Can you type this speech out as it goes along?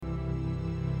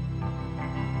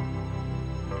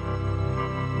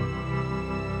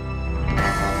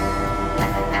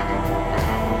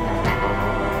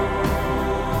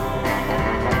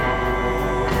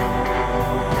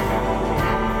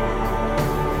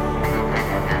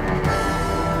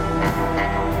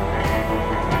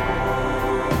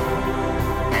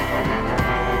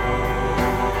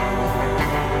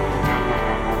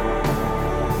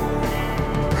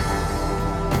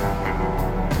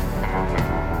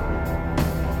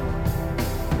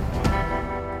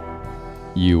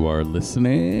You are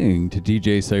listening to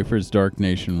DJ Cypher's Dark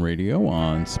Nation Radio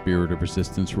on Spirit of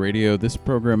Resistance Radio. This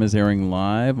program is airing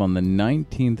live on the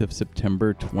 19th of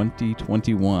September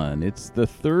 2021. It's the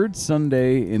third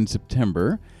Sunday in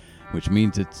September, which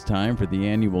means it's time for the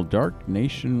annual Dark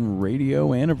Nation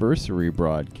Radio anniversary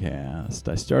broadcast.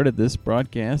 I started this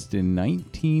broadcast in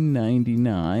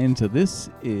 1999, so this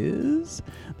is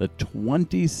the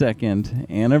 22nd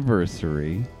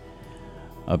anniversary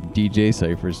of DJ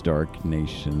Cypher's Dark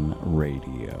Nation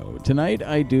Radio. Tonight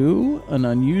I do an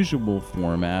unusual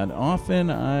format. Often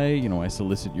I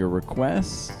solicit your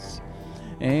requests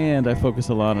and I focus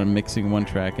a lot on mixing one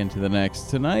track into the next.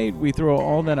 Tonight we throw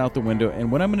all that out the window,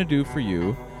 and what I'm going to do for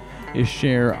you is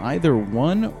share either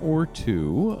one or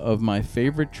two of my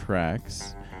favorite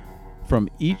tracks from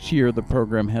each year the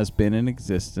program has been in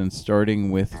existence,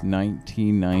 starting with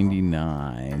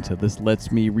 1999. So this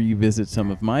lets me revisit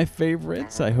some of my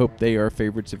favorites. I hope they are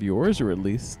favorites of yours, or at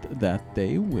least that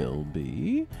they will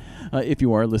be. If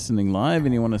you are listening live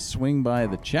and you want to swing by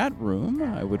the chat room,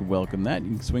 I would welcome that. You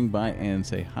can swing by and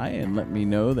say hi and let me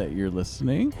know that you're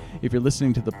listening. If you're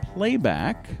listening to the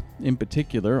playback, in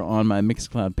particular, on my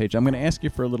Mixcloud page, I'm going to ask you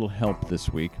for a little help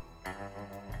this week.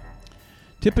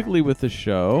 Typically with the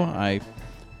show, I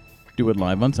do it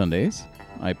live on Sundays.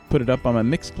 I put it up on my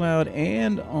Mixcloud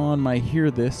and on my Hear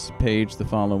This page the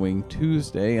following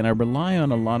Tuesday, and I rely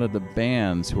on a lot of the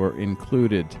bands who are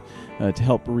included to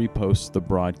help repost the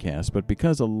broadcast. But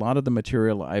because a lot of the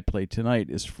material I play tonight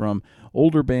is from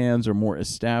older bands or more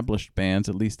established bands,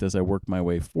 at least as I work my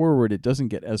way forward, it doesn't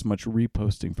get as much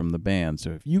reposting from the band.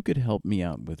 So if you could help me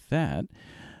out with that,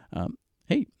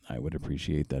 hey, I would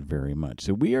appreciate that very much.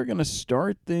 So we are going to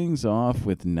start things off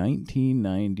with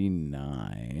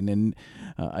 1999. And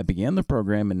I began the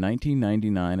program in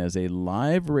 1999 as a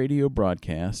live radio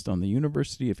broadcast on the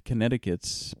University of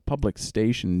Connecticut's public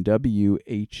station, WHUS.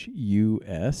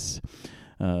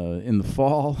 In the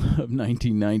fall of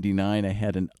 1999, I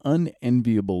had an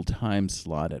unenviable time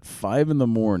slot at 5 in the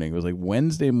morning. It was like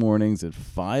Wednesday mornings at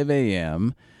 5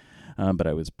 a.m., but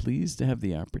I was pleased to have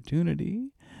the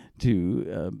opportunity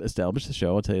to establish the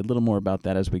show. I'll tell you a little more about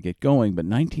that as we get going, but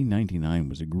 1999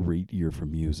 was a great year for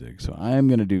music. So I am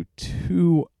going to do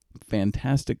two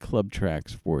fantastic club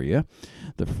tracks for you.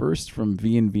 The first from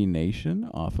V&V Nation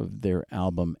off of their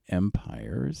album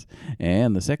Empires,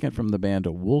 and the second from the band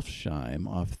Wolfsheim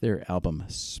off their album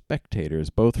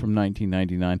Spectators, both from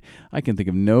 1999. I can think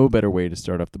of no better way to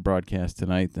start off the broadcast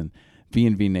tonight than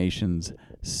V&V Nation's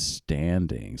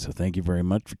Standing. So thank you very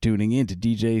much for tuning in to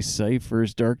DJ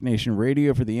Cypher's Dark Nation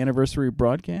Radio for the anniversary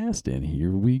broadcast, and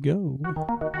here we go.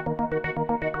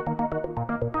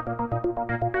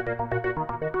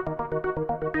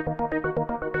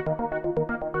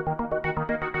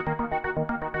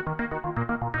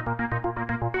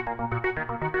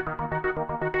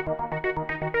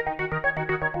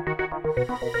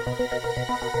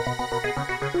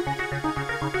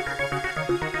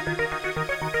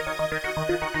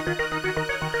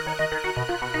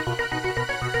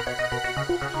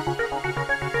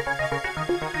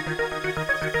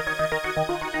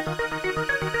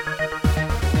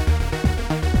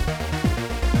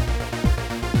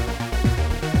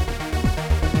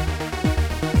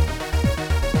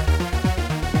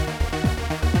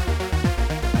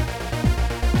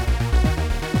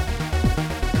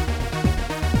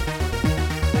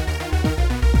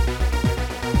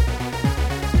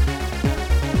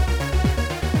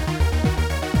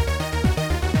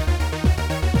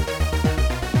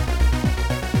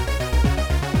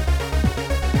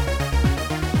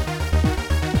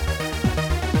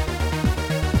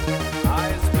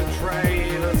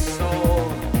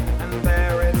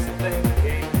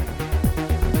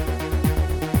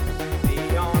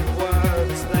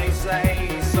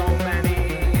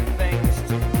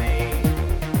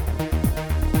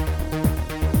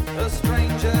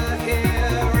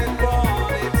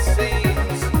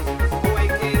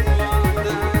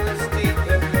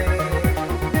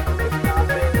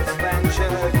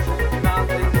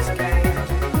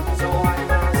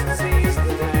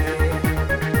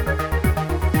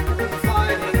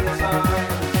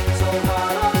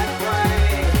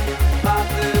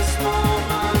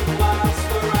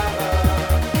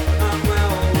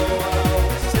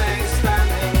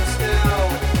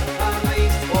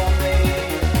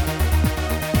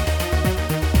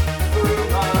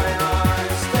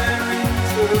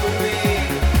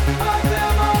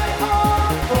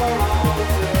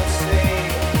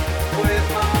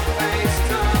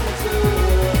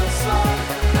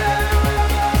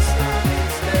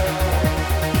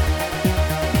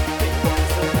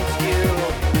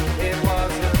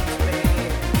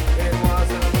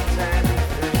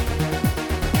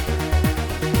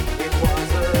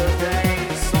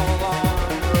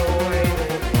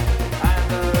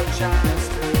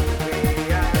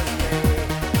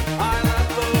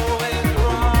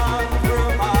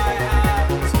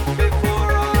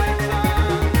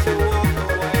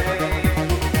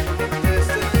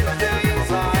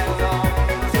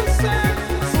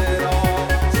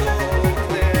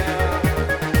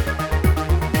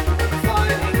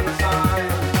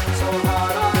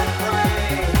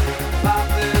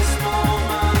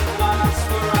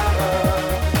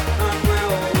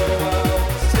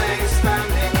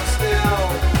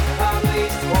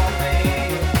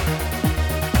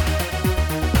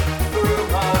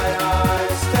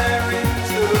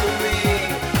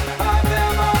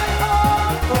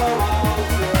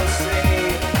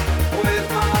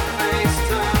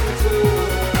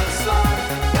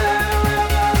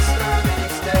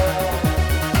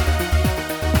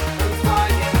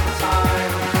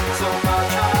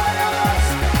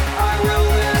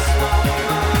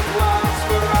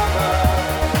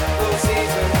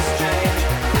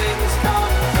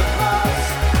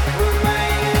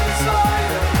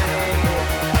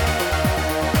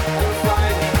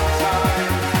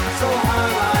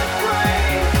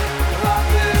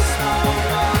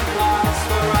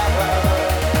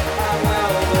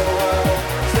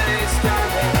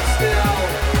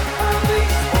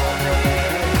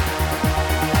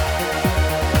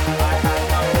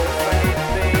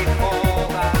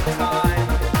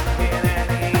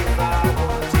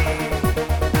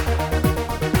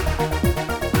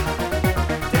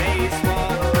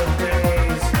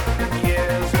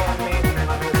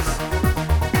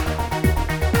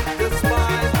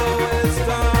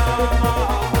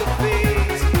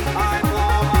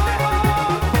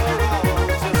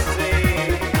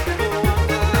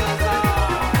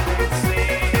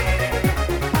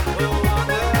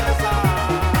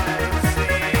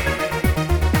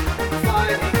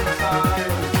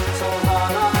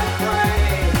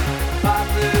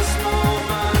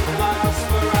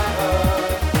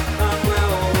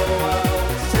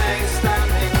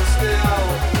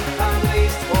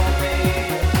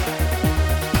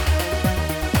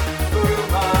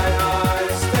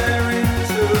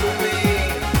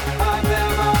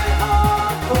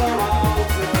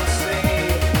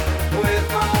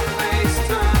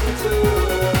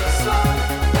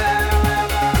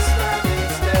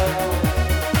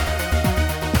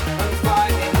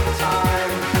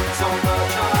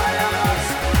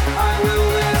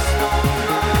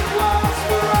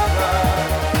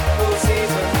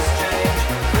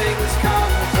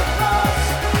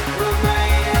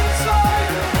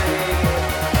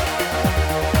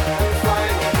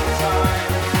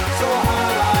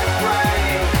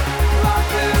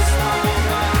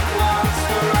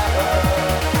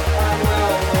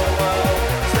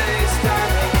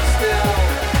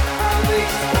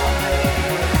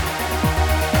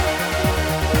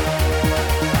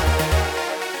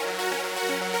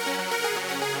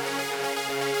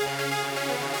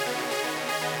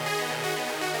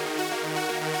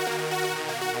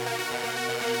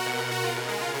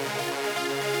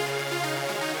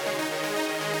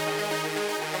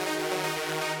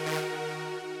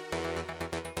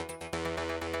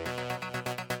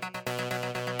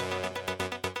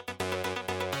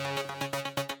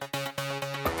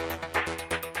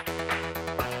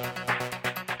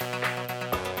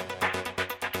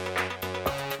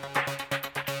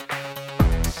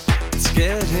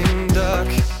 getting dark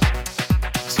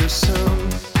too soon.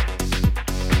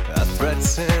 A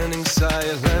threatening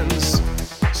silence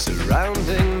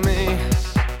surrounding me.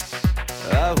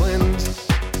 A wind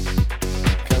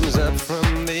comes up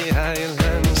from the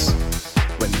islands.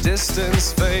 When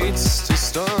distance fades to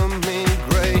stormy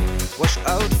grey, wash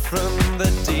out from the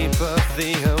deep of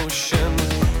the ocean.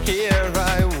 Here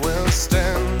I will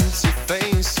stand to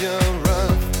face your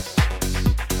wrath,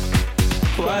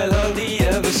 while all the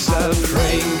others are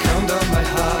praying. Calm down my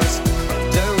heart,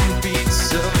 don't beat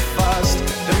so fast.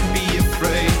 Don't be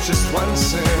afraid, just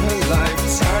once in a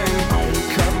lifetime.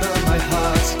 Calm down my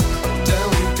heart,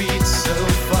 don't beat so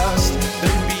fast.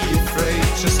 Don't be afraid,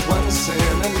 just once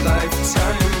in a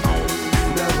lifetime.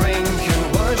 No rain can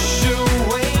wash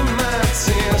away my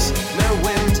tears, no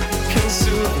wind can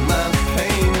soothe my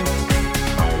pain.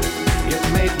 You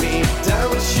made me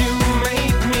doubt, you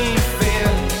made me fear,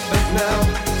 but now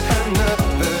I'm not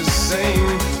the same.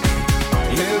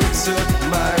 You took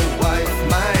my wife,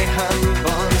 my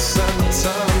unborn son,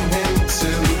 turned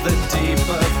into the deep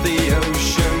of the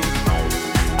ocean.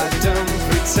 I don't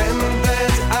pretend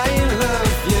that I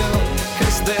love you,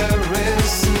 'cause there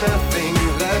is nothing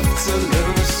left to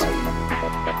lose.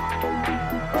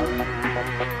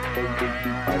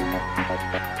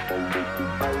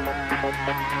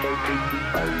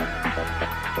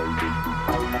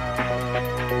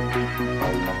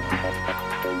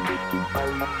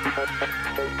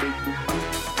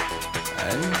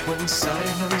 And when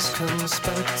silence comes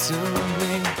back to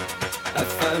me, I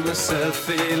find myself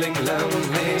feeling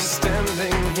lonely,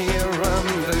 standing here on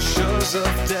the shores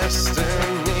of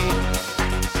destiny.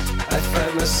 I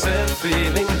find myself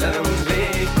feeling lonely.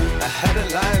 I had a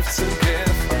life to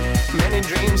give, many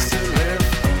dreams to live.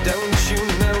 Don't you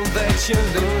know that you're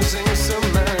losing so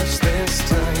much this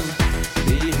time?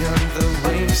 Beyond the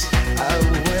waves, I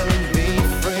will be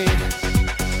free,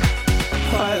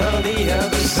 while all the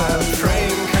others are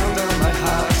praying. Calm down my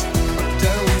heart,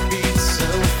 don't beat so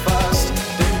fast.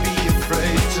 Don't be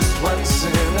afraid, just once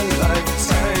in a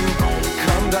lifetime.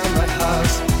 Calm down my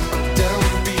heart,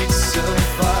 don't beat so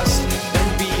fast.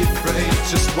 Don't be afraid,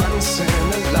 just once in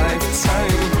a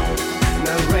lifetime.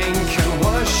 No rain can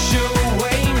wash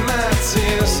away my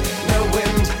tears, no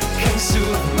wind can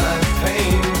soothe my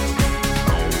pain.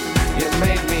 You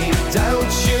made me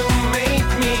doubt, you made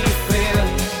me fear,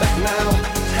 but now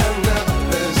I'm not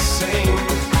the same.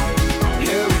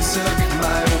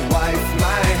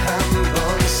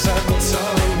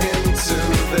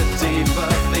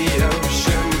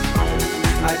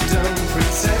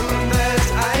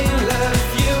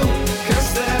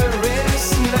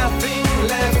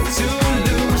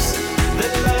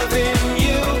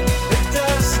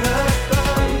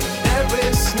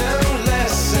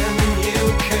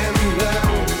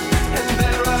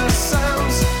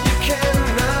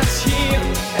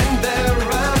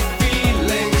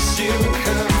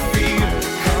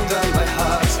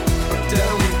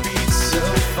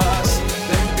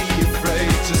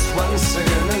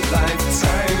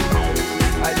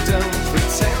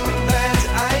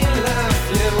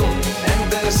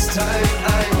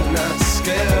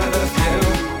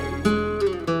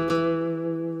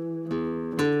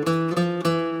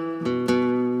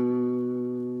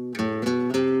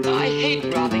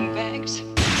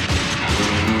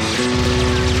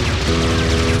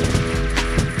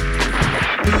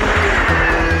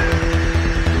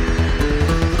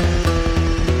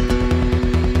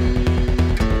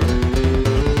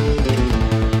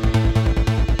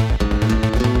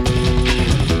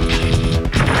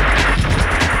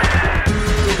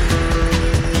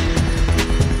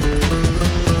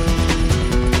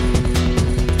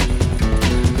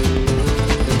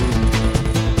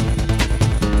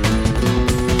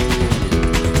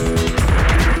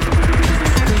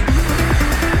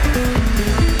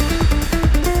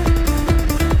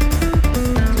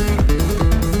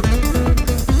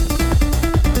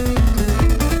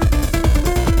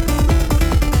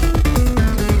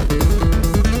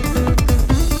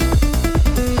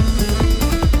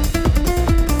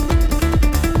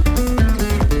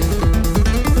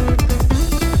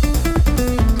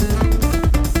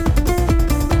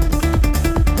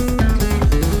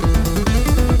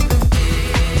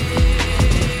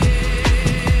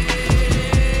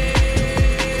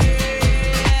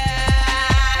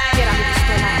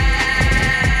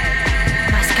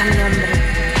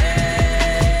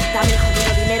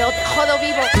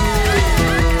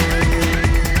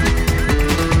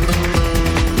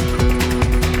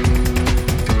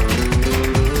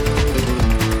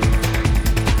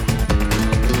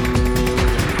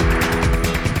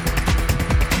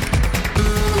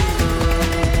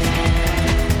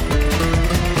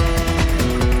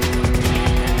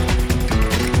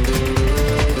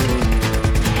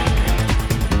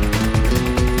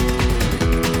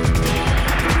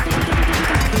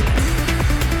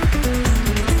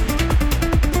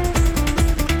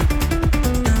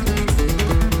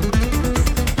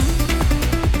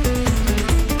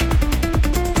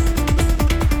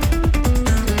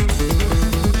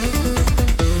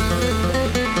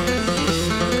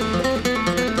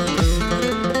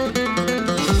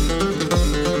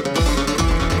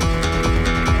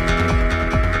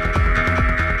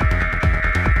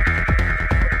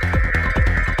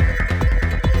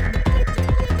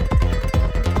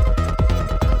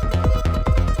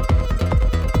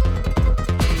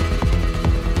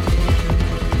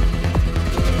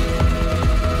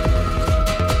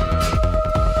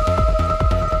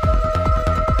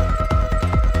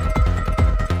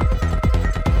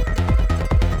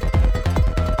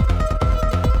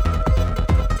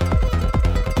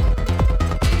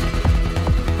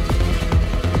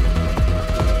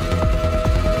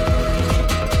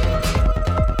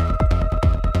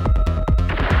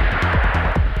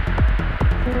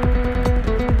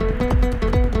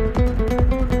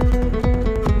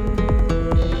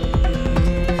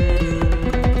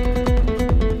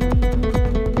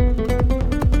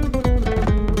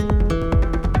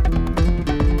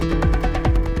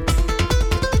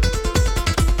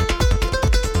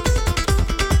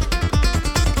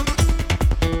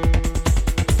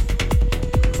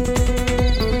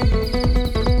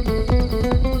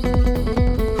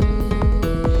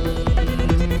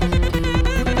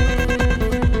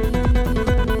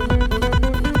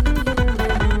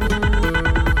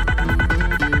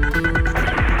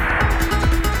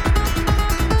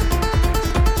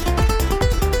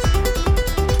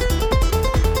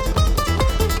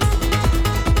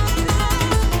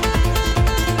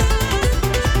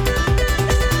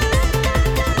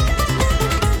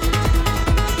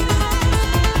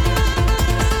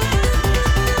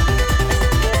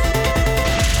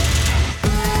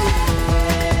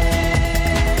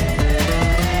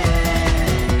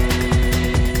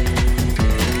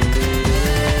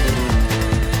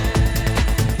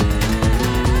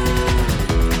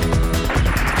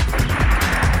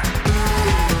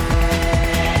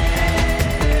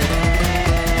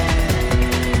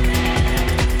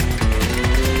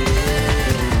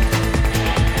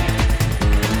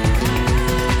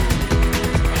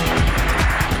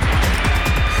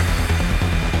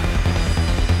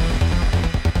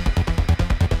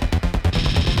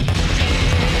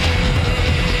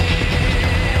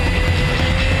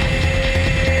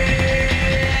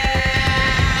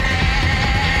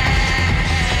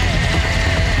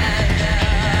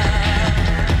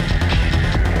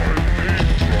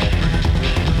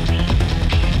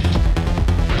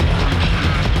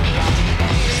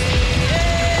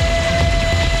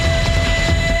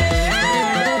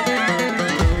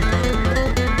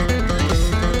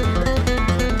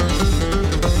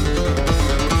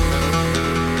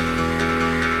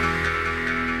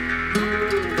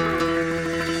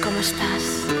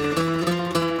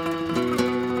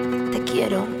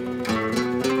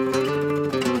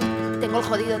 el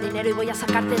jodido dinero y voy a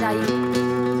sacarte de ahí.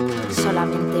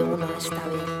 Solamente uno esta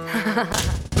vez.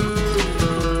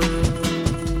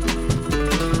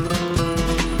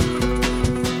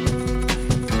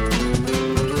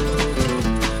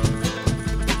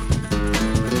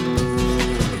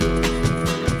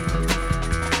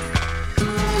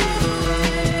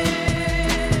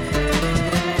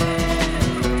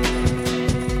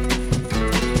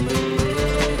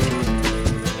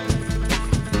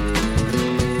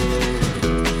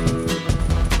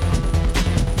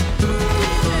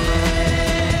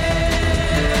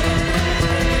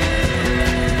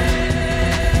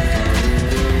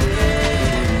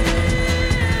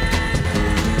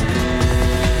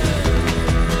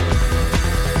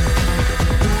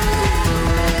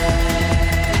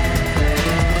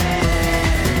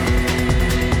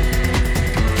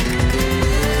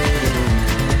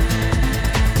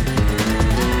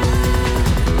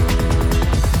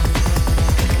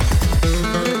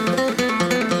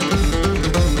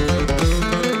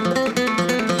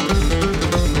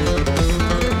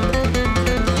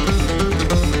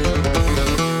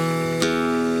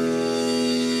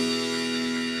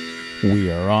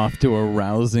 To a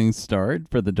rousing start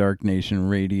for the Dark Nation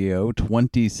Radio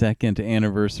 22nd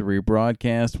anniversary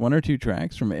broadcast. One or two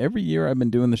tracks from every year I've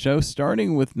been doing the show,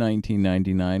 starting with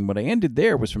 1999. What I ended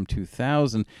there was from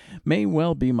 2000. May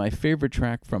well be my favorite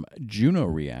track from Juno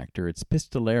Reactor. It's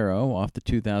Pistolero off the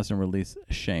 2000 release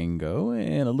Shango.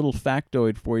 And a little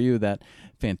factoid for you, that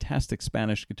fantastic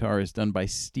Spanish guitar is done by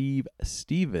Steve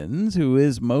Stevens, who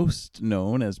is most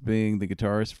known as being the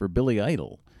guitarist for Billy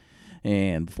Idol.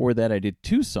 And before that, I did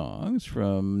two songs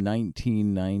from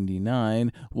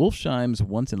 1999, Wolfsheim's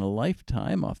Once in a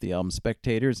Lifetime off the album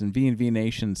Spectators, and V&V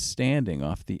Nation's Standing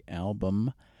off the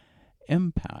album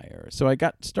Empire. So I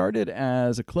got started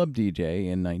as a club DJ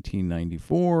in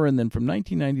 1994, and then from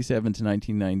 1997 to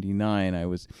 1999, I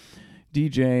was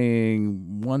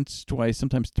DJing once, twice,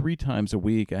 sometimes three times a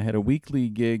week. I had a weekly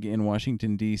gig in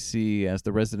Washington, D.C. as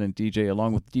the resident DJ,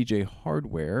 along with DJ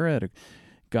Hardware at a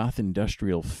goth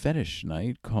industrial fetish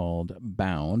night called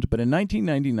Bound. But in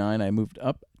 1999, I moved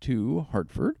up to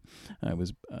Hartford. I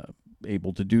was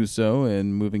able to do so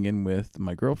and moving in with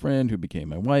my girlfriend, who became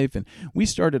my wife, and we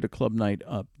started a club night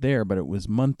up there, but it was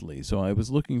monthly. So I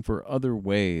was looking for other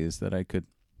ways that I could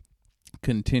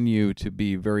continue to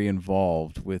be very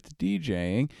involved with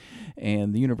DJing,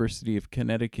 and the University of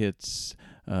Connecticut's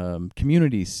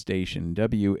community station,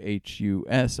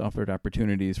 WHUS, offered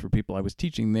opportunities for people. I was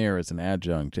teaching there as an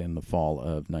adjunct in the fall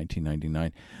of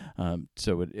 1999,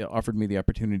 so it offered me the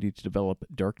opportunity to develop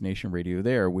Dark Nation Radio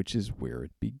there, which is where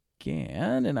it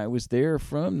began, and I was there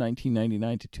from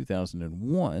 1999 to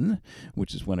 2001,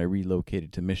 which is when I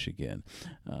relocated to Michigan.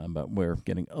 But we're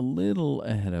getting a little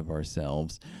ahead of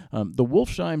ourselves. The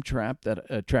Wolfsheim track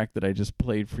that I just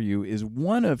played for you is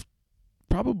one of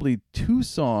probably two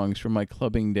songs from my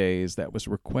clubbing days that was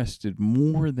requested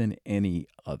more than any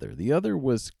other. The other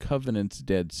was Covenant's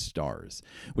Dead Stars,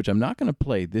 which I'm not going to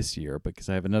play this year because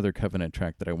I have another Covenant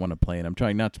track that I want to play, and I'm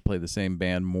trying not to play the same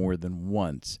band more than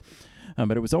once.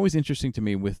 But it was always interesting to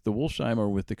me with the Wolfsheim or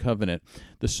with the Covenant,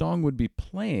 the song would be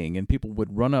playing and people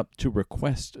would run up to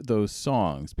request those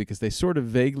songs because they sort of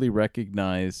vaguely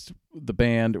recognized the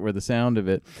band or the sound of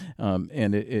it,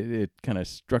 and it kind of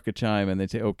struck a chime, and they'd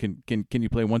say, oh, can you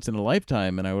play Once in a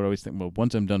Lifetime? And I would always think, well,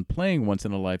 once I'm done playing Once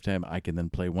in a Lifetime, I can then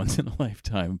play Once in a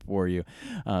Lifetime for you.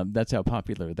 That's how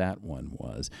popular that one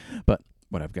was. But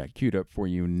what I've got queued up for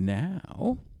you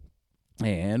now,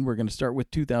 and we're going to start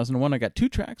with 2001. I got two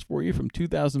tracks for you from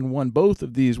 2001. Both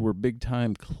of these were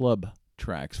big-time club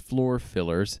tracks, floor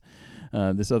fillers.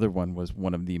 This other one was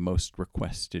one of the most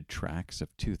requested tracks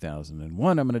of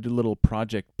 2001. I'm going to do a little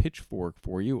Project Pitchfork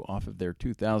for you off of their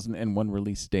 2001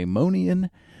 release,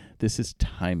 Daemonian. This is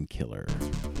Time Killer.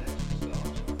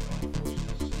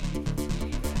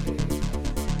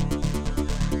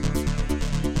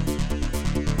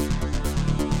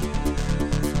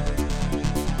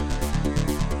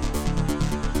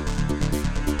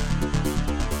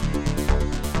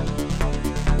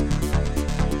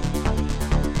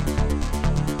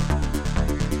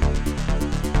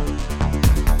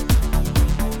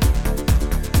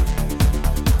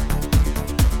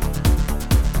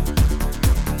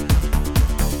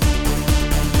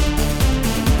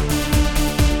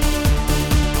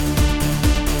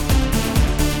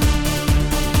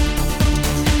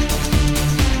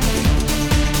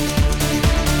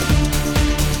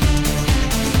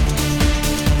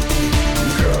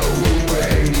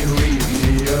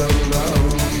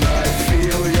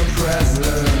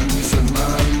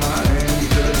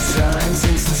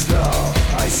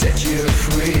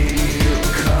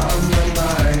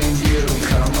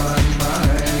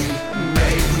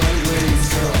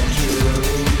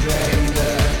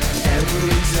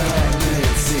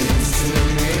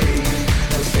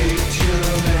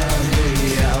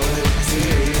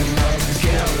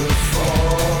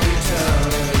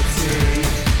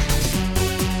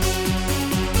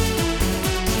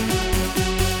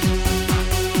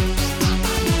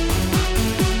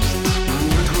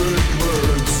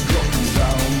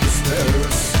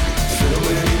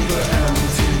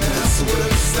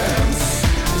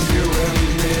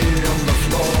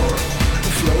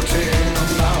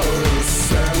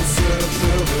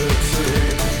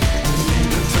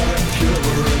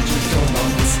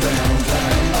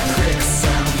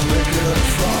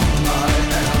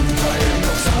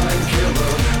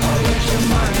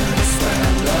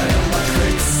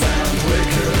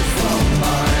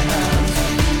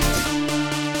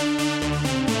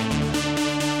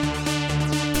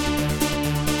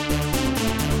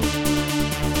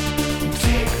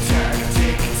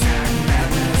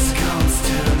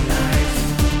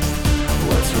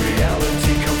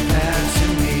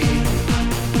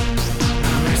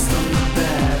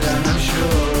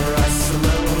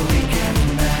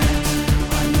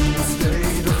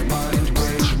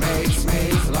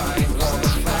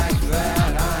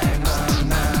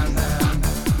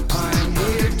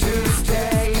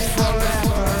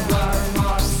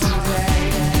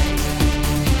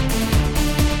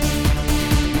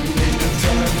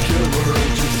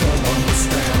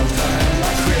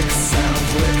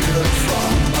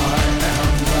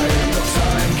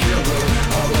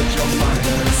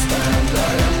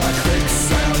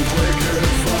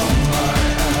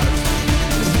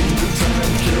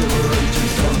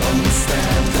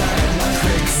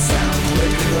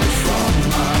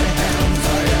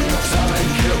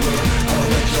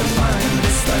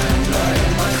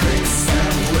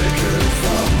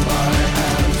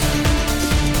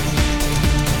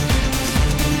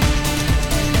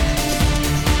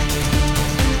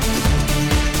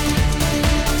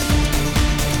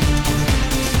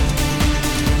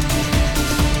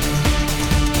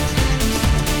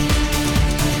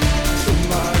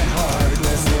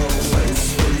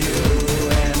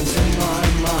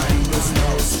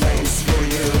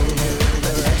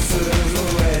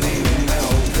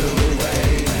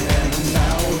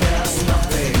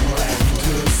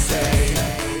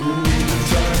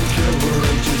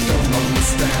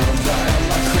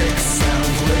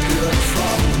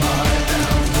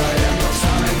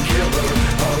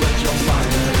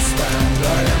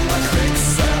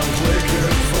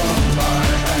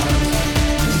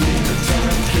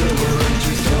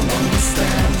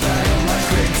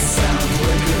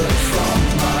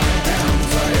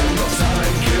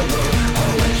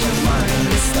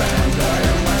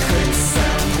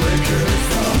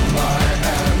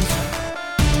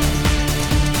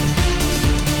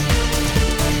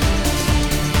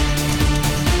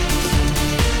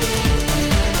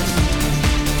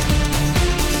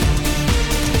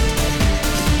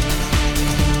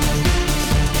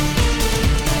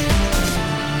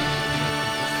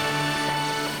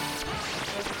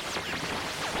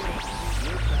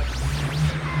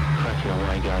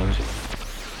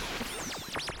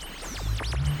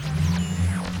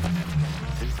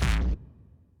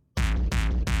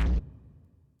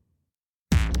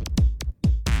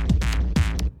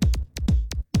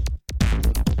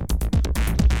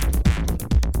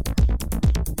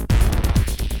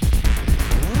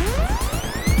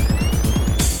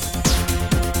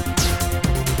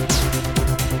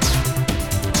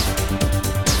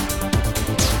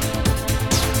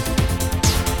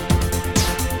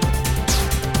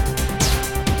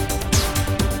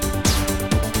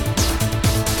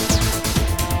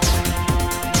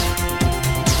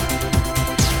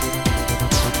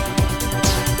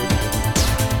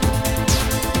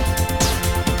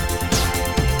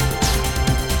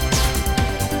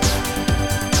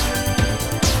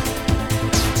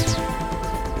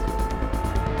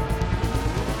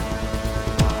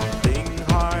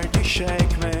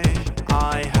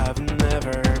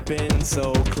 been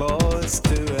so close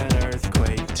to an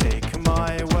earthquake. Take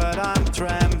my word, I'm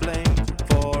trembling,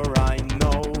 for I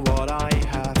know what I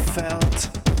have felt.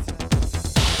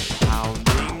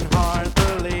 Pounding heart,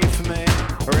 believe me,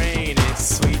 rain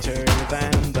is sweeter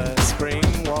than the spring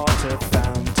water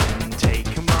fountain.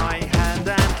 Take my hand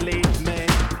and lead me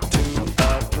to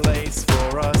a place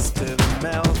for us to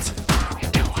melt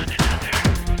into one another.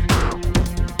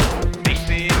 Make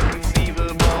the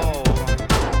inconceivable,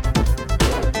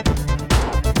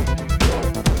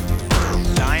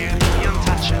 dire the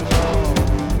untouchable.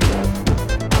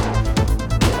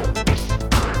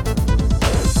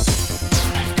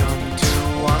 I've come to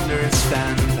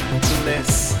understand that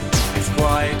this is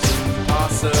quite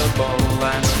impossible,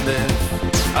 and if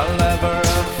I'll ever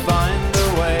find a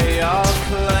way, I'll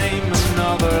claim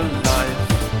another life.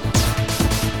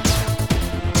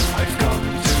 I've come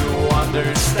to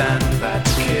understand that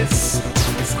kiss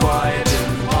is quite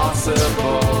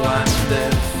impossible, and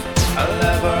if I'll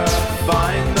ever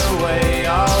find a way,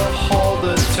 I'll hold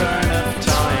the turn of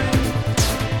time.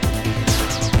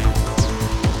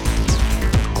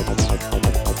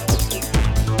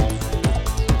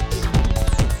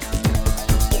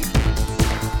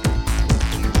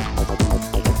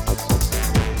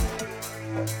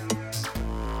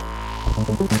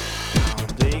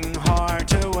 Pounding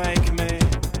heart, awake me.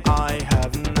 I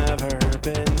have never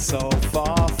been so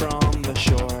far from the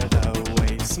shore. The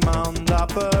waves mount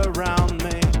up around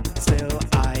me. Still,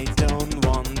 I don't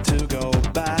want to go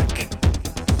back.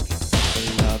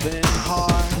 Loving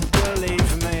heart,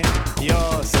 believe me,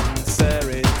 your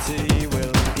sincerity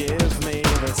will give me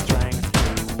the strength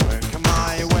to work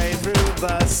my way through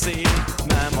the sea.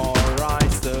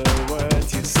 Memorize the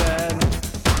words you said.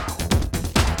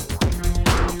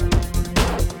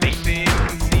 Make the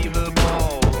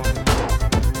inconceivable,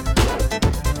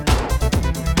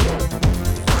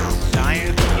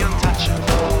 dire the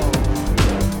untouchable.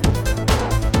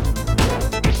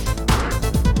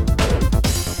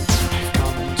 I've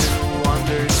come to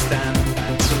understand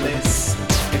that bliss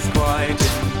is quite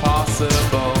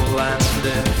impossible, and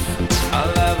if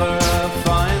I'll ever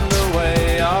find a way,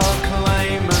 I'll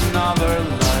claim another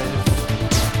life.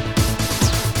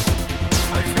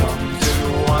 I've come to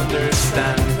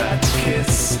understand that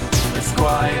kiss is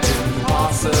quite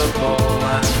impossible,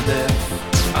 and if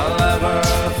I'll ever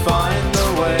find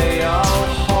a way, I'll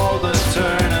hold the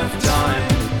turn of time.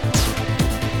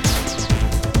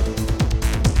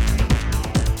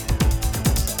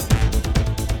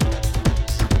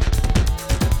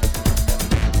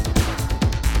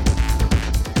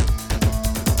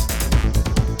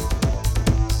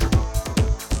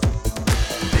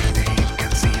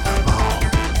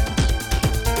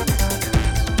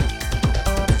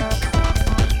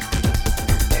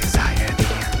 Desire the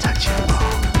untouchable.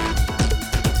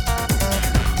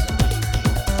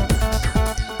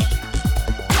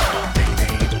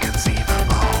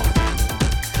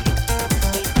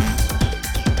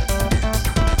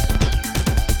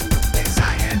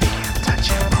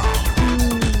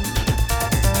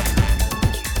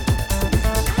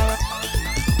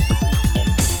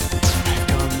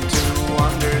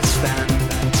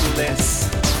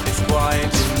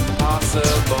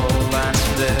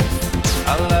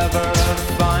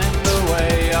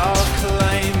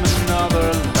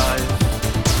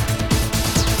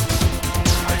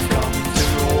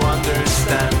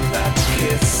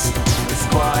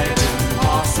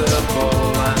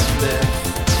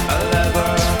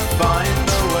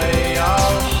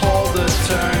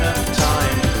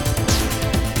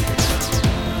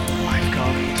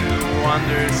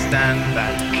 understand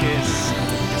that kiss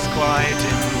is quite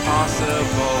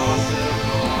impossible.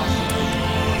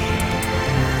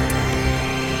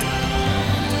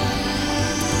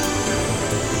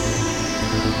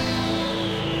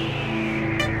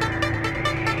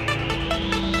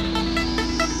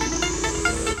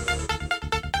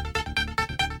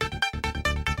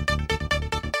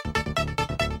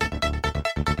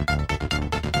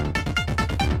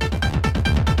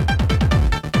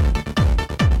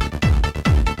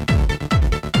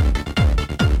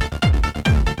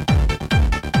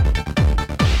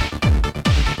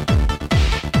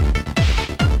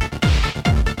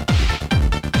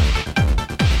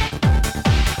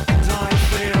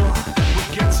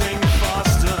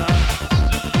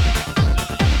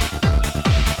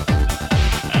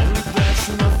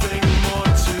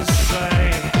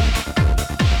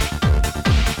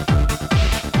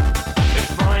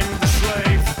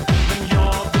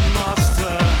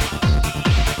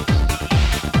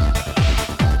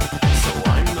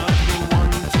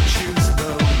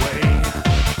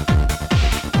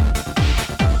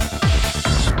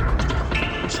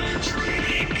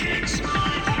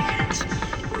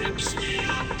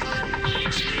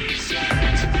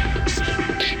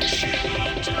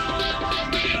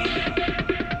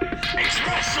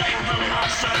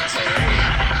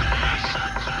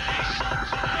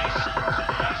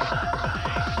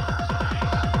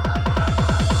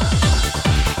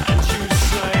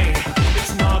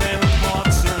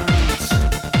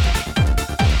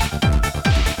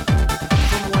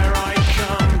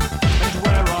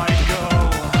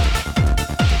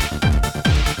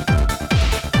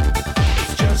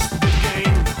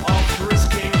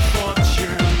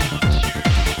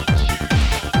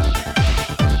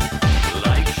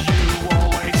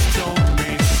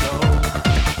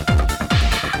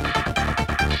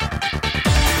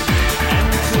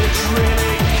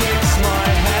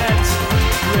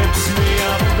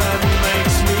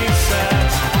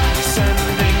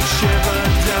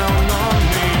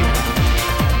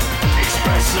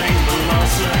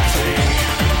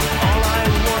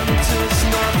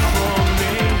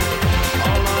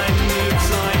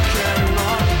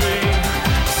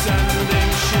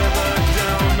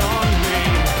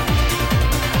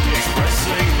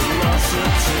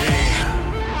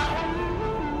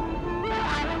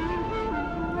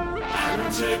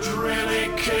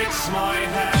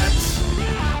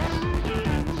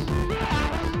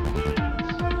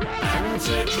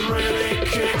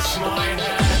 kicks my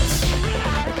head.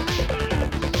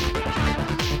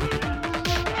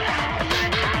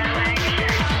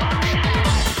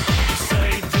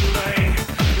 Say delay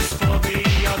is for the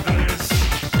others,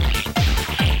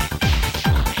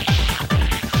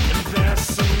 and there's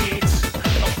some need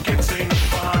of getting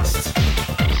fast.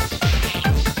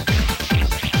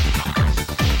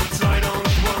 But I don't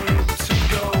want to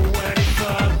go any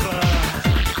further.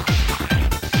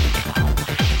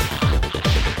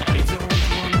 I don't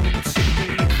want to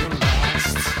be the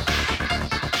last.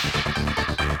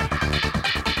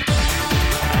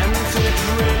 And it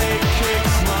really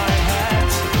kicks my head,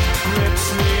 rips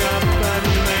me up and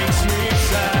makes me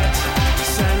sad,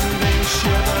 sending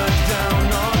shiver down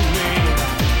on me, expressing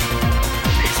velocity.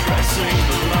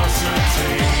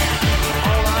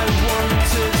 All I want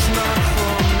is not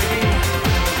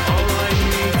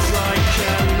for me,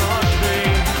 all I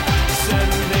need I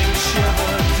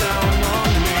cannot be,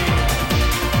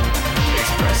 sending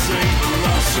shiver down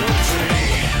on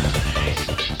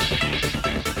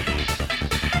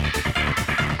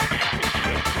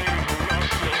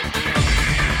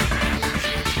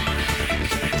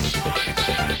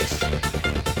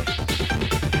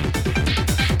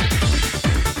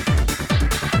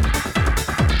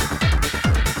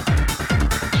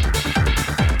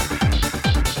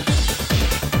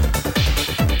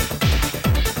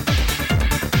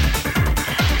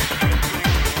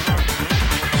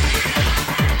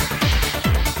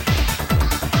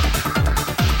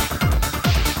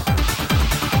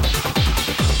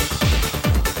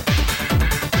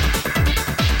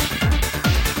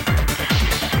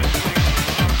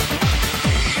expressing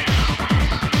velocity.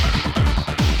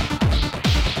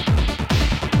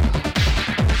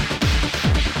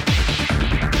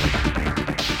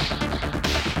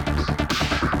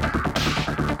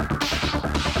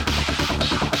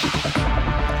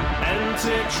 And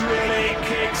it really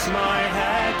kicks my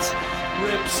head,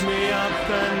 rips me up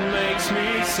and makes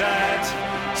me sad,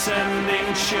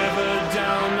 sending shiver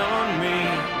down on me,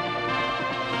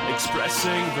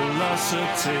 expressing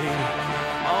velocity.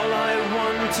 All I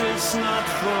want is not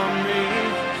for me,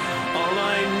 all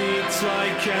I need I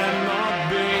cannot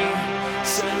be,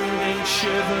 sending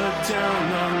shiver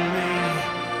down on me,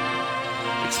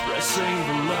 expressing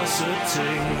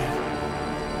velocity.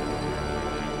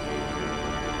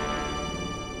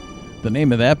 The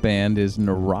name of that band is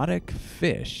Neurotic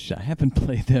Fish. I haven't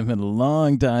played them in a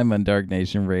long time on Dark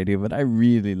Nation Radio, but I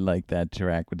really like that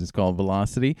track, which is called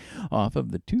Velocity, off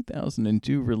of the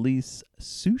 2002 release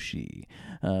Sushi.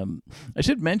 I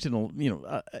should mention,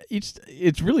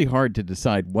 it's really hard to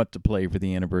decide what to play for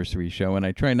the anniversary show, and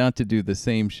I try not to do the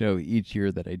same show each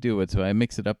year that I do it, so I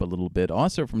mix it up a little bit.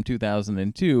 Also from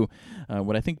 2002,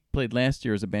 what I think played last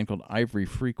year is a band called Ivory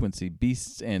Frequency.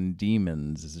 Beasts and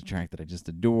Demons is a track that I just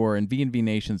adore, and V&V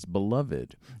Nation's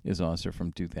Beloved is also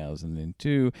from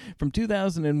 2002. From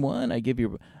 2001, I give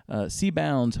you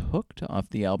Seabound's Hooked off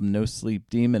the album No Sleep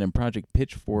Demon, and Project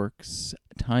Pitchfork's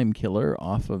Time Killer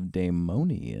off of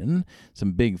Daemonian.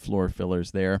 Some big floor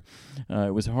fillers there.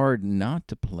 It was hard not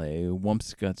to play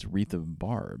Wumpscut's Wreath of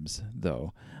Barbs,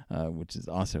 though, which is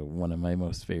also one of my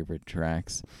most favorite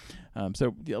tracks.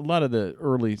 So a lot of the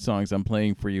early songs I'm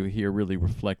playing for you here really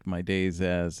reflect my days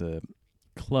as a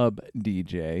club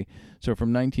DJ. So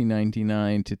from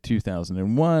 1999 to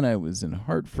 2001, I was in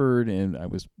Hartford, and I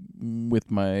was with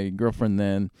my girlfriend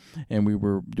then, and we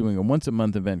were doing a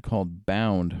once-a-month event called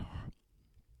Bound.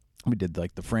 We did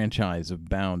like the franchise of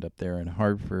Bound up there in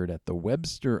Hartford at the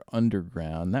Webster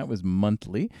Underground. That was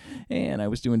monthly. And I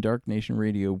was doing Dark Nation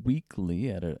Radio weekly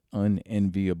at an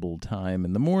unenviable time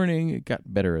in the morning. It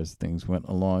got better as things went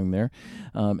along there.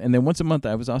 And then once a month,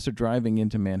 I was also driving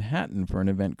into Manhattan for an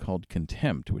event called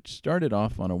Contempt, which started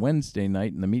off on a Wednesday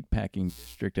night in the Meatpacking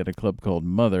District at a club called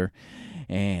Mother.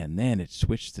 And then it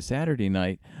switched to Saturday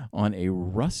night on a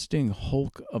rusting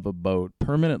hulk of a boat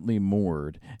permanently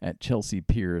moored at Chelsea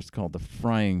Piers called the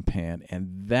Frying Pan,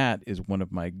 and that is one of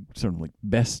my sort of like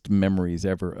best memories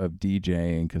ever of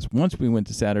DJing, because once we went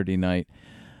to Saturday night,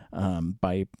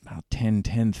 by about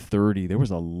 10:30, there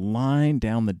was a line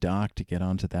down the dock to get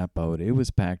onto that boat. It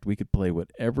was packed. We could play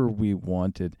whatever we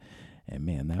wanted. And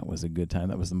man, that was a good time.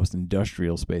 That was the most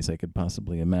industrial space I could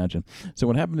possibly imagine. So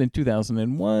what happened in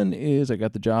 2001 is I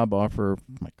got the job offer,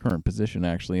 my current position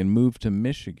actually, and moved to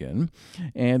Michigan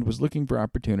and was looking for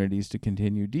opportunities to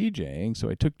continue DJing. So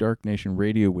I took Dark Nation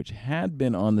Radio, which had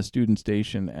been on the student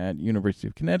station at University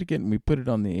of Connecticut, and we put it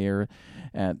on the air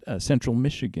at Central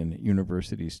Michigan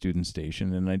University student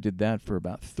station. And I did that for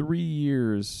about 3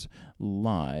 years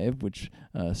live, which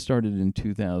started in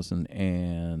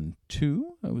 2002.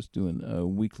 2002. I was doing a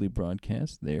weekly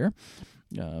broadcast there.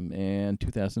 And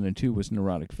 2002 was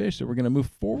Neurotic Fish. So we're going to move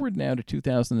forward now to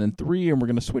 2003, and we're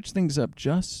going to switch things up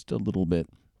just a little bit.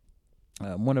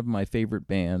 One of my favorite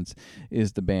bands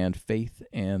is the band Faith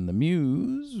and the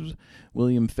Muse.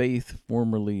 William Faith,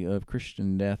 formerly of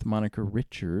Christian Death, Monica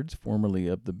Richards, formerly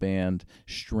of the band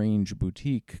Strange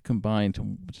Boutique, combined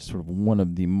to just sort of one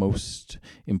of the most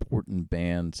important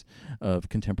bands of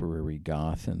contemporary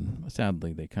goth. And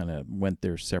sadly, they kind of went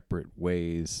their separate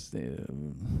ways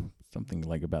something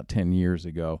like about 10 years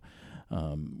ago,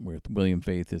 where William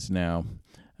Faith is now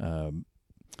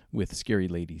with Scary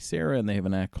Lady Sarah, and they have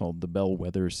an act called the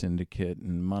Bellwether Syndicate,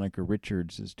 and Monica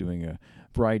Richards is doing a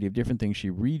variety of different things. She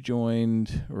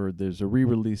rejoined, or there's a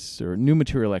re-release or new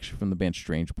material actually from the band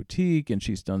Strange Boutique, and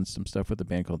she's done some stuff with a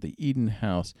band called the Eden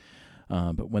House.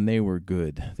 But when they were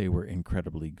good, they were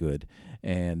incredibly good.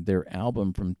 And their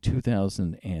album from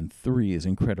 2003 is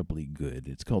incredibly good.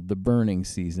 It's called The Burning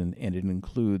Season, and it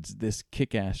includes this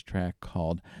kick-ass track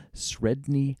called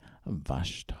Sredni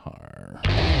Vashtar.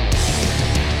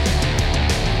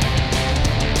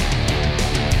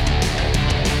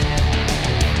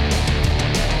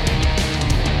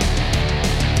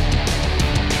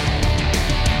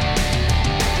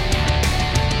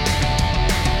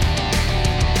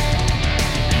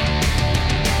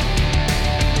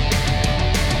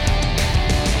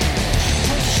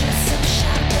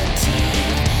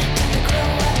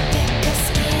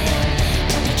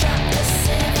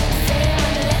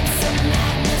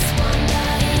 Madness wander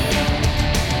in.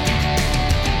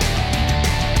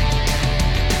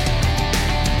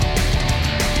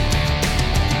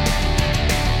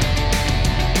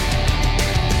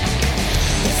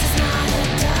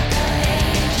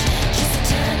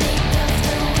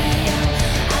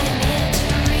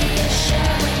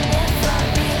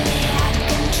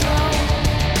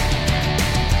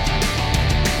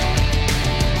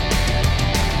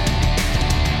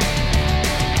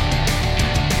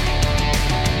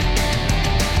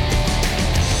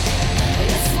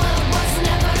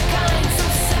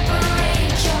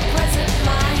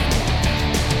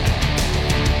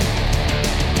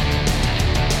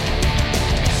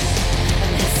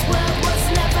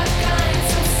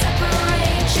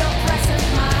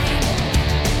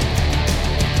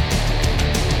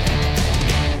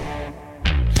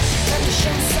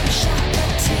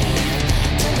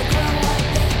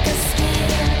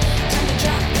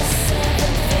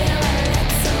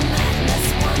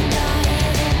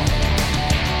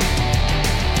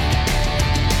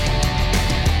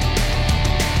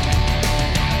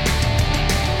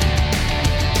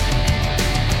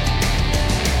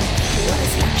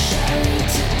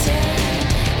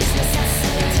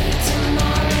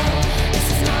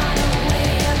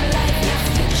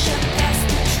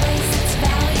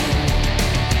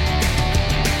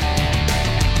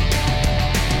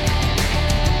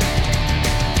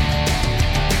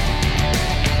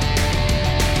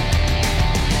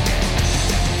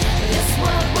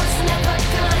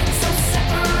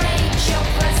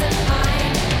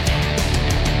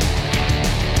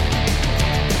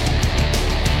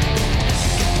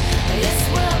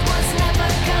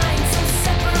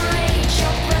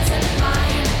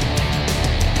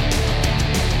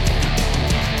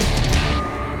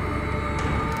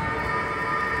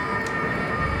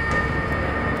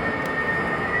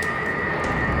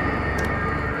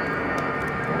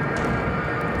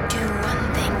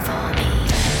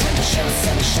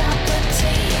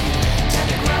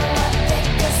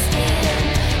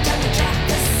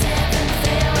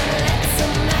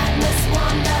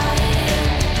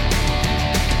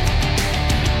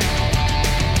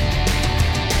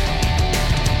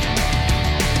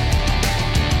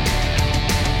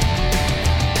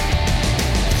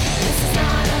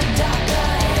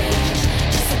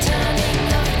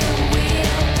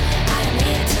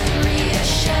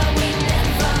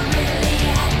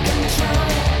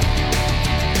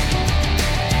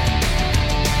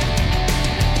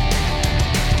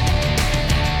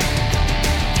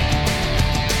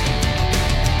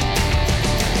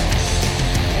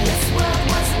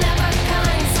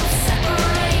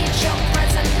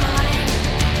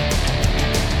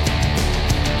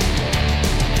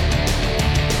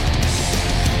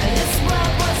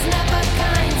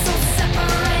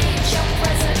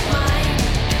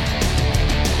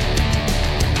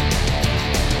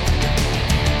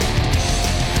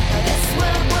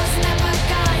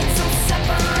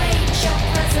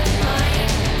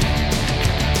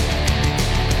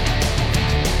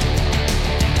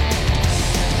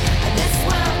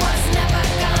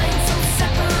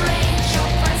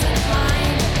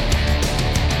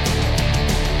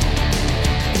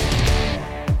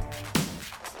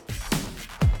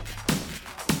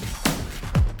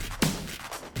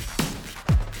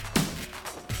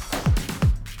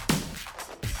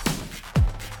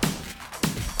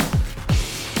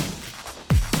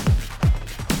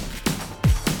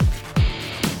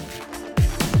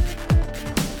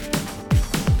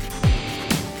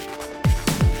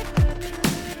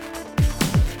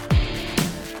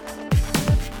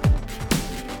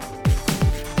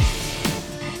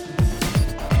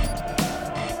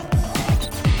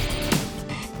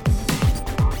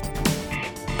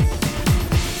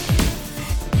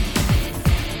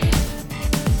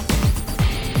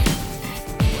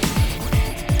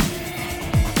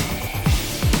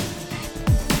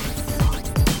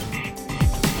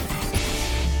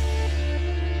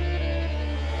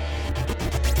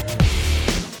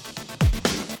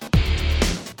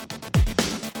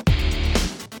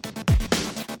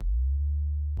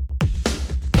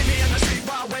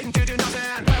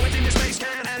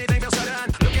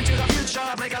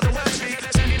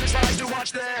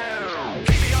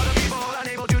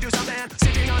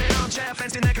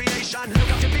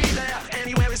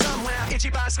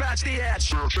 scratch the itch.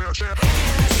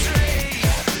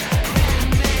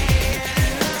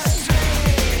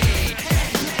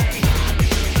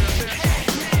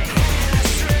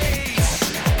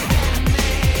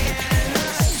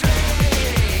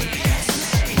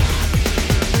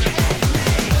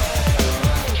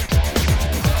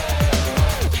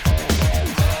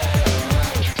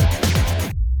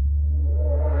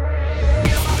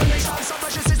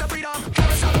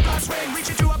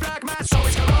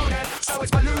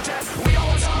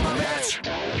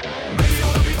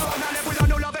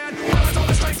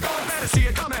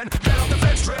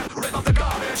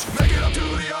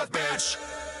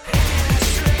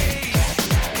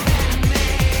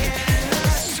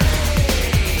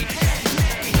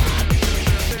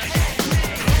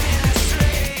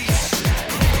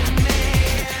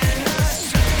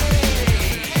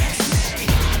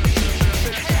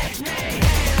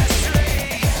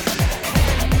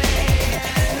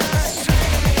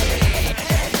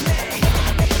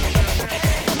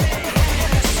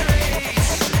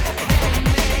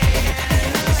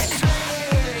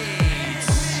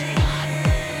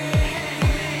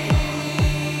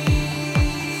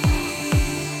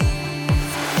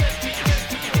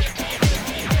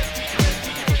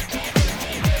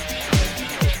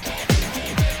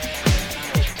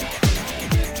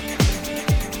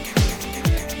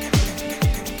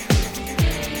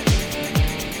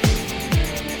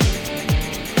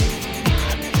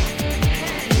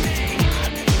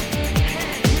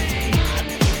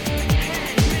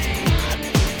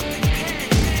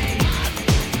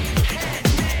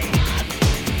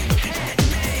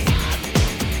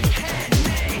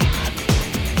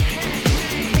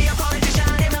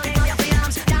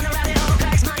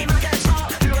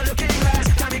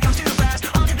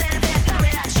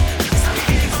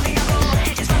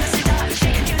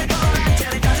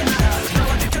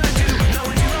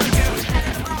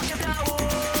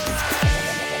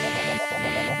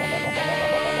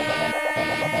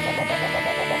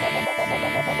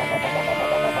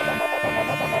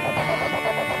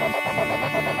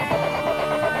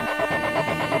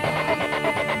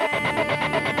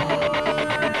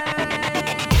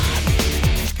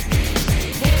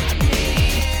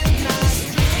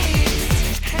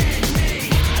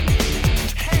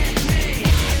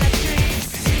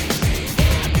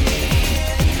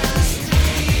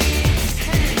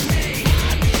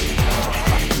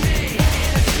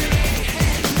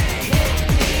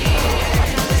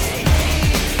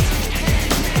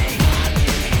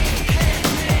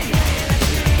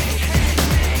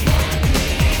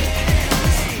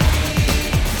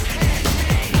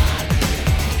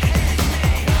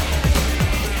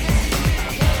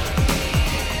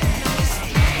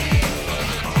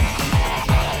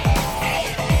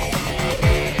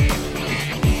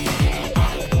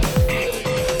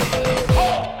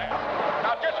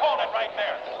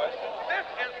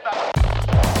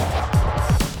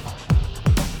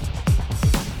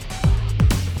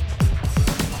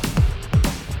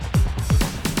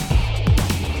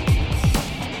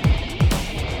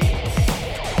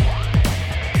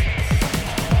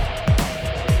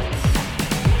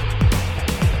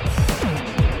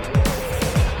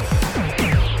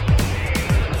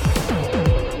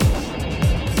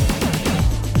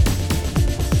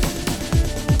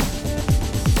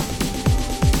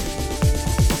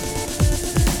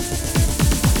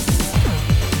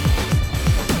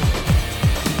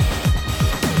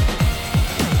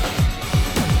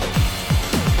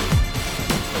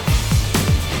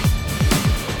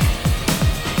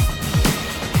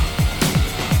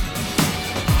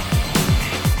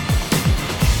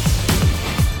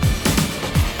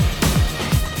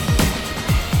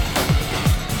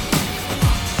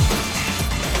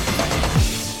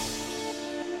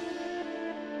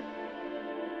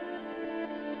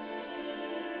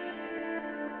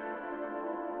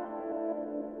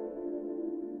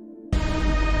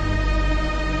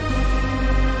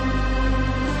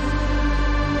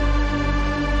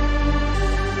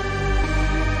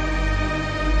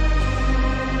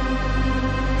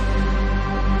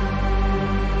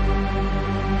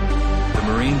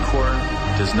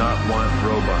 does not want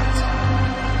robots.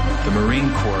 The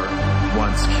Marine Corps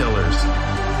wants killers.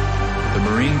 The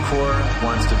Marine Corps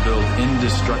wants to build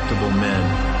indestructible men.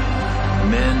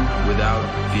 Men without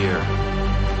fear.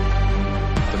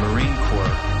 The Marine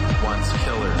Corps wants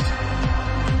killers.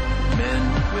 Men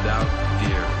without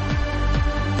fear.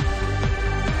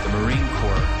 The Marine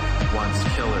Corps wants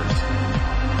killers.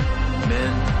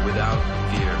 Men without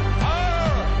fear.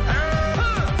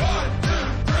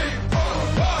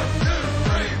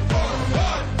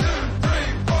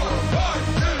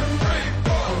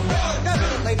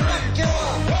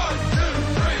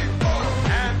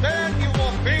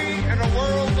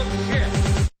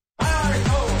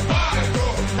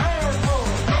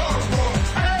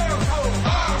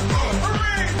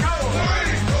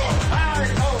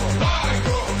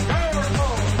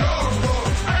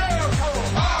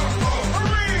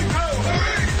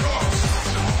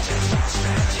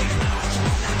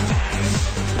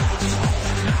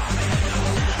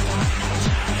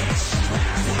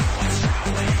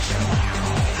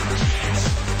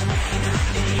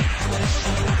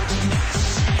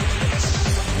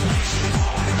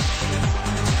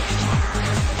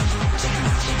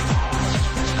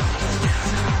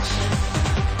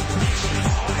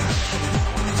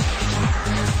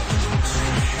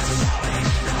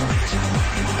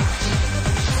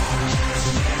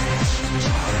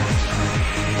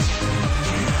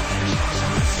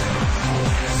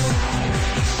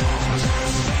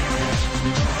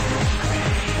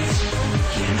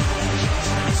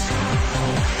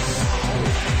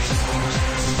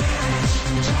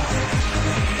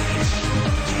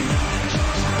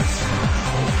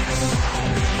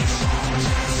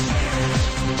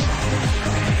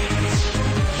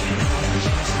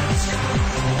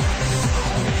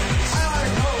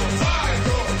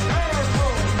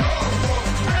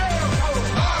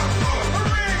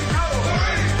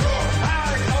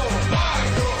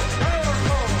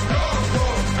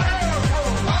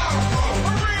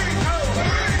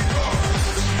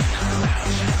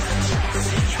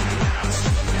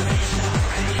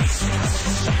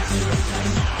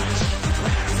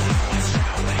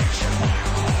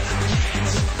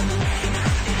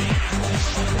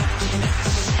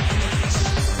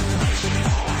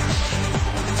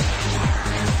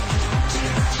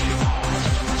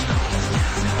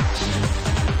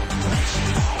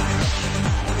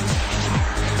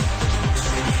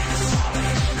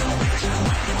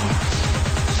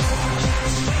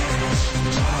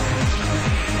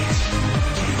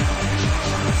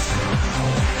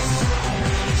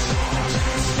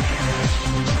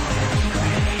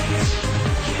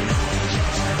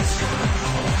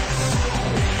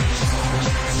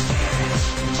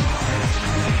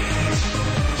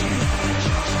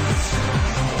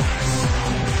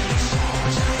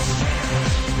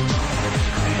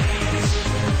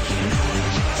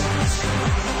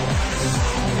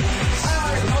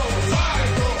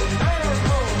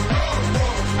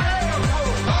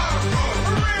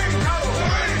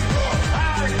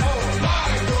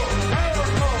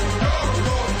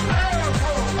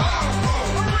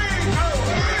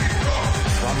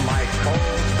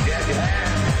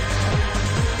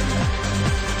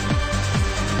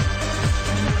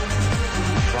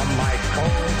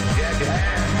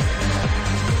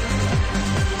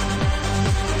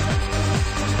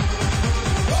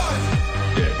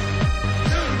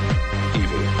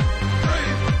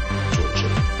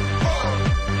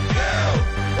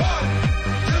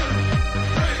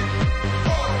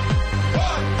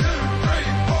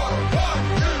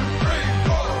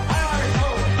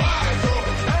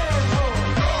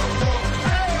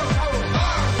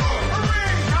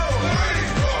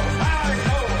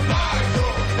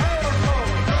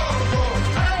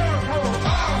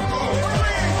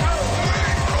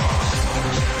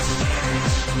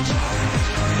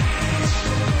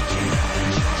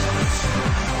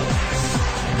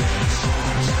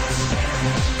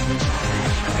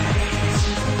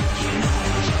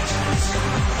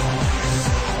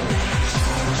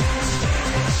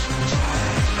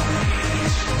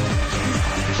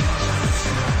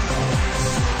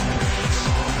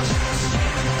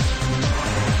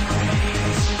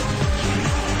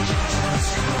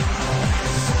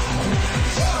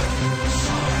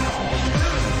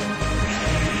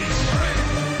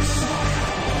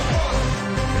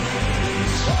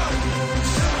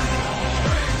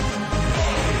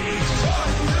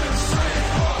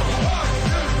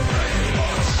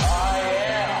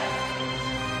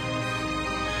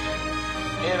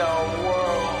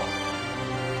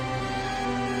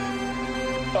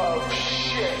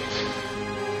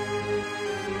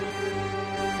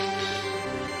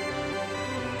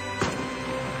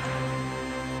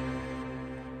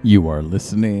 You are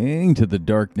listening to the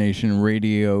Dark Nation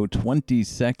Radio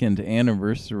 22nd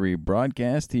anniversary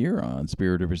broadcast here on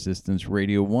Spirit of Resistance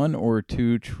Radio. 1 or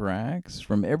 2 tracks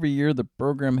from every year the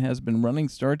program has been running,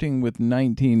 starting with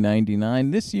 1999.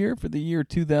 This year, for the year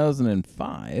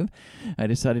 2005, I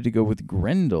decided to go with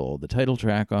Grendel, the title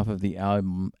track off of the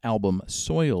album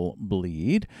Soil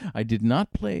Bleed. I did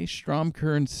not play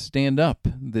Stromkern's Stand Up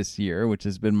this year, which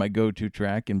has been my go-to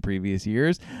track in previous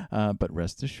years, but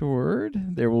rest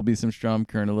assured, there will be some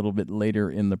Stromkern a little bit later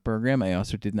in the program. I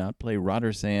also did not play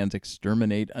Rotersand's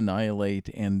Exterminate, Annihilate,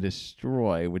 and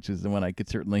Destroy, which is the one I could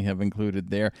certainly have included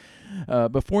there.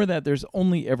 Before that, there's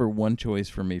only ever one choice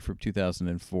for me from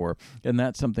 2004, and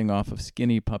that's something off of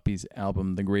Skinny Puppy's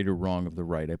album, The Greater Wrong of the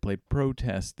Right. I played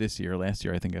Protest this year. Last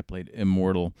year, I think I played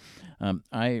Immortal. One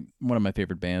of my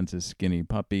favorite bands is Skinny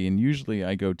Puppy, and usually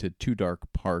I go to Too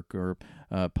Dark Park or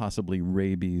possibly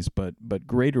Rabies, but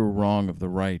Greater Wrong of the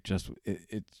Right,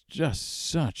 it's just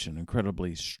such an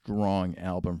incredibly strong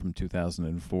album from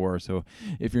 2004. So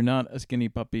if you're not a Skinny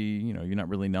Puppy, you're not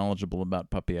really knowledgeable about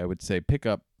Puppy, I would say pick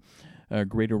up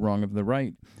Greater Wrong of the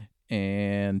Right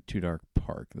and Too Dark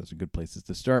Park. Those are good places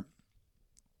to start.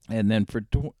 And then for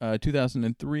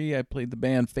 2003, I played the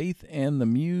band Faith and the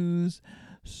Muse,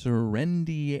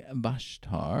 Serendi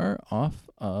Bashtar, off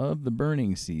of The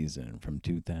Burning Season from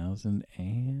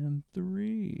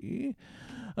 2003.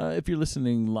 If you're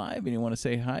listening live and you want to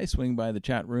say hi, swing by the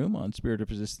chat room on Spirit of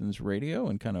Resistance Radio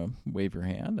and kind of wave your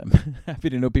hand. I'm happy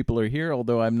to know people are here,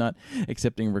 although I'm not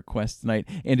accepting requests tonight.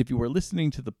 And if you are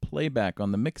listening to the playback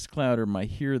on the Mixcloud or my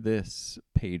Hear This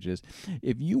pages,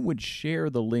 if you would share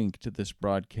the link to this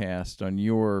broadcast on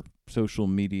your social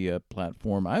media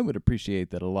platform, I would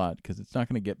appreciate that a lot, because it's not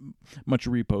going to get much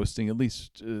reposting, at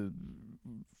least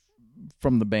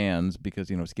from the bands,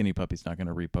 because Skinny Puppy's not going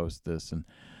to repost this, and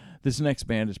this next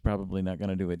band is probably not going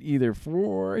to do it either.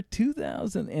 For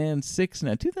 2006,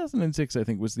 now 2006 I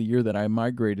think was the year that I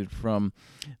migrated from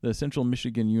the Central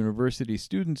Michigan University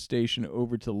student station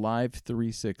over to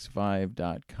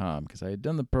live365.com, because I had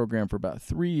done the program for about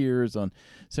 3 years on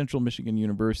Central Michigan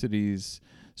University's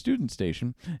student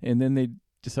station, and then they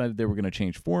decided they were going to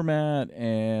change format,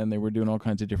 and they were doing all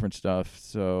kinds of different stuff,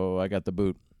 so I got the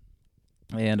boot.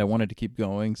 And I wanted to keep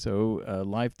going, so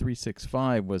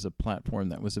Live365 was a platform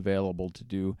that was available to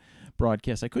do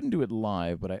broadcasts. I couldn't do it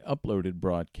live, but I uploaded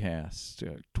broadcasts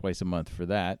twice a month for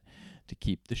that to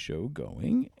keep the show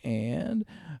going. And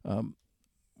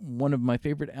one of my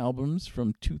favorite albums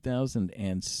from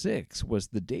 2006 was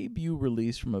the debut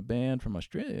release from a band from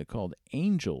Australia called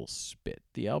Angel Spit.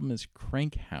 The album is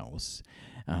Crank House,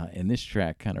 and this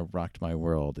track kind of rocked my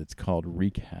world. It's called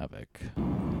Wreak Havoc.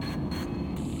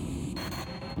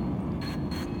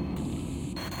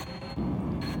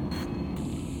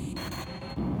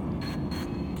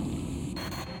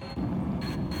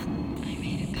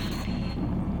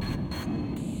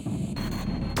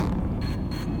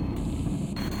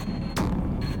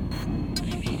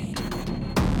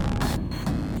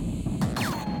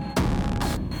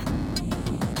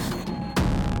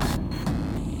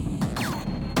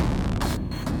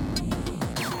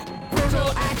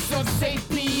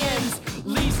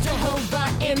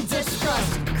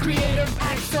 Creative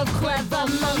acts of clever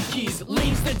monkeys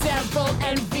leaves the devil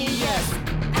envious.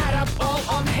 Add up all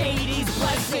of Hades'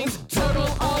 blessings, total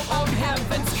all of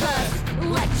heaven's curse.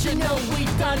 Let you know we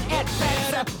done it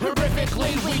better,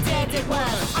 horrifically we did it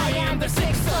well. I am the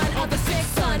sixth son of the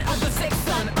sixth son of the sixth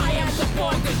son. I am the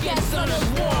born again son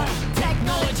of war.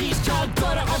 Technology's child,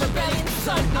 daughter of rebellion,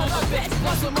 son of a bitch,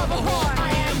 muscle of a whore. I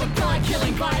am a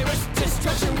god-killing virus,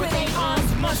 destruction with 8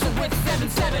 arms, monster with 7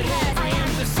 heads. I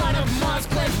am the son of Mars,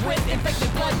 cleansed with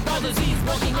infected blood, ball disease,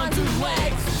 walking on 2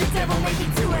 legs. The devil made me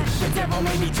do it, the devil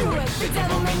made me do it, the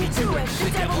devil made me do it,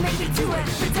 the devil made me do it,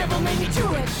 the devil made me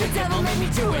do it, the devil made me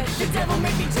do it, the devil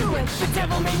made me do it, the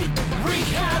devil made me wreak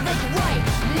havoc right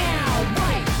now,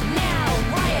 right now,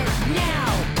 riot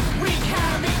now, wreak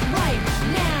havoc right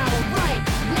now, right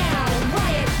now,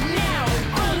 riot now,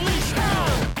 unleash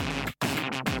hell.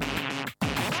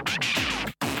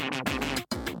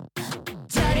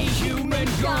 Dirty human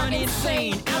gone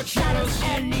insane, outshadows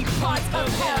any part of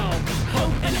hell.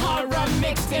 Hope and horror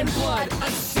mixed in blood,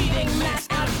 a seething mass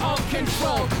out of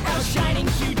control. Our shining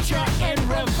future in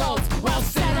revolt, while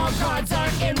set our guards are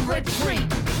in retreat.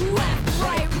 Left,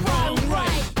 right, wrong,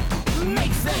 right,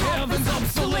 makes the heavens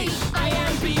obsolete. I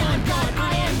am beyond God,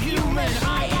 I am human,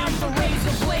 I am the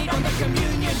razor blade on the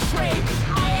communion tray.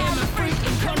 I am a freak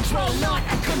in control, not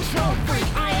a control freak.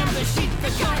 I am the sheep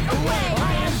that got away.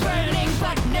 I am burning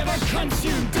but never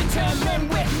consumed,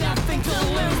 determined with nothing to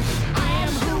lose. I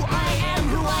am who I am,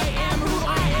 who I am, who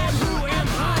I am, who am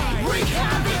I? Wreak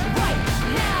havoc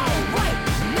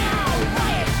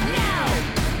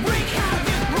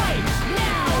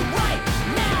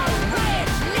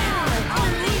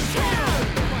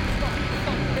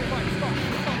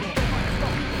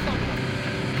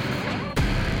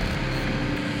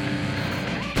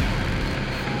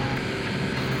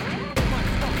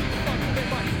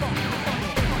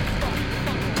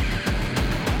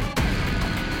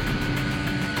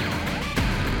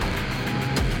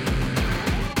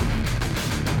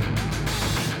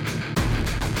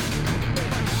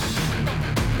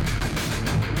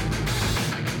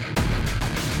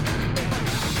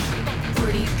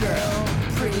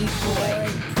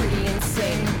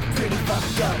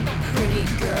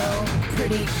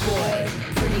pretty boy,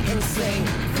 pretty insane,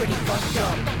 pretty fucked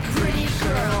up, pretty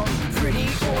girl, pretty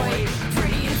boy,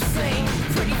 pretty insane,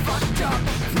 pretty fucked up,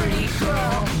 pretty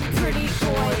girl, pretty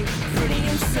boy, pretty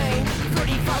insane,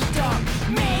 pretty fucked up,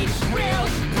 made real,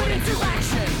 put into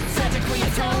action, surgically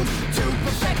atoned to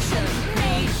perfection,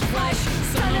 made flesh,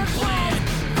 son of blood,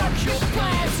 fuck your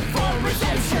plans for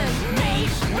redemption,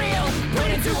 made real, put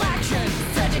into action,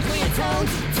 surgically atoned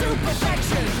to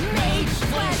perfection, made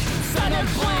flesh, son of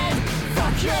blood,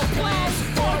 fuck your plans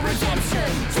for redemption,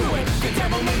 do it, the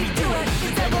devil made me do it,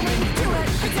 the devil made me do it,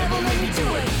 the devil made me do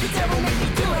it, the devil made me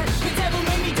do it, the devil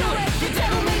made me do it, the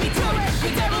devil made me do it, the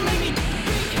devil made me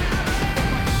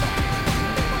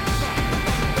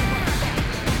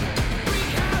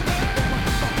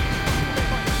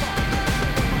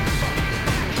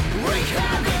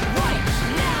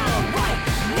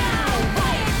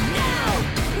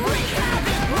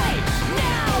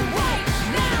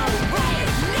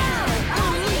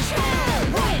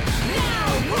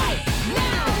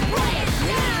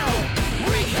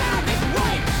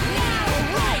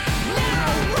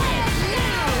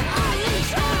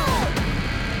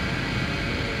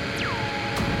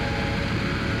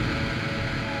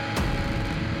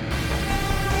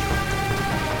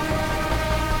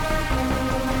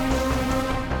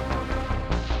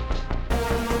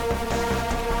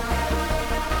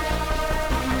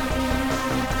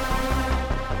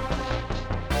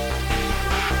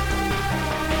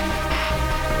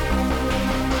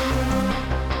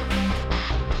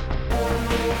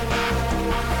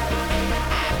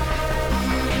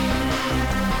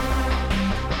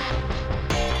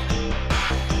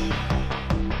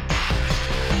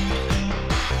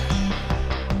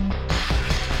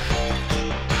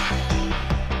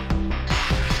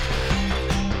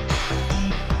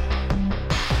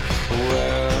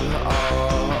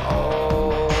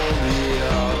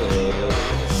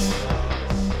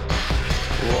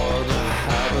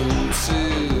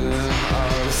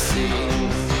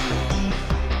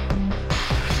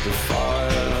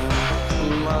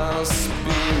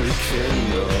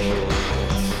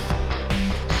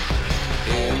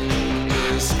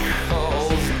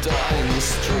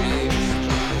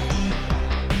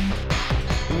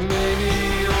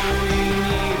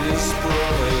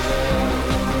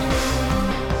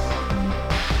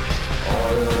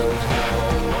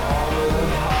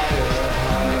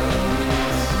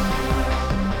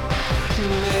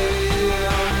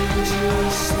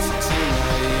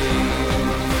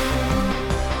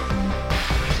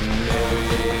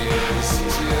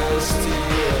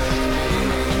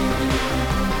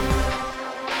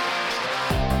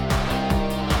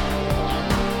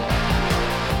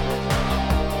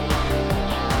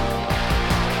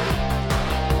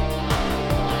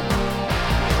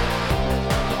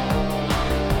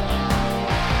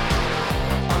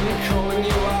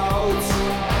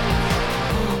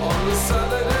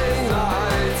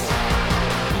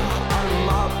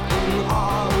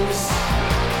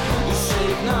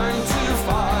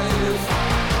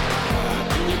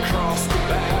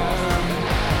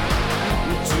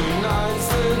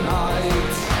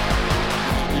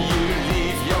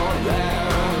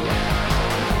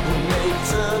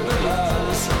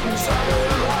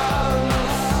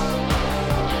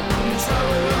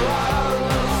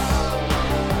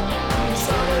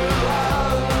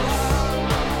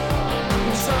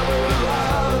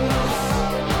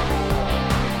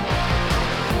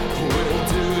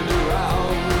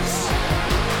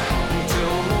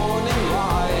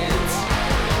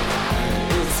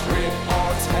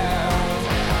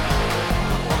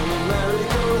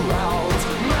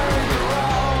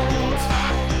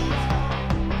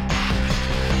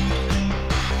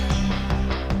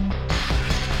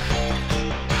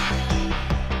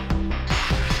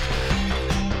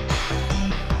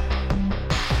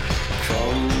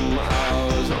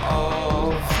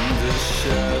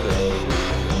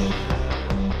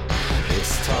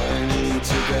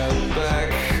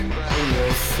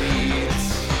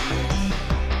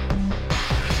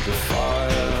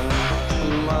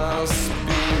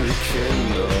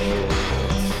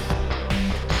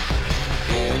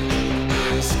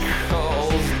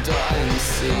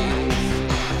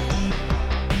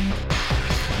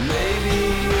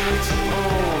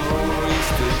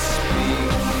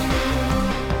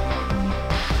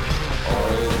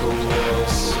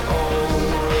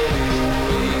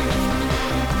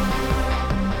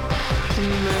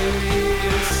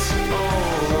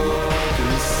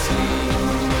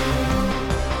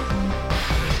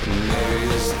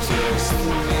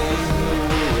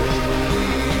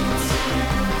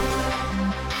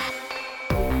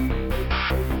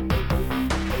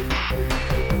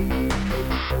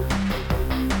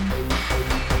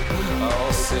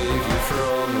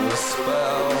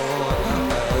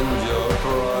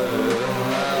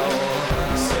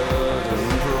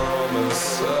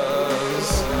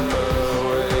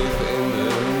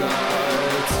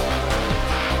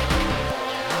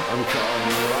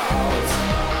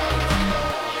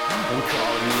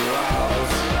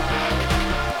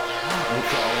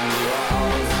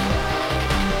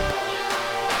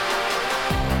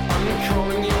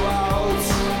calling you out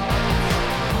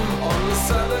on a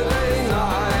Saturday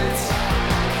night.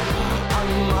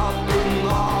 I'm up in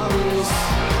arms,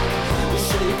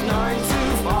 shape 9 to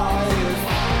 5.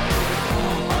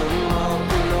 I'm up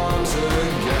in arms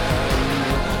again.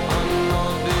 I'm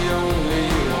not the only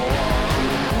one.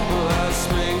 Let's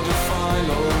make the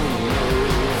final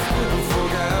move and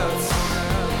forget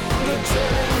the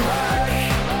turning back.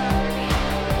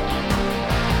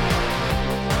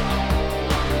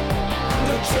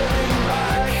 The turning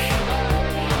back.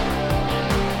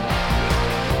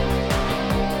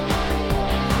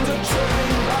 The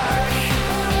turning back.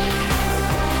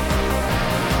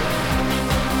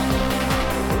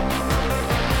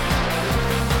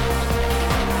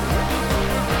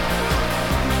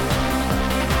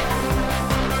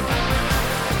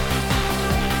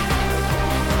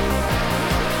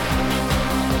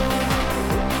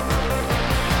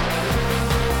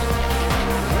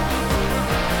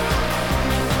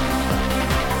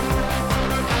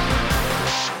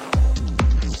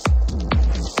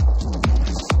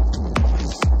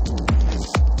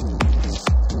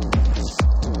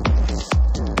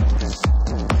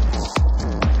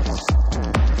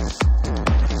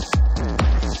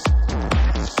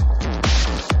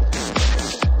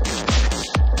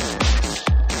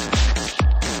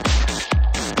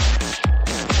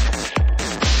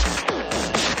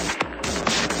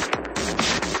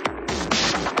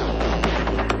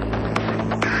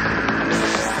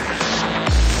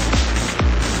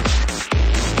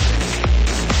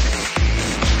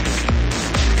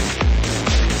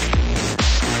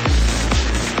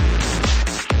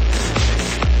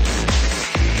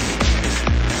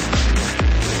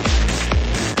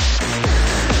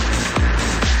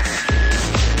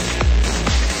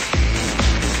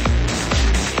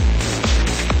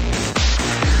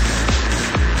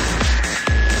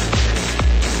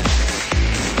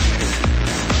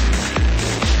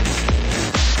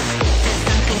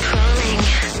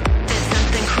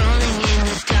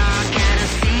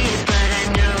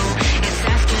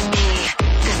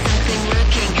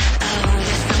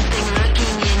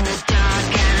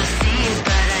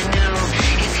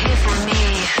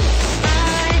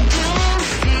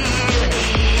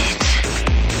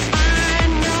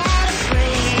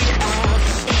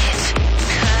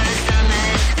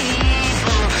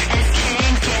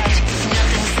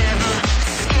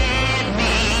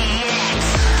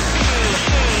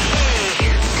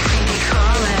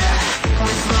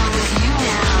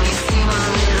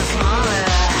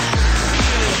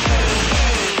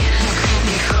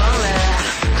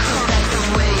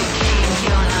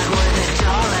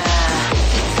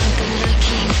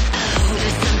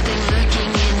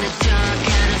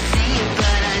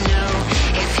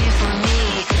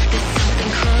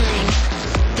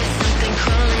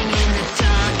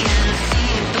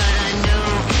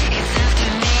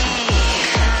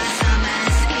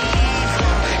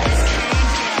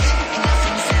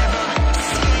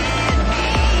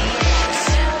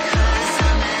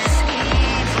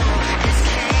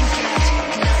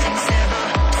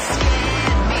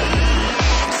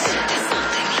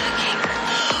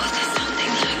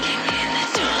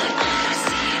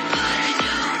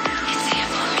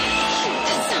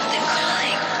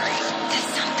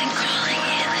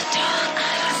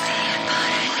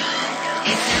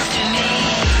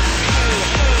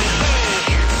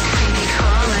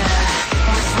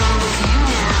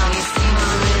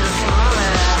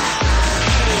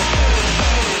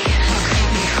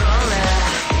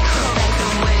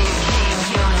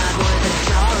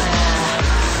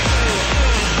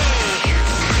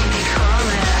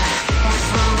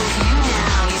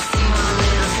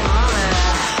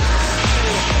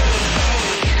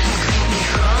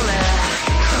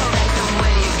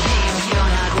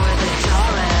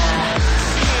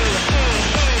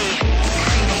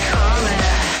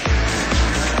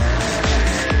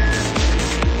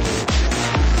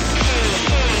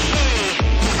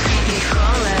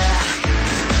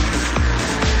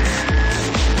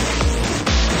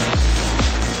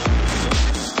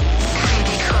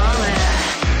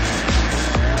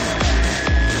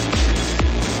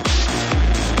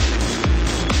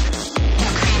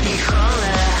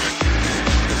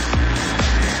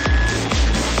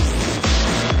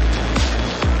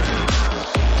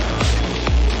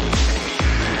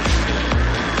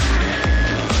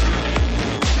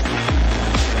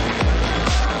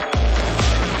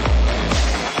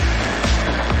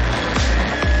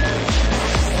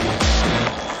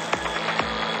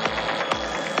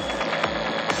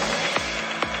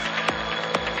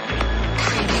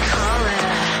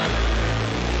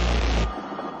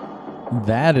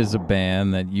 That is a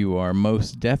band that you are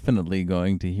most definitely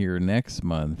going to hear next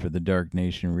month for the Dark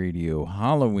Nation Radio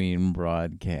Halloween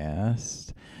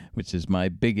broadcast, which is my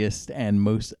biggest and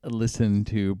most listened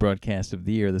to broadcast of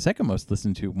the year. The second most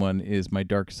listened to one is my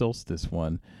Dark Solstice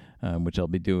one, which I'll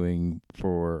be doing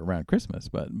for around Christmas.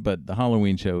 But the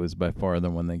Halloween show is by far the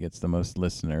one that gets the most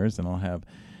listeners, and I'll have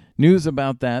news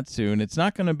about that soon. It's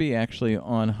not going to be actually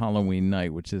on Halloween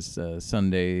night, which is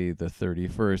Sunday the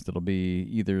 31st. It'll be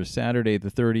either Saturday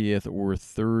the 30th or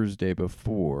Thursday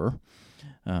before.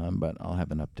 But I'll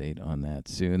have an update on that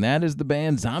soon. That is the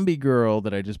band Zombie Girl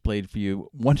that I just played for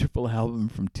you. Wonderful album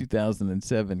from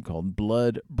 2007 called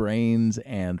Blood, Brains,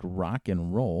 and Rock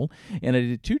and Roll. And I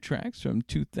did 2 tracks from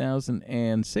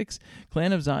 2006.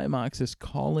 Clan of Zymox is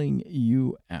Calling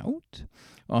You Out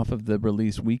off of the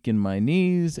release Weak in My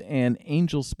Knees, and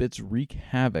Angel Spits Wreak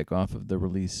Havoc off of the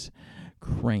release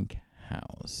Crank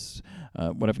House.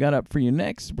 What I've got up for you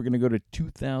next, we're going to go to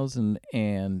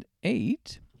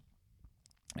 2008.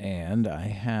 And I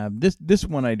have this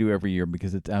one I do every year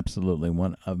because it's absolutely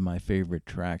one of my favorite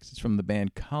tracks. It's from the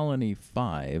band Colony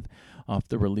 5 off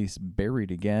the release Buried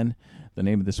Again. The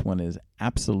name of this one is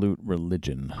Absolute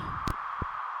Religion.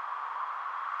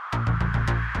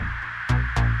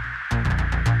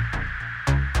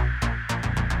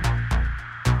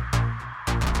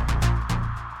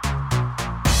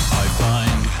 I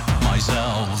find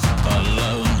myself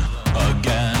alone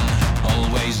again,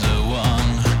 always the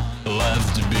one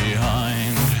left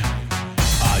behind.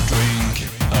 I drink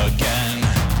again,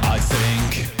 I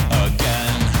think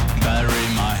again, bury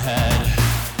my head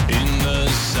in the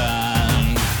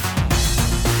sand.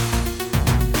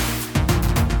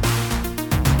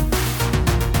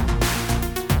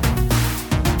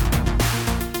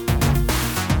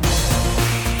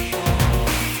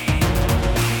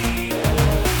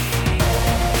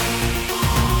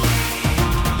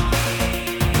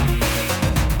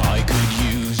 I could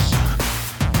use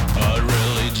a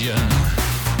religion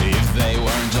if they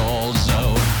weren't all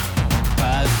so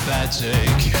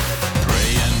pathetic.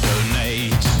 Pray and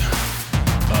donate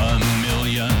 $1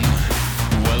 million.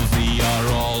 Wealthy are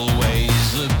always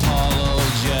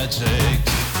apologetic.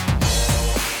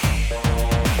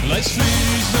 Let's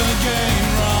finish the game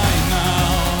right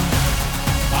now.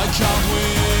 I can't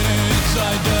win it, I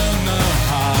don't know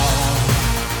how.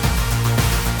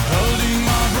 Holding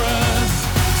my breath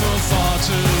for far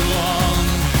too long,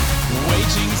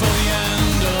 waiting for the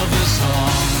end of the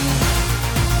song.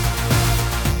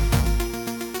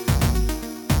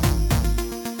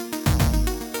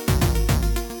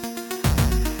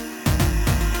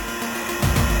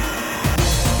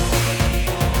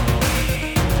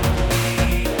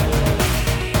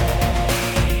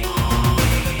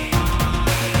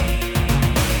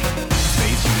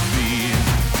 Faith would be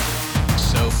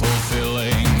so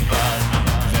fulfilling, but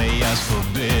they ask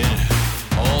forbid.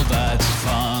 All that's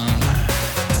fun.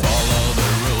 Follow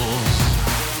the rules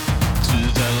to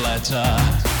the letter.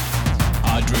 I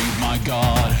drink my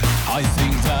God, I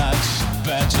think that's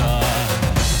better.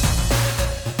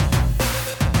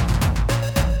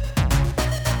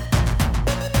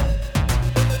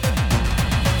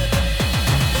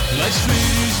 Let's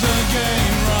finish the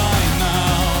game right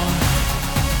now.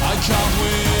 I can't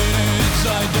win it,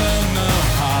 I don't know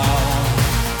how.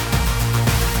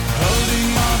 Holding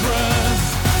my breath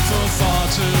for far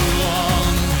too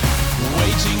long,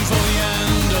 waiting for the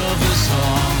end of the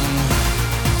song.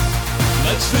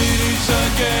 Let's finish the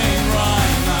game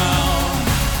right now.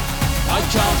 I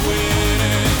can't win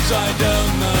it, I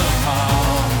don't know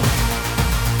how.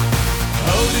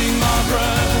 Holding my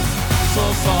breath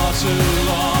for far too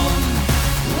long,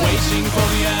 waiting for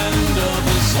the end of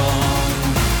the song.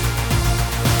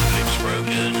 Lips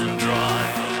broken and dry,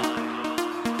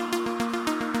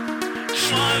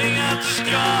 smiling at the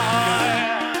sky.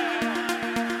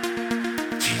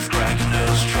 Teeth cracked,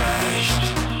 nose trashed.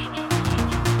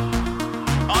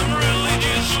 I'm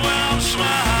religious when I'm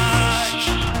smashed.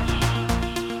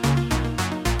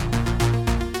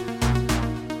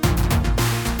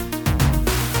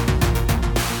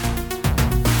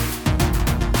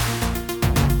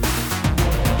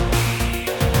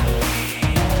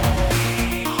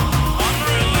 I'm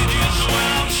religious when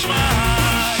I'm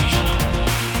smashed.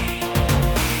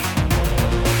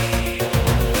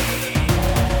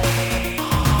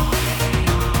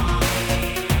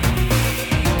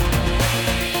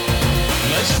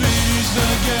 Let's finish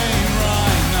the game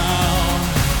right now.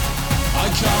 I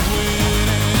can't win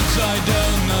it, I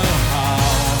don't know how.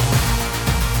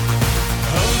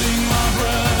 Holding my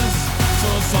breath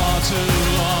for far too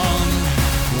long,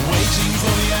 waiting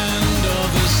for the end of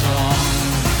the song.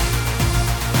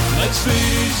 Let's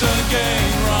finish the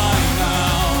game right now.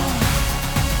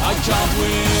 can't win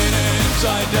it,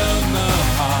 I don't know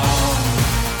how.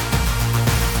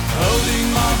 Holding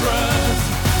my breath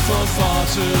for far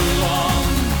too long,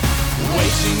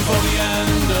 waiting for the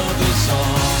end of the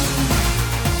song.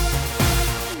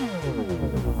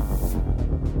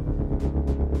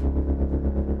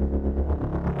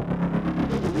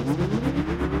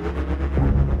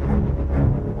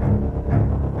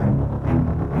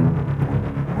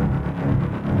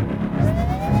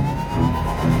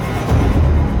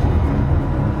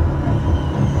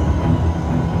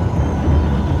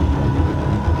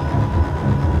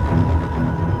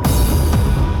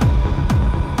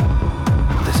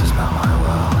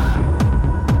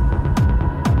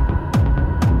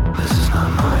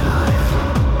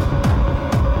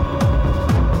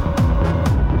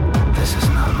 This is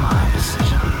not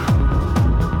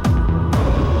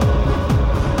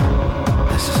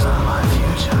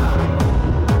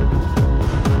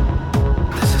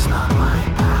my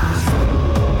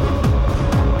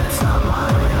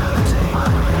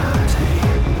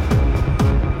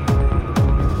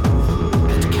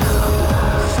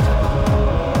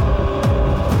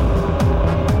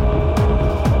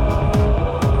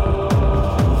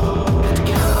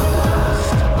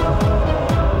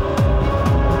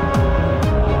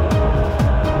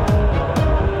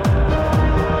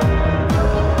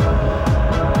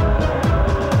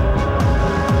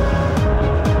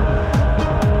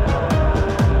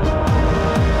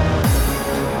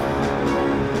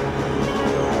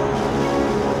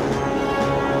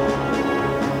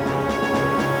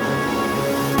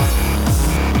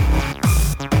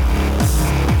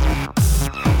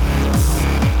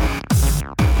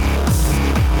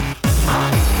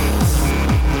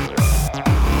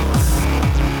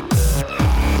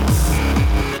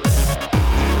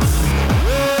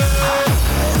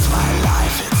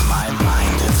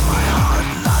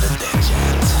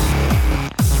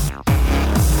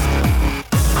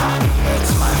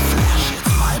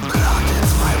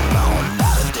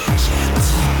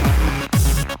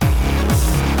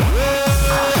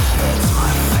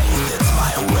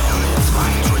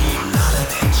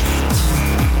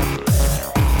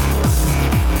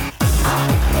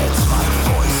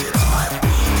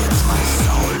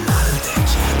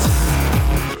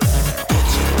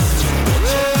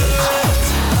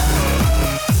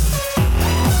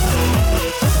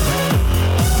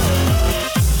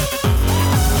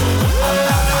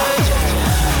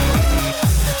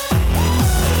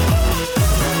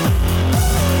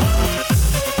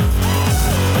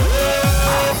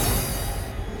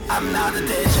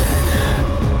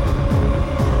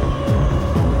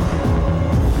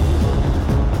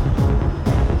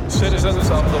citizens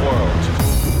of the world.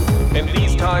 In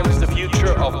these times, the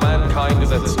future of mankind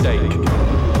is at stake.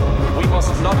 We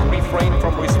must not refrain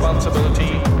from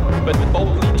responsibility, but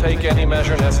boldly take any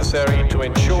measure necessary to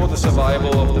ensure the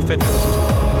survival of the fittest.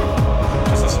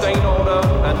 To sustain order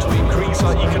and to increase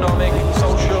our economic,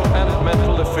 social, and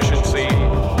mental efficiency,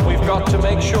 we've got to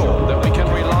make sure that we can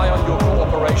rely on your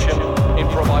cooperation in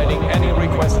providing any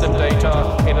requested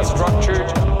data in a structured,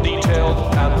 detailed,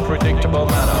 and predictable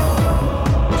manner.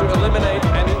 To eliminate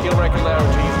any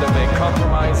irregularities that may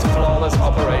compromise flawless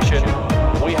operation,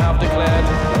 we have declared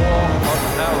war on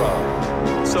error.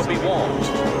 So be warned,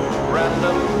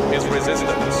 random is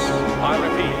resistance. I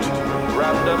repeat,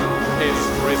 random is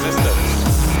resistance.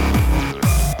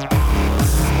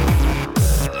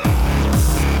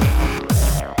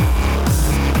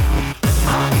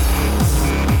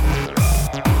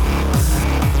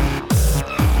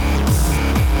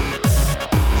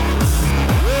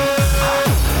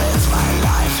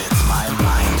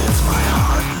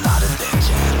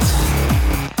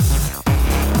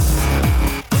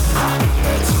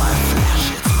 It's my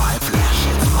flesh,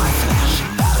 it's my flesh,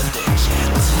 not a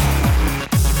digit.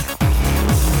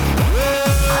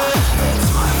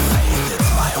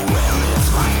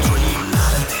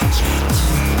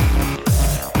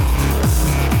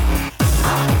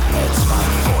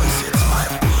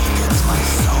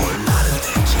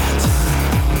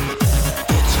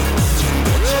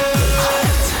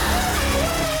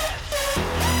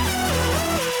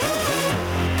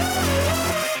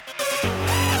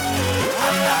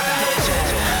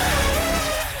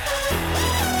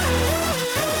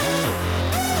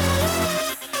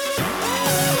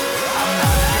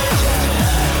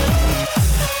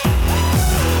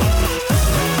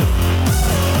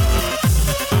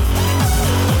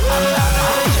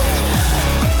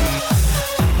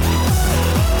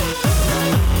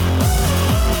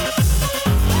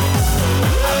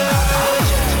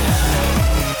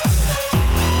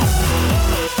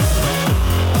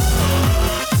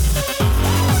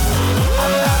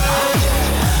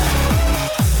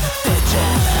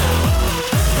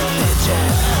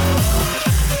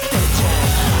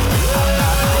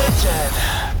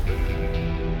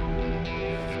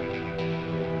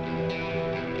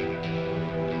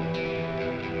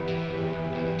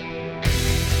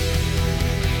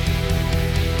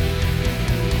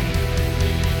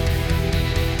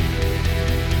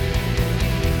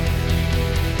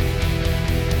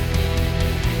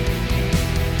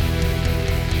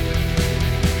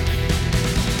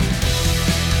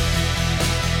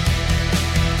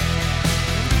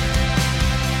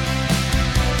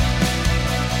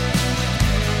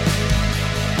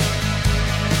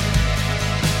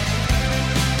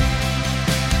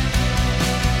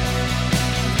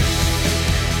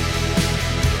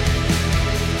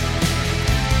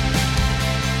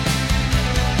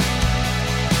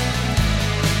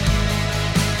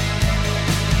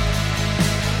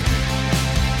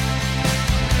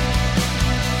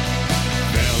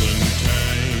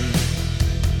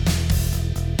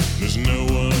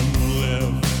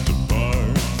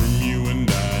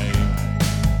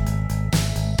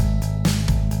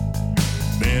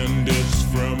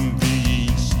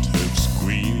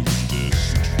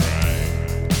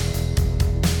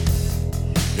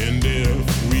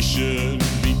 should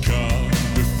be caught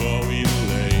before we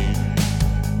lay.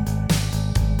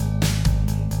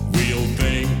 We'll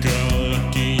thank our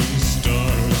lucky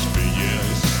stars for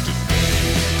yesterday.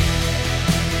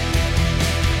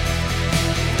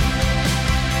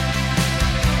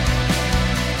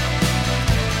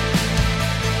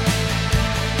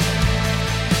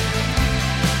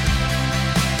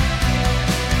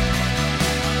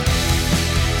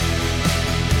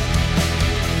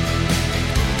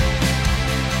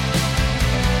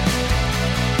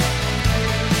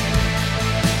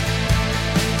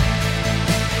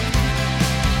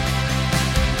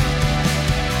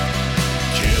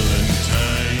 Killing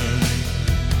time,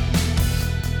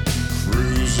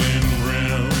 cruising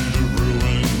round the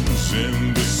ruins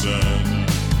in the sun,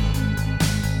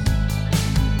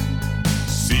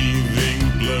 seething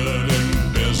blood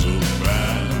embezzled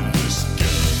by this gun.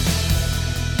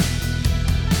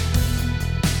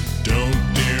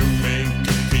 Don't dare make a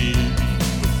peep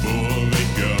before they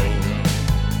go.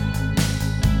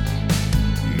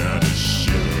 Not a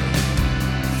shiver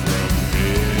from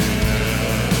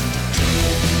head to toe.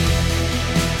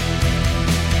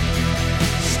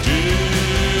 Stick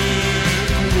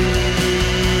with me.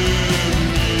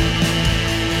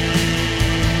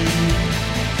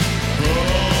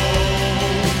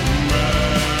 Hold my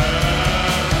hand.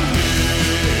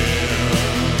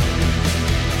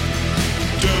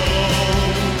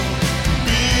 Don't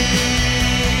be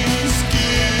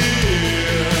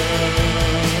scared.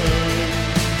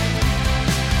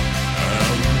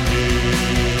 I'm here.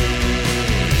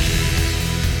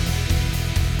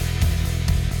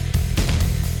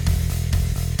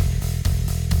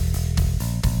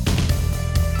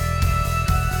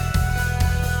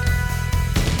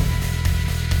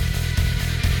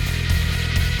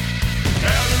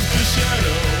 Out of the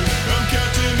shadow, I'm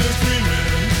counting and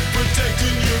screaming,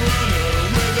 protecting your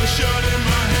honor with a shot in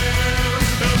my hand.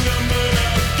 I'm numbered,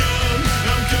 outgunned,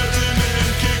 I'm cutting and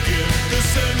kicking the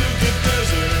sand of the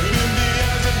desert in the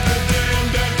eyes of the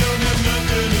damned. I don't have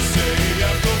nothing to say,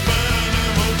 I feel fine,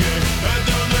 I'm okay. I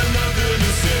don't have nothing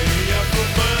to say, I feel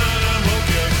fine, I'm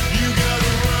okay. You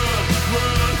gotta run,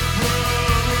 run, run,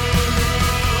 run, run.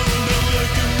 Don't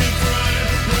look at me crying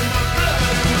with my blood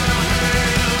in my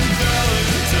hand.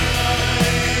 Valentine,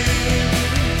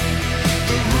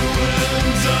 the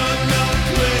ruins are no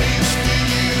place for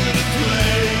you to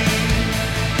play.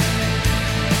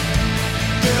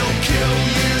 They'll kill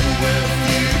you if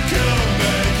you come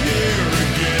back here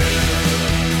again.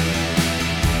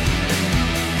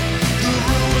 The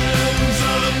ruins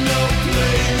are no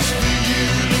place for you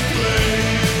to play.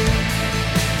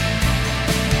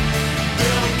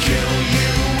 They'll kill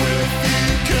you if you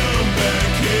come back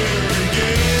here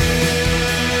again.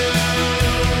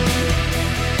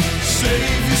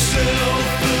 Save yourself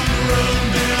and run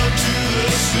down to the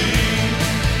sea.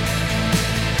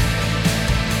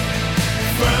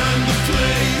 Find a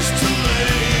place to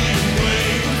lay and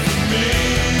wait for me.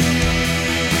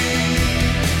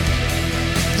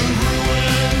 The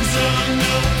ruins are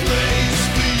no place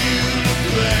for you to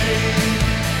play.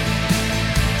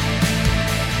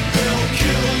 They'll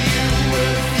kill you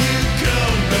if you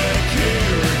come back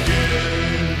here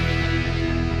again.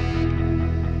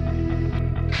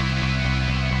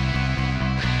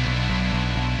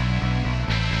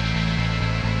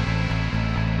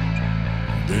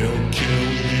 They'll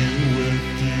kill you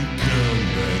if you come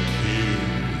back here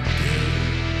again.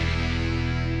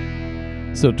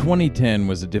 So 2010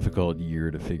 was a difficult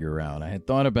year to figure out. I had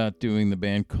thought about doing the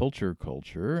band Culture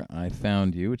Culture. I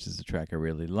Found You, which is a track I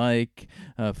really like.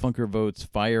 Funker Votes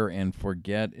Fire and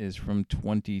Forget is from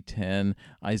 2010.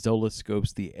 Isola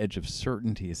Scope's The Edge of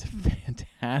Certainty is a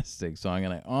fantastic song,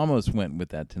 and I almost went with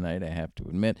that tonight, I have to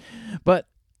admit. But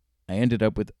I ended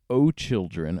up with O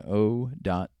Children,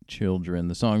 O.Children,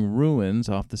 the song Ruins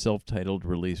off the self-titled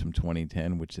release from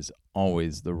 2010, which is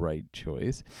always the right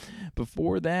choice.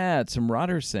 Before that, some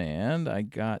Rotter Sand. I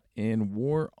got in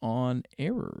War on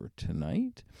Error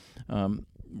tonight,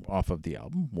 off of the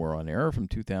album War on Error from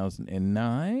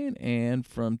 2009, and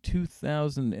from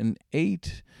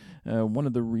 2008, one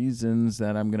of the reasons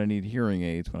that I'm going to need hearing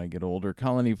aids when I get older,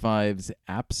 Colony 5's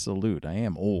Absolute. I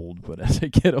am old, but as I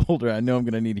get older, I know I'm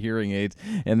going to need hearing aids,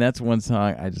 and that's one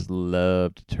song I just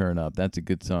love to turn up. That's a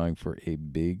good song for a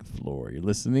big floor. You're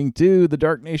listening to the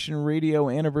Dark Nation Radio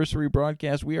anniversary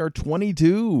broadcast. We are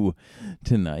 22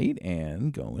 tonight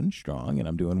and going strong, and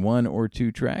I'm doing one or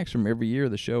two tracks from every year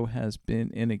the show has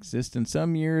been in existence.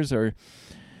 Some years are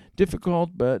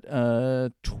difficult, but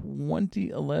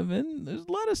 2011, there's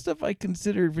a lot of stuff I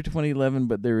considered for 2011,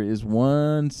 but there is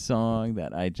one song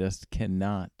that I just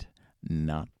cannot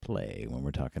not play when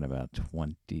we're talking about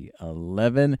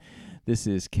 2011. This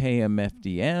is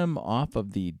KMFDM off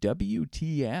of the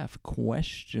WTF ?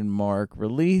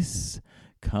 Release.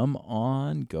 Come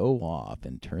on, go off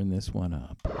and turn this one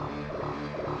up.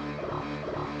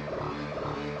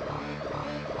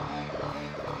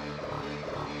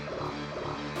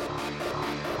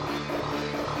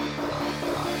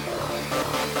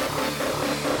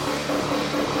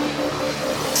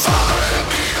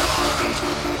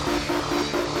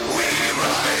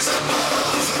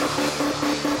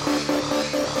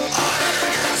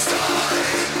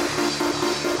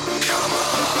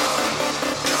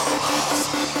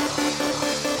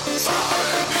 Far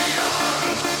and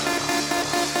beyond.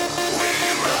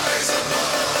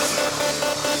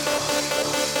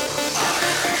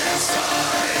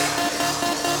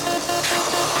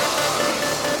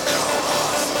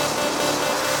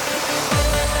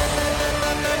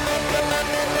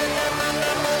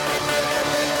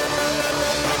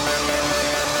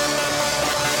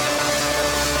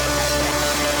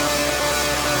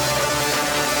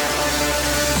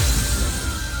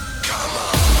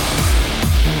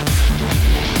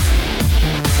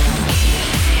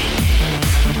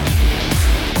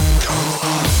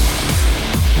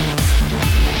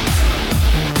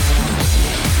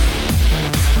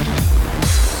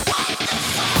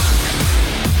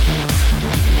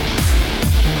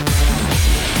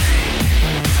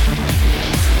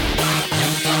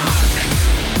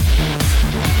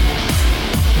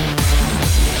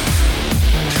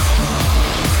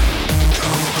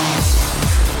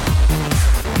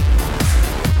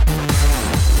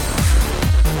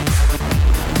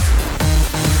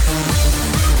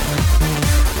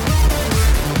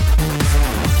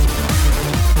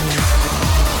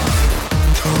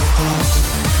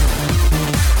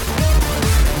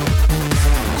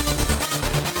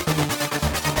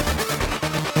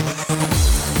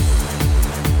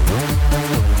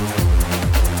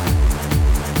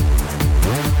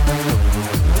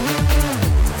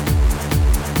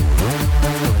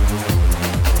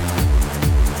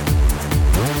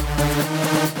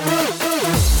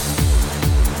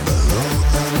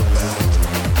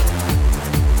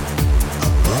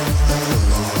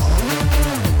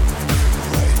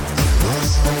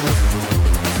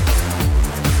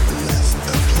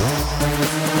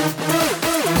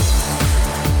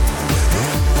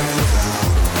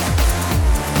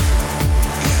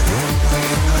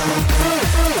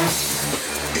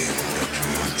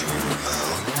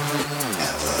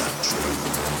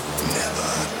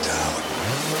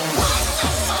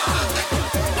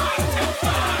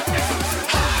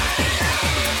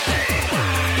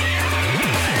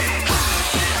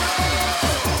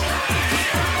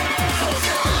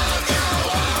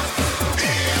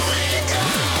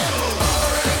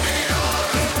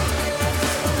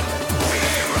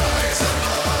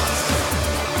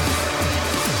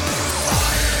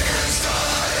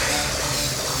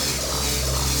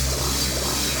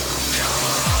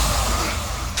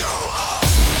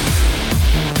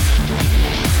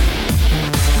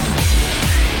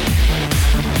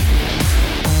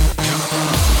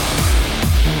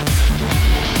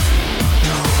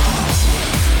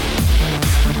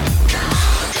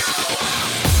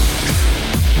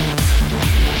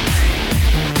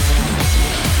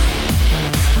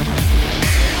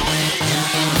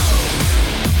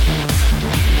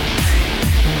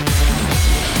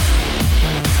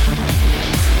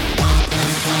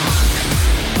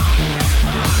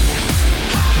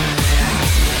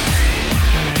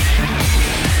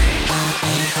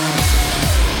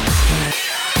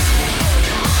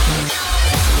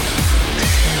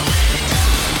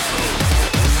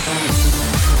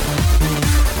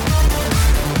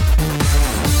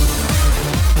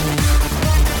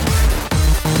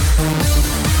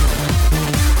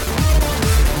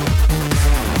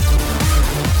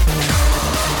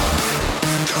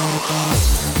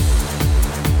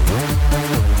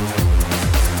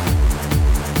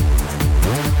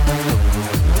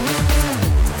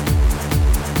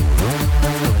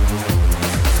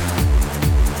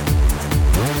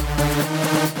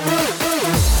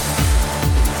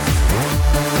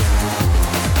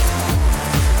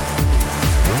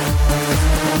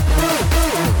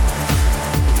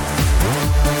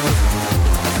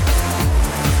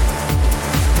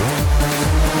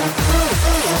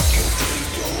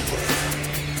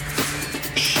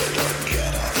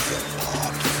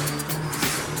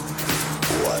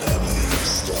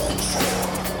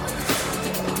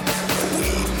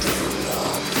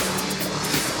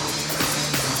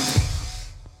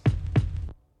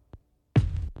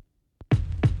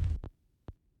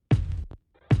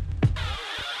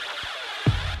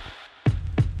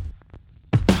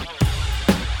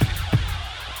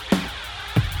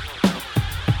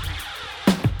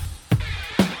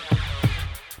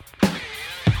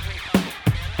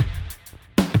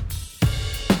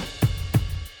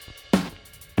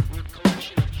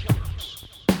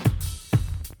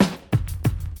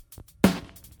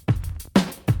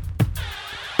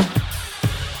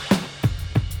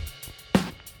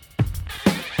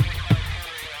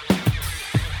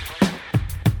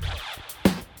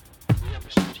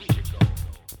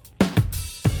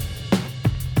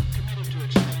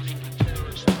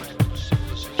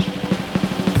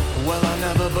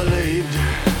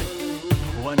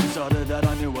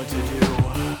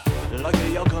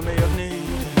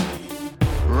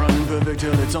 perfect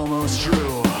till it's almost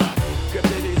true.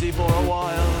 Kept it easy for a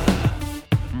while,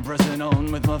 pressing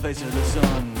on with my face to the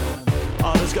sun.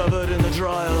 I discovered in the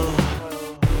trial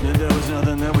that there was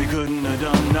nothing that we couldn't have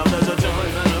done. Now there's a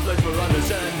time and a place for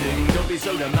understanding. Don't be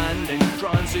so demanding,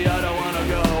 try and see I don't wanna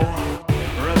go.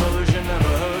 Revolution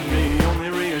never hurt me, only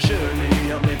reassured me.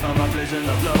 Help me find my place in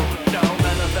the flow. Now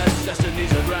manifest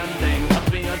destiny's a grand thing.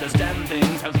 Helps me understand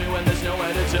things, helps me when there's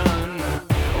nowhere to turn.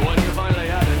 When you finally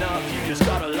had enough, you just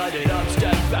gotta light it up.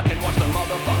 Step back and watch the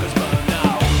motherfuckers burn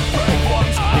now. Break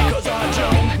once, because I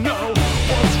don't know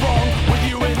what's wrong with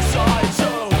you inside. So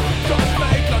don't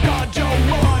make like I don't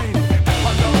mind.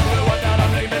 I know the one that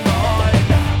I'm leaving behind.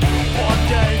 One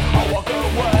day I'll walk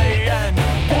away and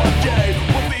one day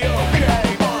we'll be okay.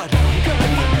 But you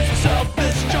can't lose yourself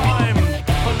this time.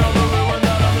 Another ruin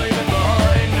that I'm leaving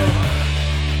behind.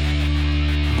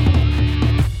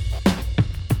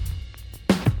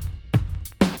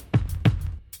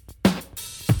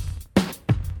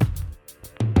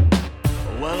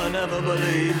 Well, I never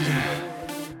believed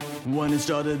when it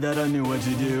started that I knew what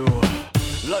to do.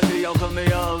 Like the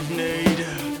alchemy of need,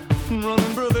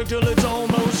 running perfect till it's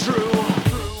almost true.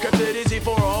 Kept it easy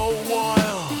for a whole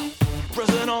while,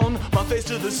 pressing on my face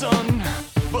to the sun.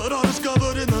 But I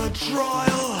discovered in the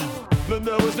trial that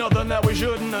there was nothing that we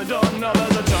shouldn't have done. Now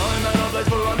there's a time and a place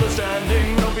for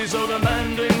understanding. Don't be so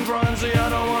demanding, try and see I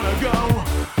don't wanna go.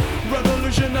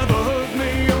 Revolution never hurt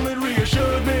me, only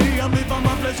reassured me. Help me find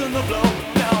my place in the flow.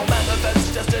 Now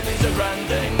manifest destiny's a grand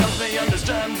thing. Helps me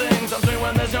understand things, helps me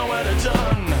when there's nowhere to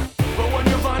turn. But when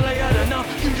you finally had enough,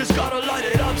 you just gotta light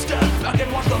it up. Step back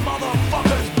and watch the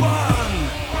motherfuckers burn.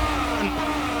 Burn,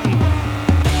 burn.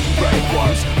 Break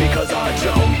once, because I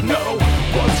don't know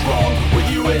what's wrong with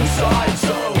you inside.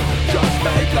 So just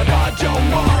make like I don't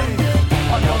mind.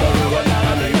 Another ruin that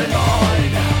I'm leaving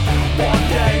behind. One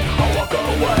day I'll walk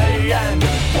away and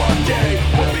one day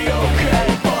we'll be okay.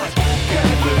 But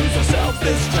can't lose yourself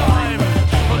this time.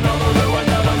 Another ruin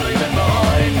that I'm leaving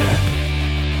behind.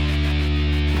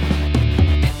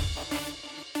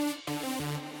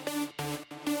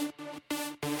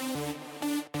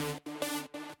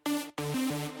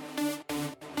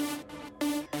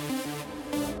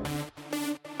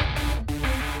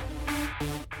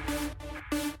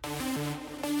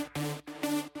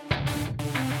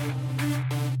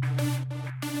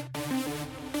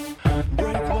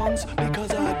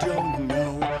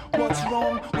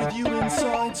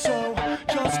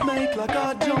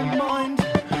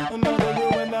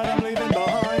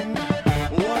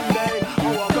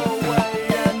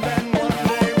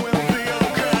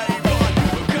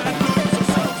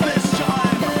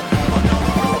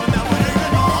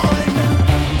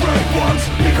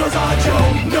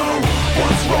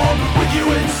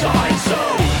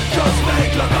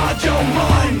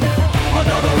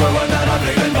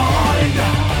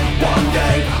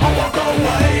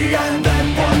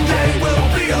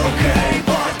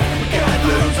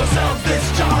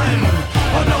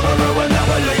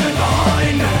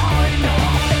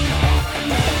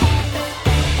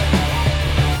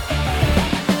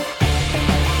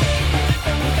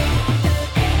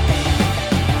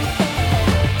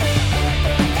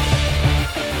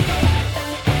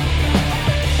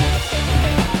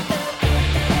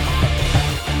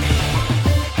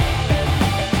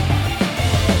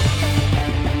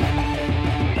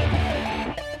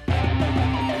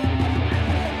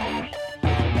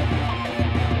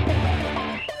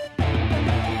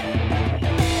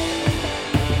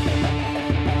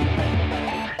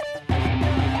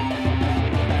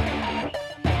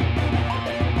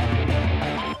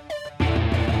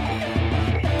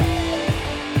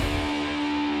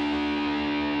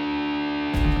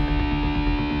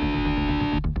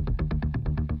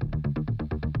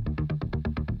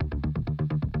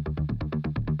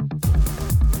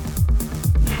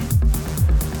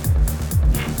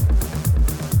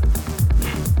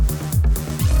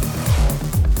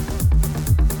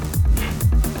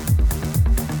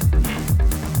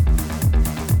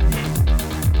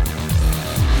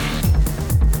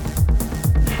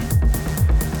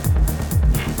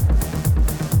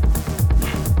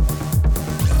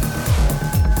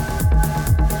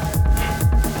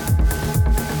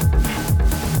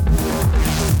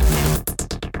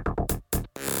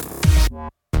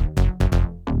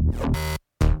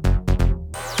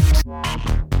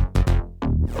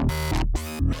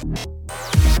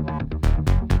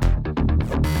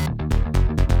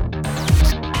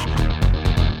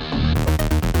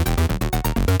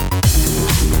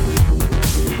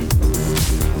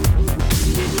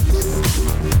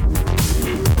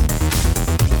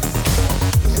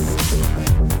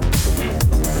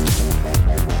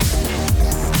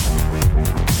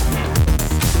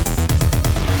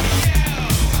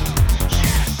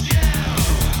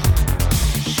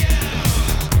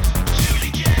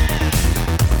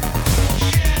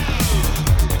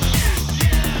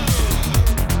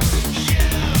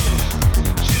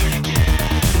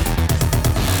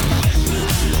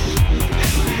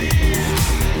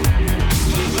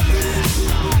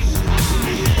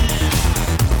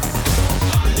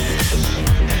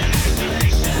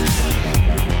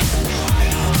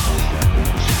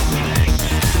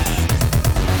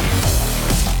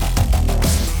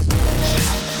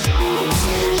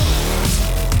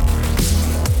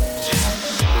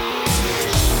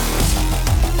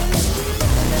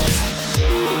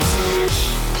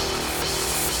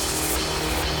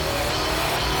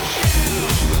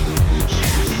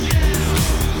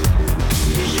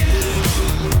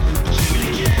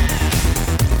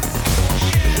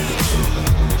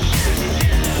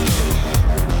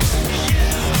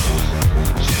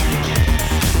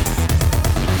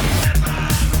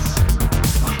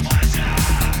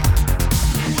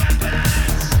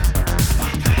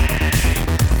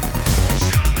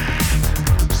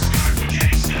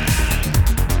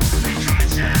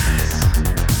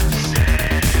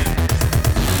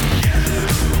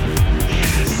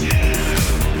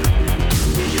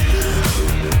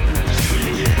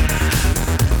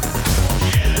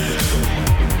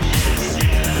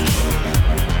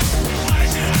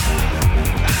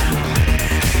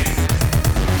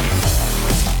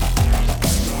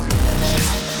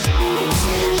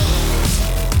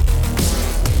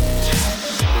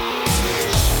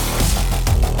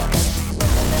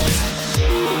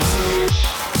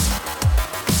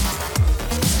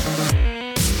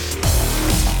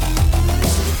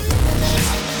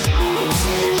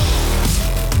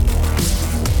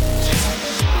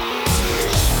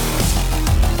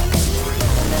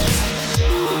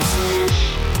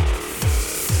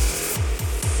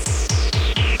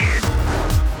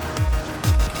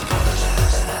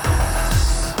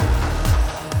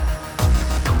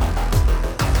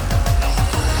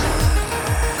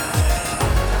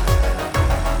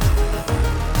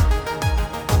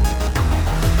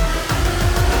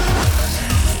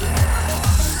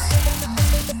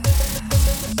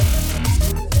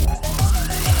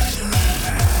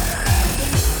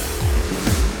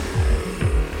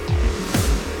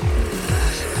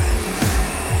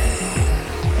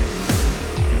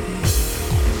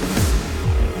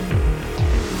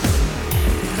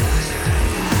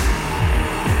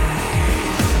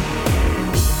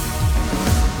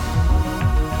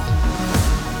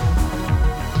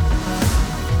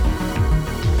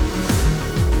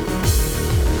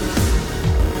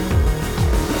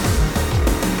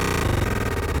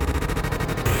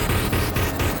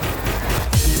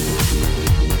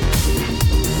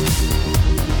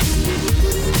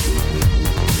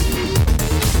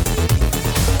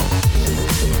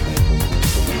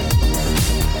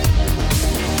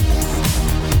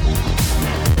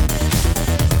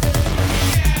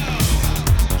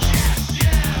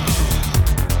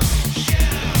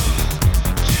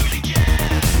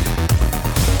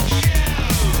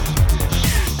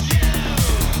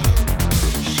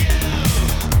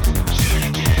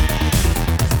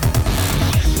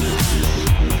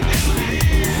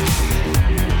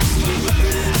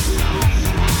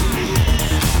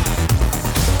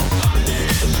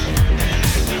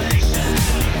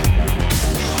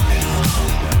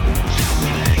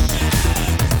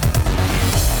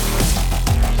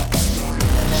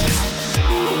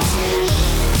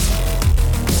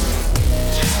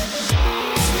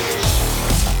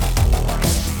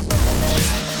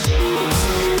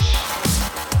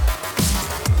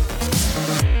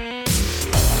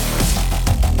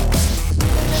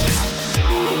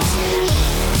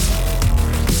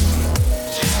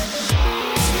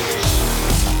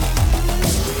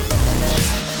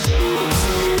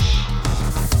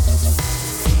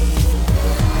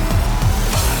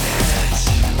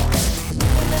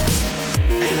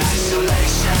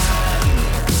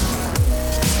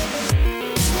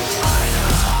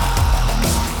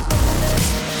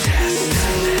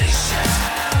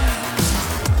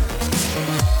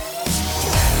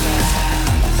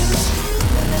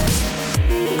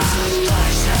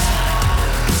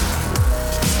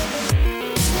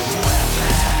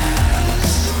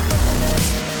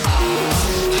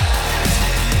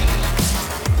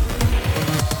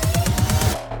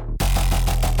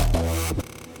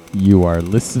 You are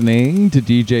listening to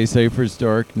DJ Cypher's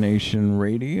Dark Nation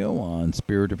Radio on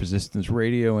Spirit of Resistance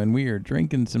Radio, and we are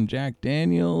drinking some Jack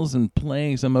Daniels and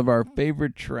playing some of our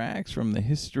favorite tracks from the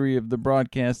history of the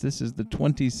broadcast. This is the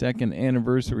 22nd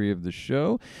anniversary of the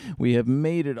show. We have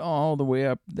made it all the way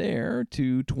up there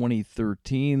to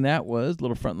 2013. That was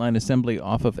Little Frontline Assembly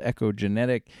off of Echo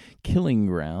Genetic. Killing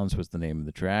Grounds was the name of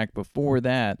the track. Before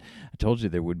that, I told you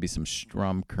there would be some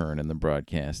Stromkern in the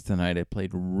broadcast tonight. I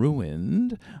played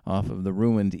Ruined off of the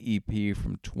Ruined EP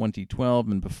from 2012,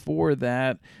 and before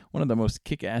that, one of the most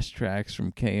kick-ass tracks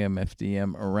from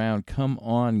KMFDM around, Come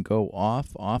On, Go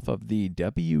Off of the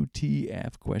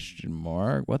WTF ?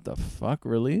 What the fuck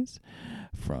release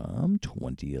from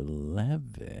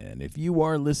 2011. If you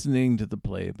are listening to the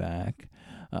playback,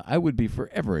 I would be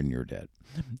forever in your debt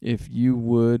if you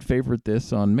would favorite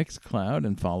this on Mixcloud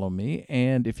and follow me,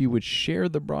 and if you would share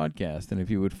the broadcast, and if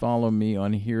you would follow me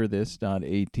on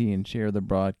hearthis.at and share the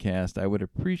broadcast, I would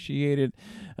appreciate it.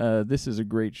 This is a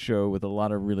great show with a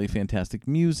lot of really fantastic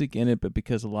music in it, but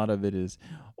because a lot of it is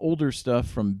older stuff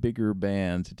from bigger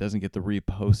bands, it doesn't get the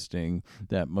reposting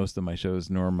that most of my shows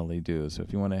normally do. So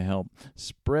if you want to help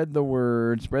spread the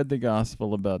word, spread the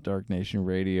gospel about Dark Nation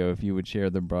Radio, if you would share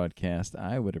the broadcast,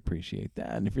 I would appreciate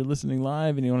that. And if you're listening live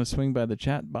and you want to swing by the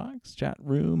chat box, chat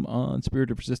room on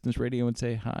Spirit of Resistance Radio and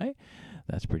say hi,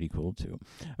 that's pretty cool too.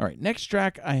 All right, next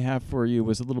track I have for you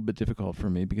was a little bit difficult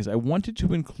for me because I wanted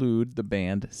to include the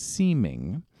band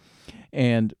Seeming,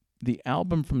 and the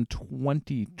album from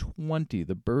 2020,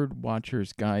 The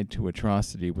Birdwatcher's Guide to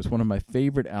Atrocity, was one of my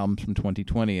favorite albums from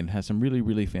 2020 and has some really,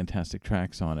 really fantastic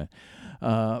tracks on it.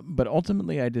 But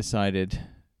ultimately I decided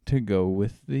to go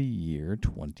with the year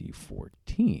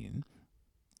 2014.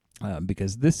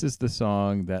 Because this is the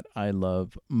song that I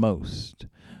love most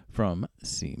from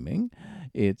Seeming.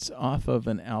 It's off of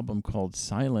an album called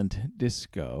Silent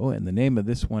Disco, and the name of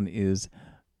this one is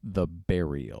The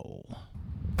Burial.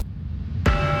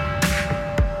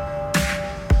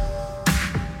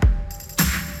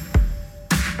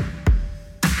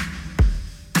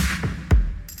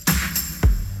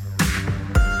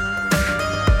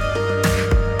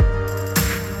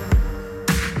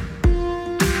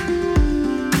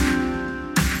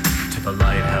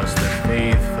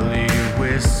 Faithfully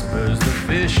whispers the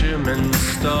fisherman's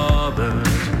starboard,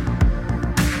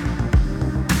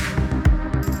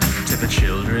 to the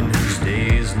children whose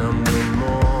days number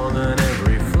more than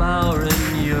every flower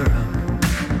in Europe,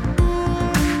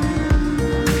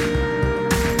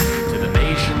 to the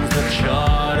nations that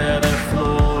charter their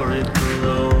florid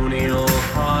colonial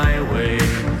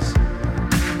highways,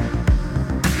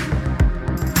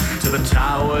 to the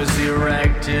towers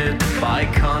erected by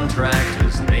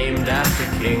contractors named after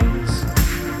kings.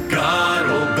 God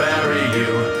will bury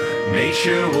you,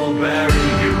 nature will bury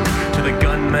you, to the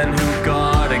gunmen who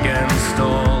guard against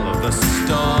all of the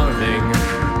starving.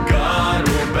 God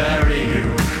will bury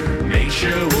you,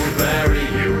 nature will bury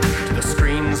you, to the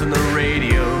screens and the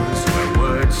radios where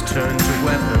words turn to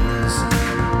weapons.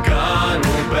 God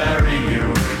will bury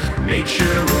you,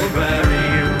 nature will bury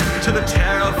you, to the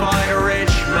terrified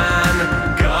rich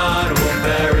man. God will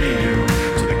bury you,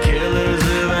 to the killers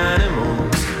of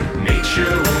animals.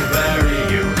 Nature will bury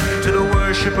you, to the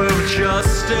worship of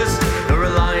justice, the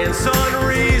reliance on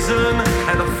reason,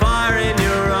 and the fire in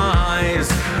your eyes.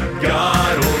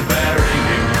 God will bury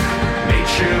you,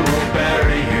 nature will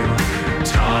bury you,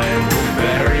 time will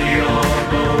bury your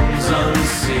bones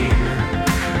unseen.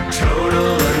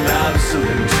 Total and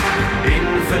absolute,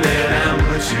 infinite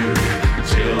amplitude,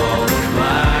 till all the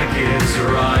black is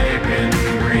ripe and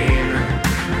green.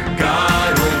 God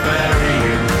will bury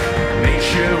you,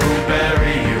 nature will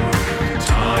bury you,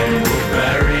 time will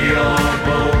bury your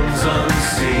bones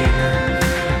unseen.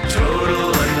 Total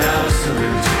and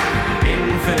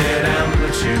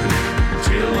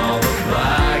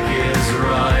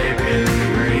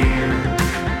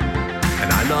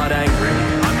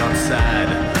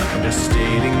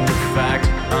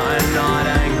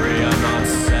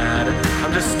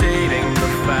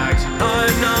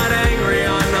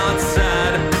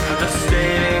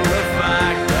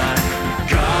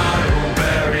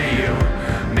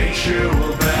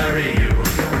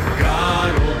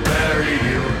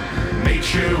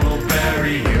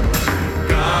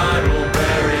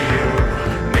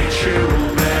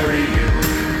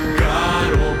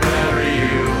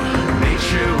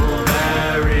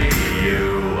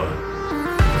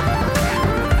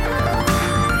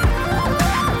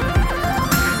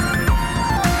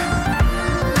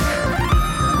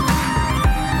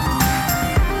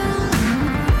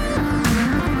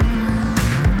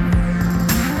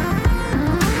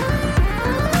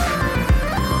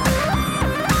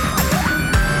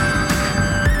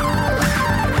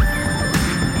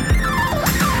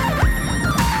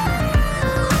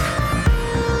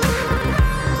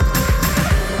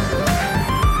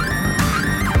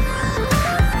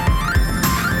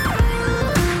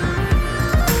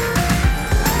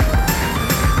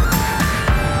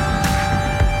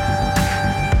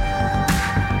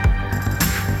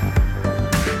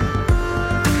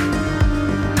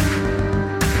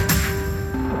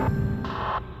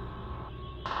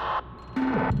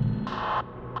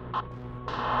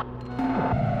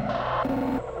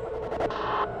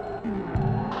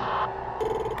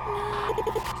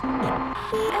And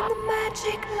the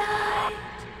magic light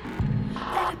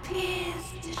that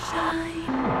appears to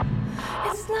shine,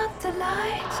 it's not the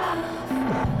light of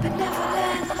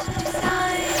benevolent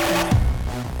design.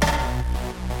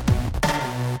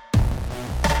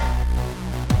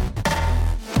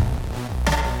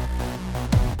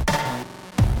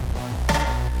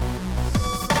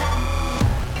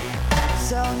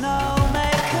 So no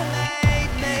maker made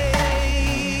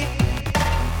me.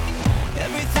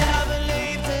 Everything I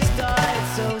believed has died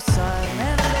so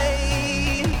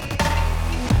silently.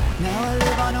 Now I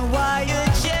live on a wire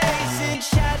chasing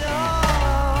shadows.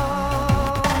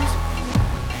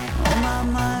 Oh, my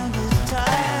mind is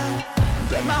tired,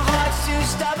 but my heart's too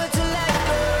stubborn to let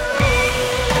go.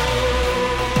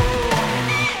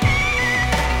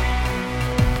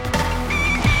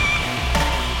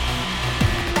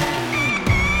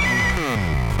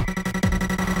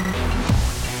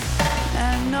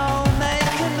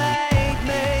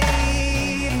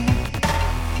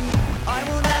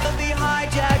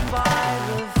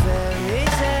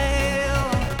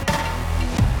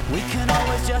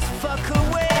 Just fuck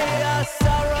away our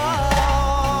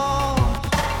sorrow.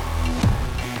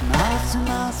 Mouth to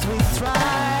mouth we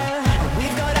thrive.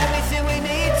 We've got everything we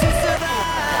need to survive.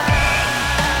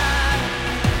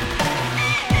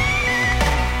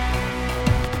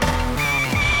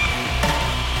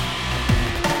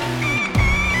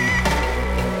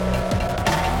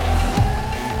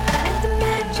 And the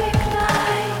magic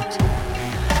light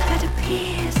that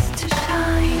appears to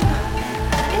shine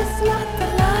is not the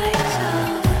light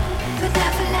of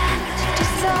benevolent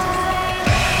design.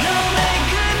 No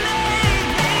maker made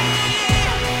me.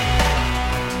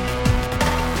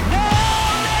 No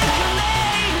maker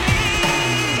made me.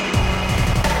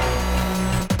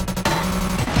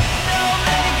 No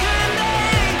maker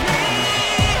made me.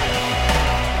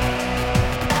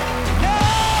 No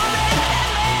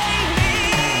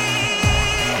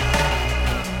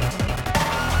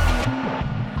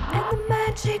And the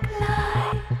magic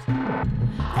light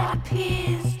that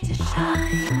appears to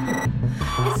shine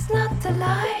is not the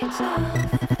light of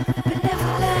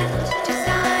benevolent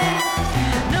design.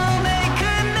 No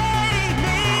maker made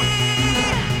me.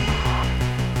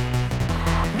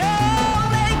 No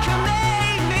maker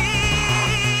made me.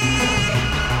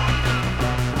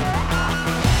 No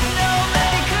maker made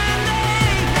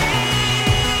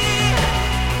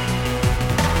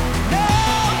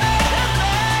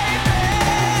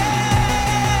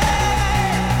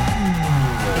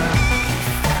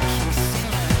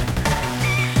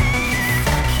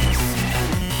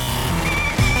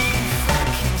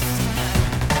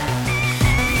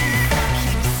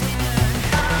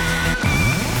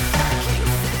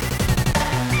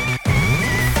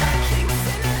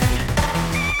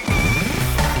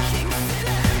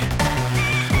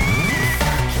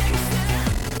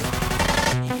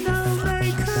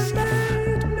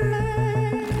me.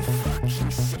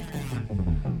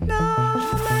 No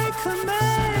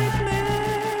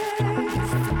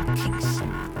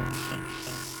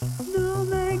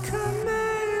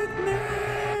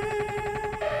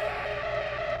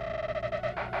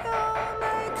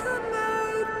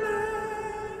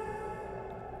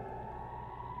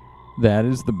That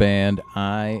is the band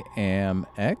I Am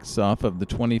X off of the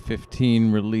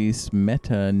 2015 release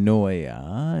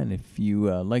Metanoia. And if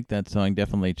you like that song,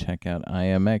 definitely check out I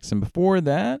Am X. And before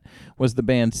that was the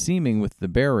band Seeming with The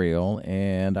Burial.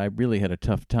 And I really had a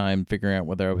tough time figuring out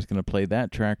whether I was going to play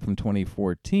that track from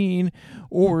 2014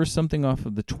 or something off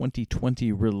of the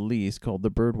 2020 release called The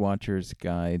Birdwatcher's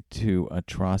Guide to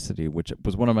Atrocity, which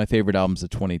was one of my favorite albums of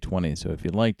 2020. So if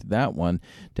you liked that one,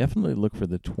 definitely look for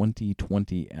the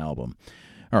 2020 album.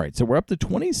 All right, so we're up to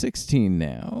 2016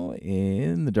 now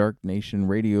in the Dark Nation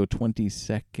Radio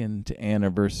 22nd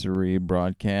anniversary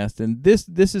broadcast, and this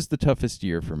is the toughest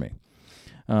year for me.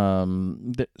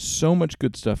 So much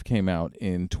good stuff came out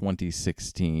in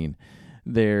 2016.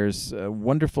 There's a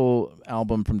wonderful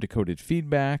album from Decoded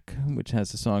Feedback, which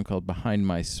has a song called Behind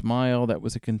My Smile. That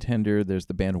was a contender. There's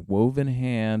the band Woven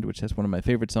Hand, which has one of my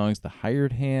favorite songs, The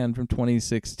Hired Hand from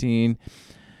 2016.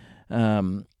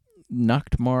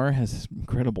 Nachtmar has this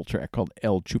incredible track called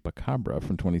El Chupacabra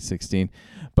from 2016.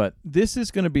 But this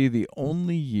is going to be the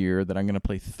only year that I'm going to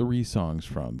play 3 songs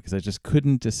from because I just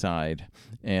couldn't decide.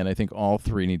 And I think all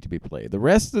 3 need to be played. The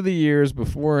rest of the years,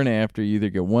 before and after, you either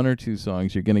get 1 or 2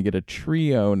 songs. You're going to get a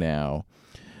trio now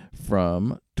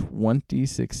from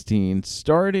 2016,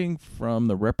 starting from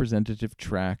the representative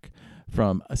track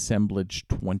from Assemblage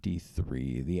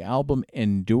 23. The album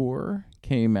Endure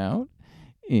came out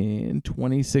in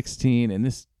 2016, and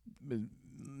this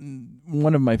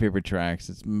one of my favorite tracks.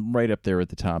 It's right up there at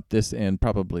the top. This and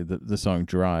probably the song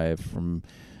Drive from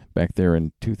back there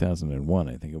in 2001,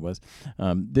 I think it was.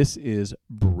 This is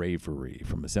Bravery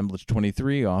from Assemblage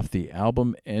 23 off the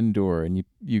album Endor. And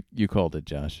you called it,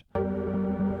 Josh.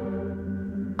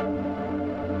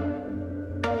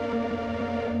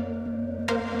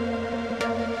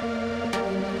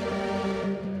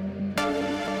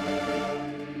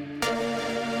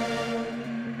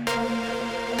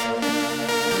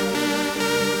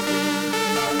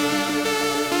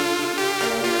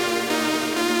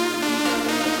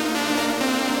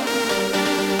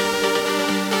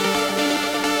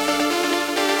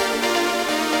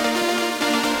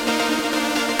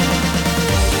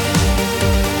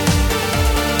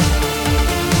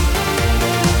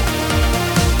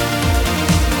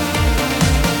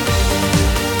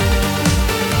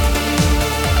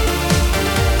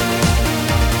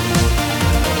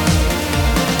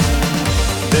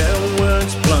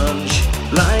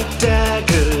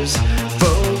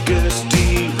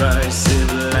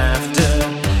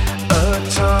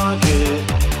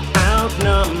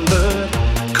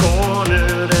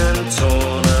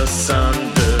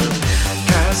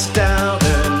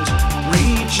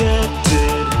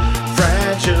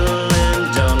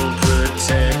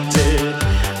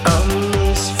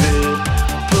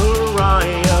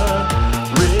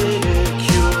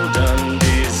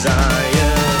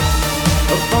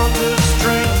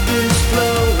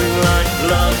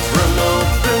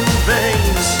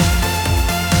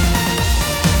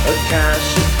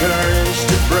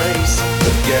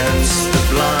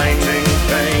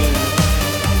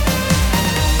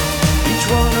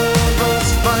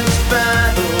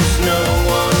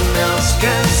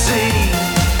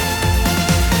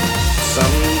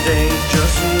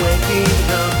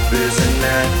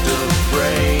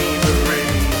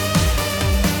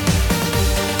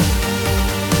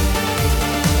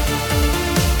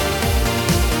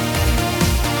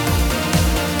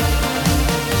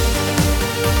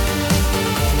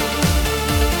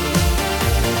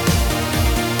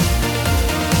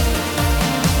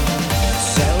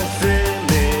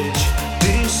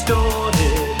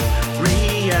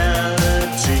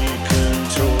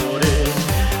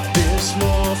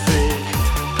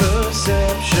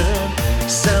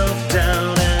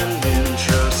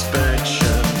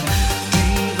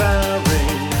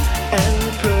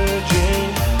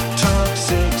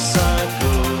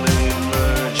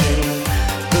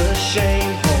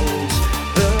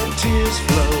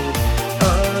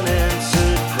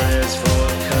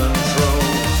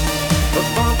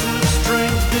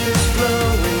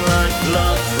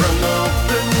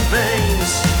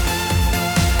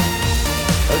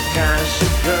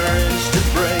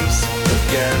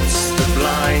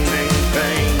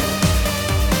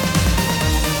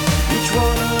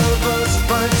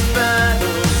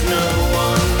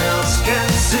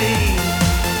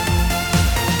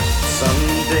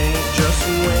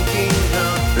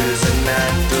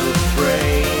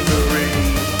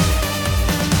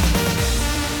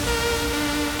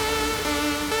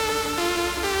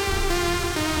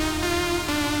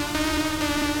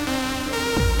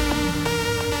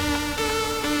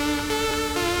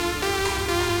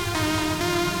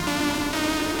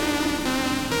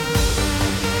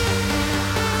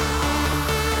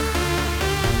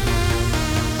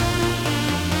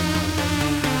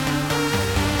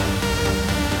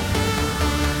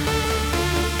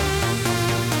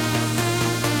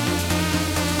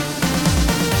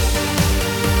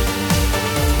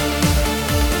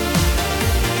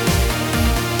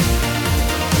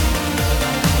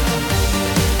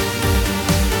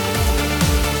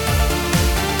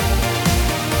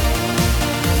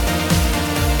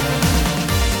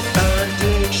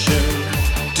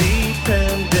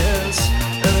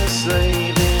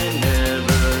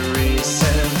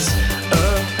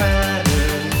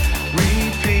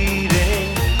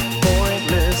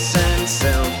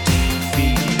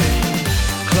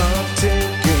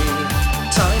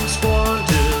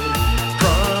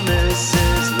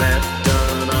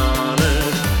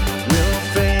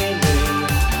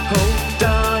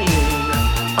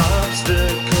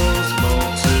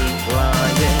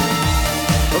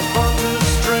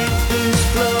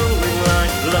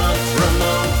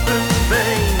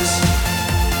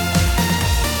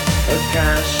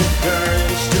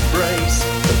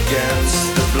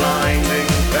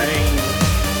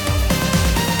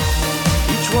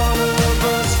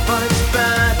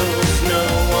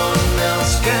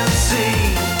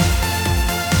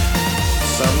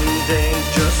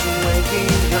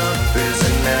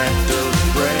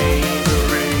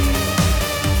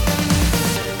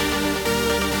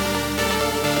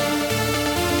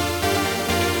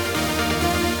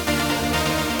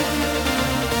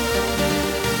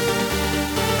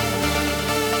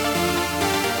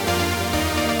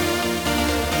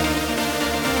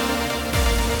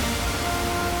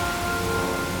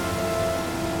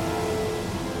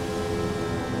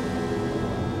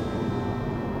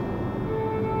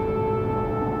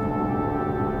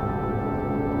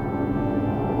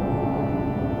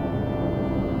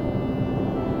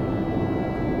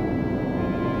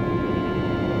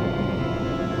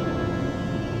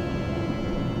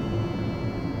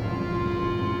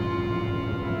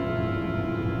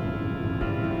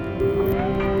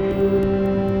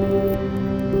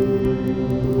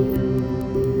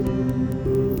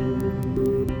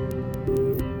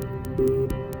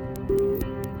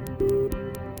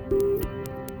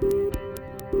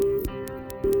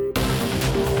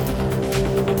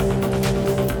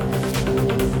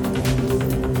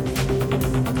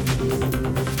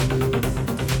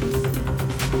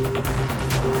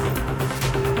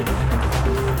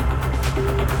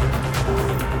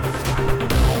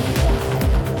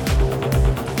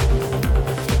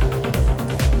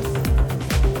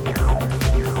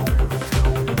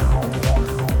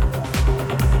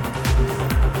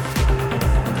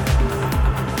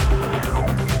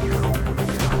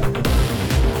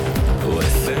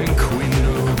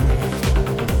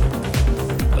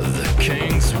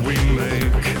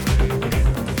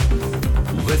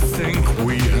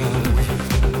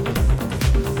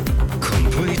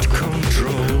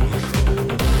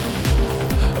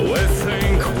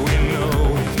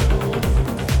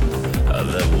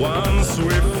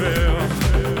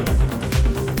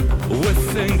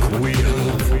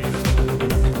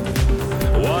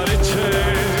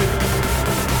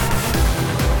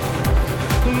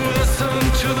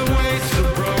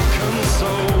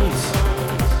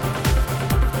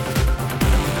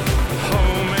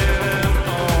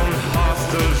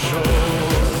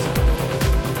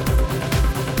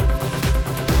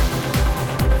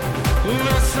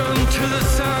 Listen to the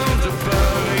sound of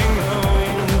burning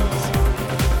homes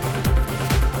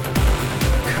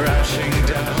crashing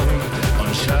down on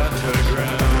shattered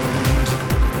ground.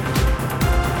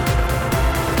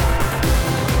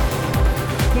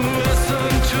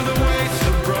 Listen to the weight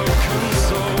of broken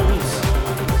souls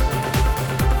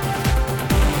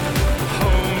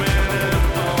homing in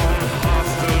on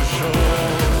hostile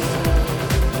shores.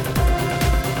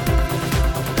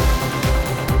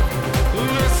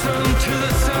 Listen to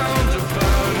the sound of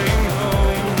burning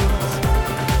homes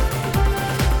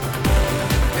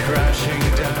crashing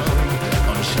down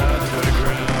on shattered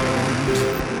ground.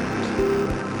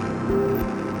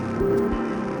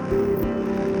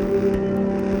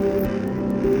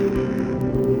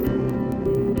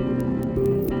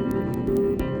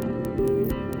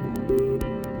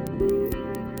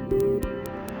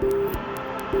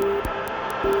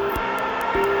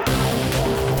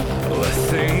 I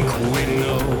think we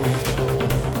know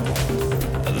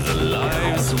the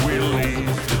lives we lead.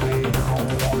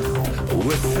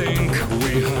 We think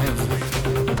we have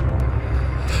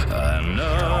an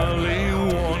early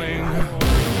warning.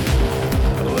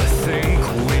 We think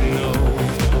we know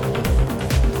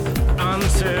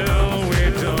until we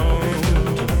don't.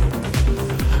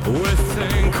 We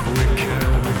think we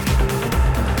can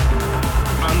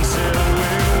until we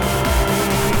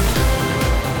won't.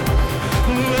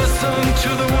 Listen to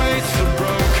the weight of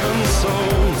broken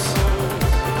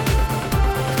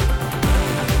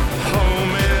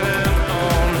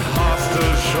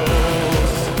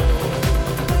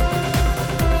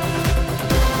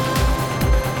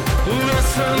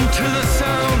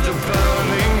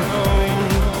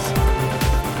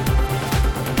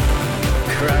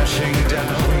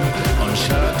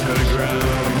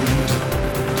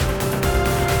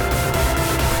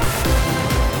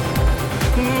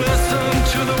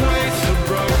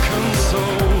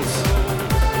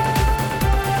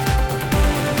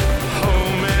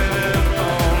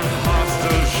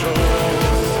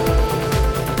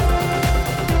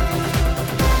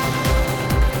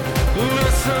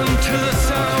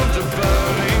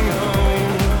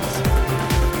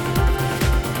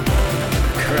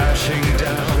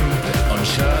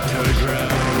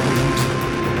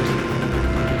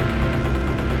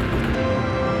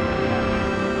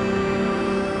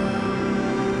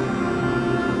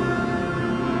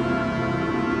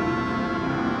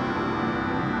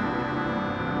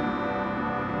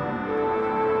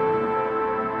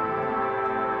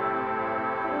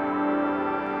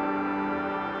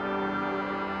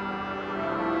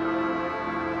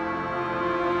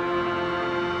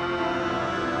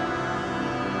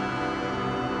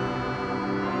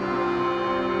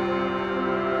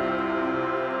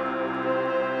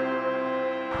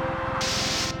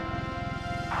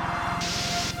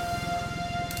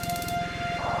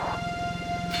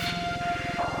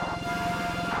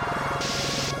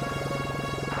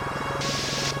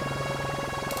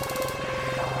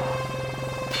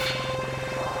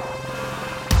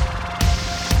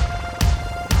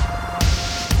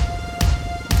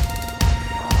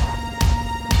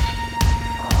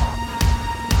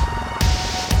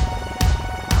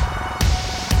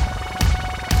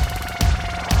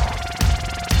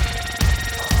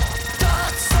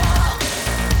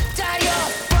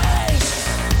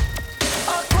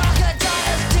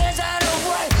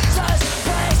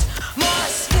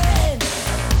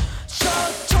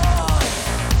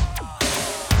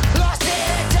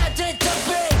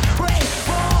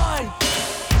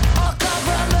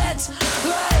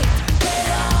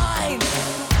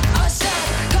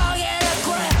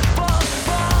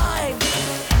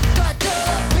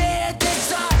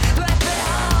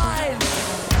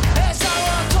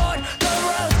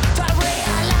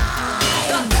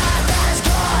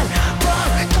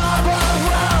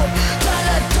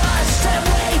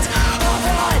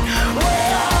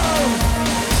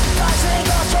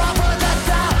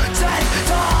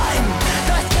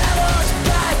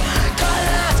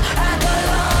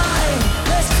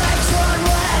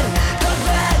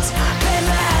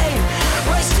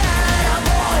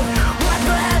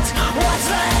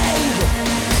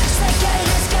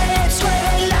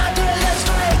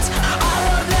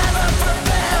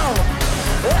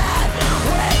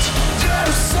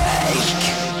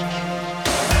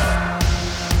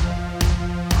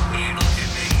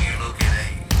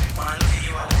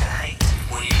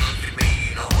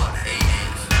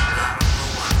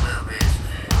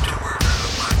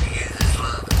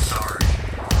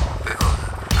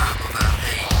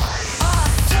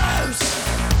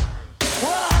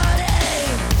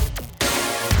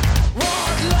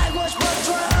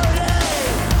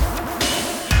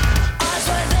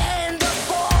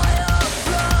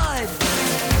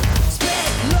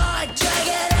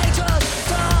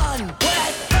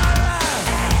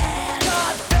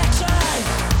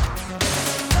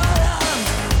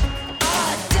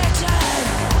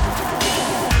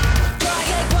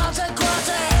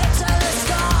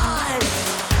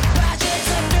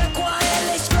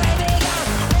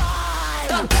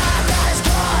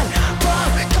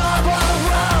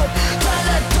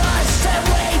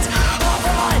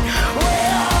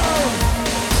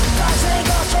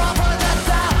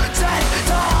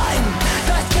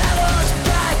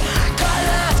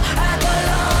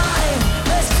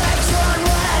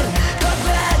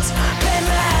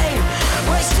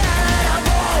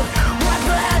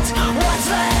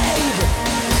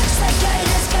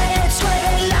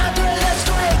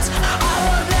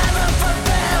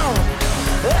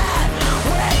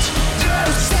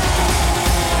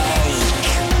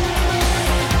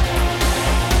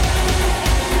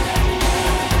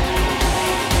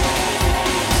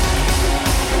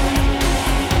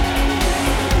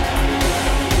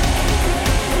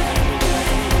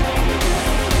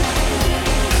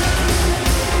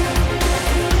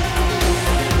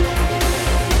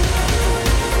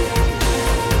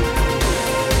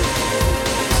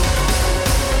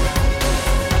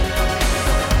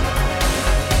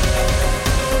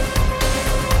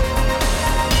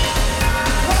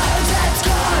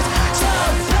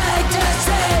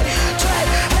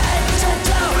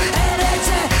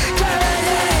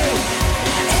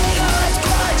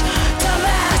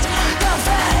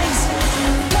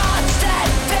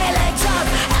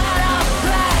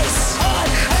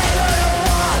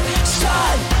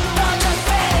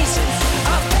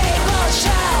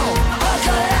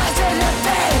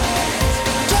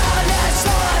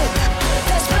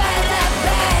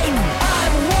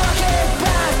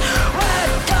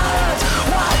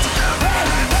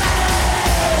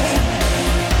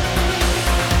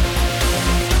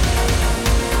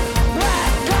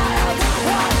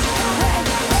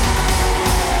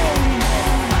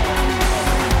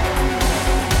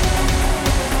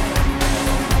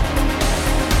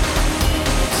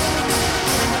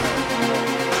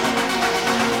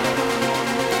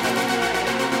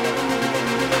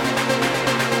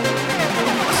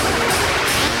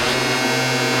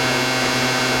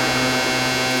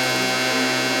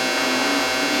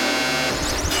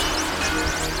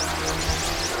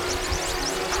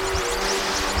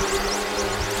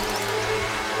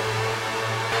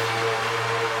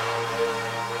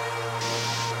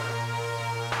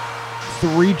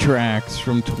 3 tracks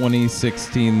from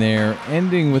 2016 there,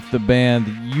 ending with the band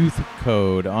Youth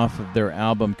Code off of their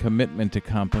album Commitment to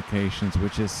Complications,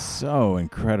 which is so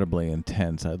incredibly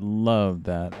intense. I love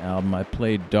that album. I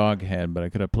played Doghead, but I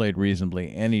could have played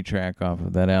reasonably any track off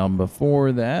of that album.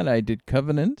 Before that, I did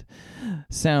Covenant,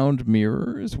 Sound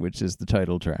Mirrors, which is the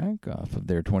title track off of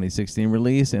their 2016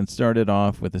 release, and started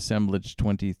off with Assemblage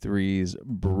 23's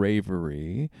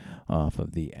Bravery off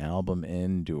of the album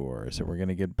Endure. So we're going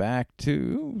to get back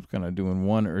to kind of doing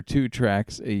 1 or 2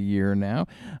 tracks a year now.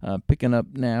 Picking up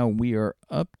now, we are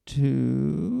up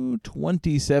to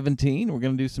 2017. We're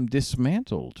going to do some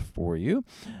Dismantled for you.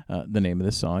 The name of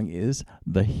the song is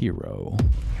The Hero.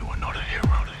 You are not a hero.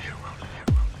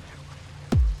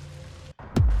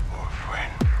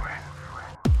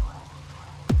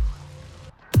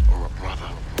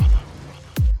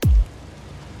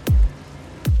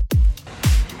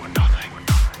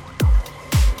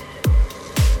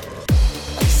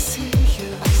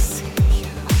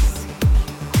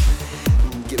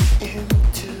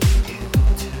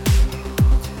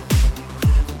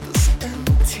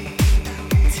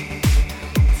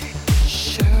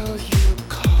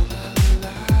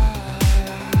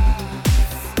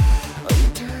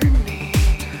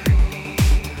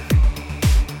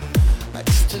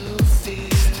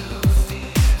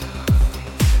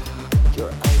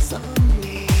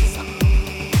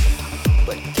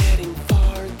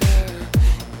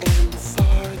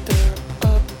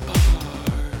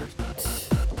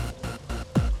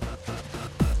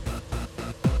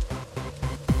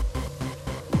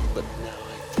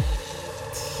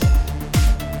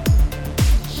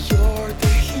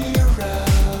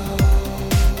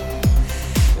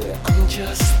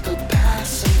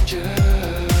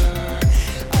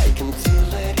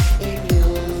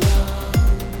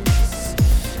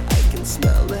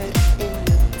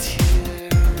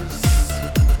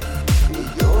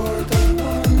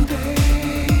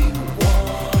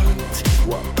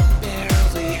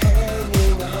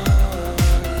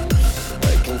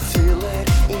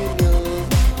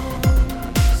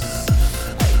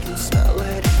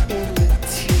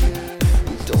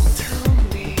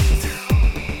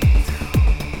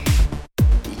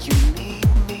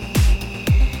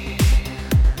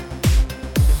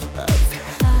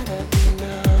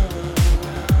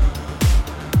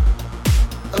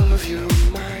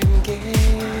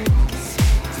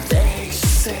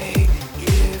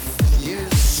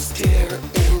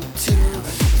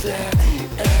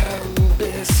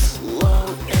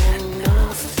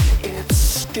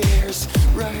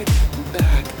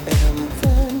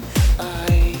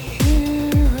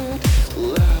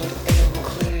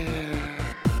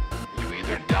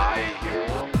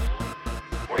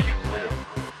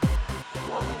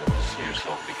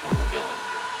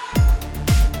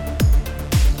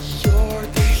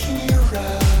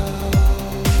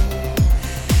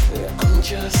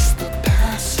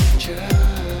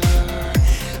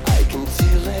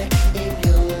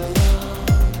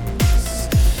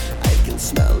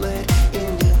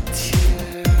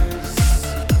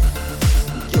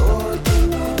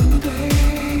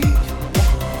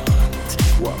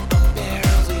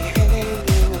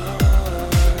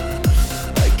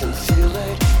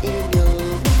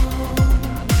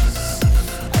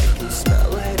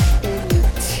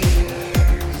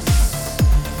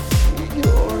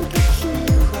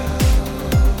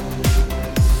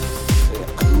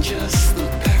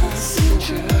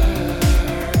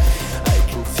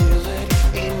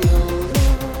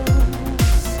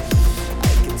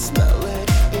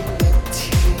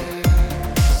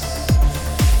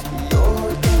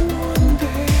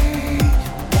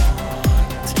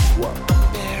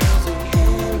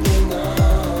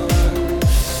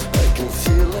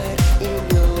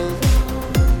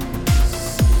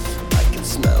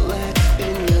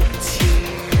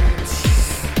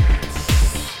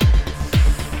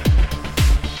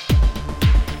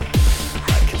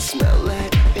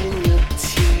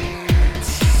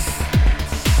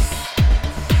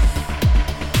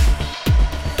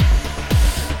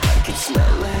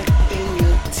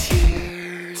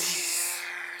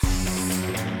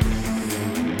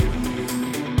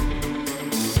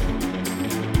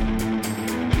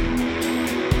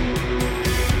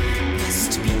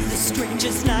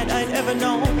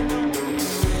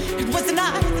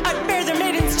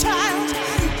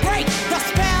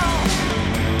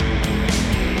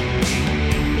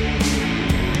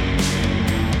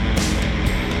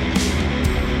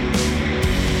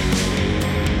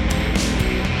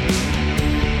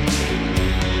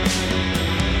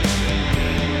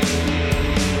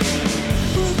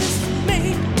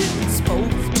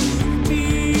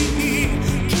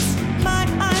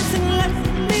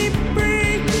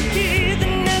 Breathe.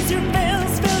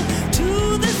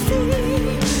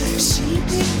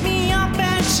 picked me up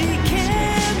and she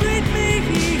carried me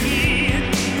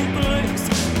to a place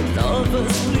where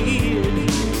lovers bleed.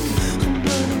 A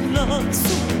blood of love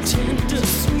so tender,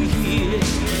 sweet.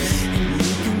 And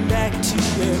looking back to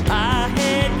where I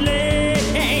had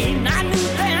lain, I knew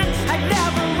then I'd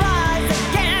never rise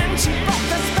again. She broke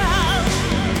the spell.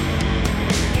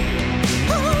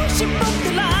 Oh, she broke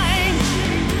the line.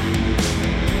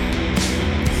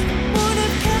 Would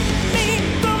have kept me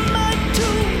from my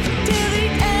tomb till the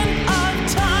end of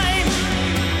time.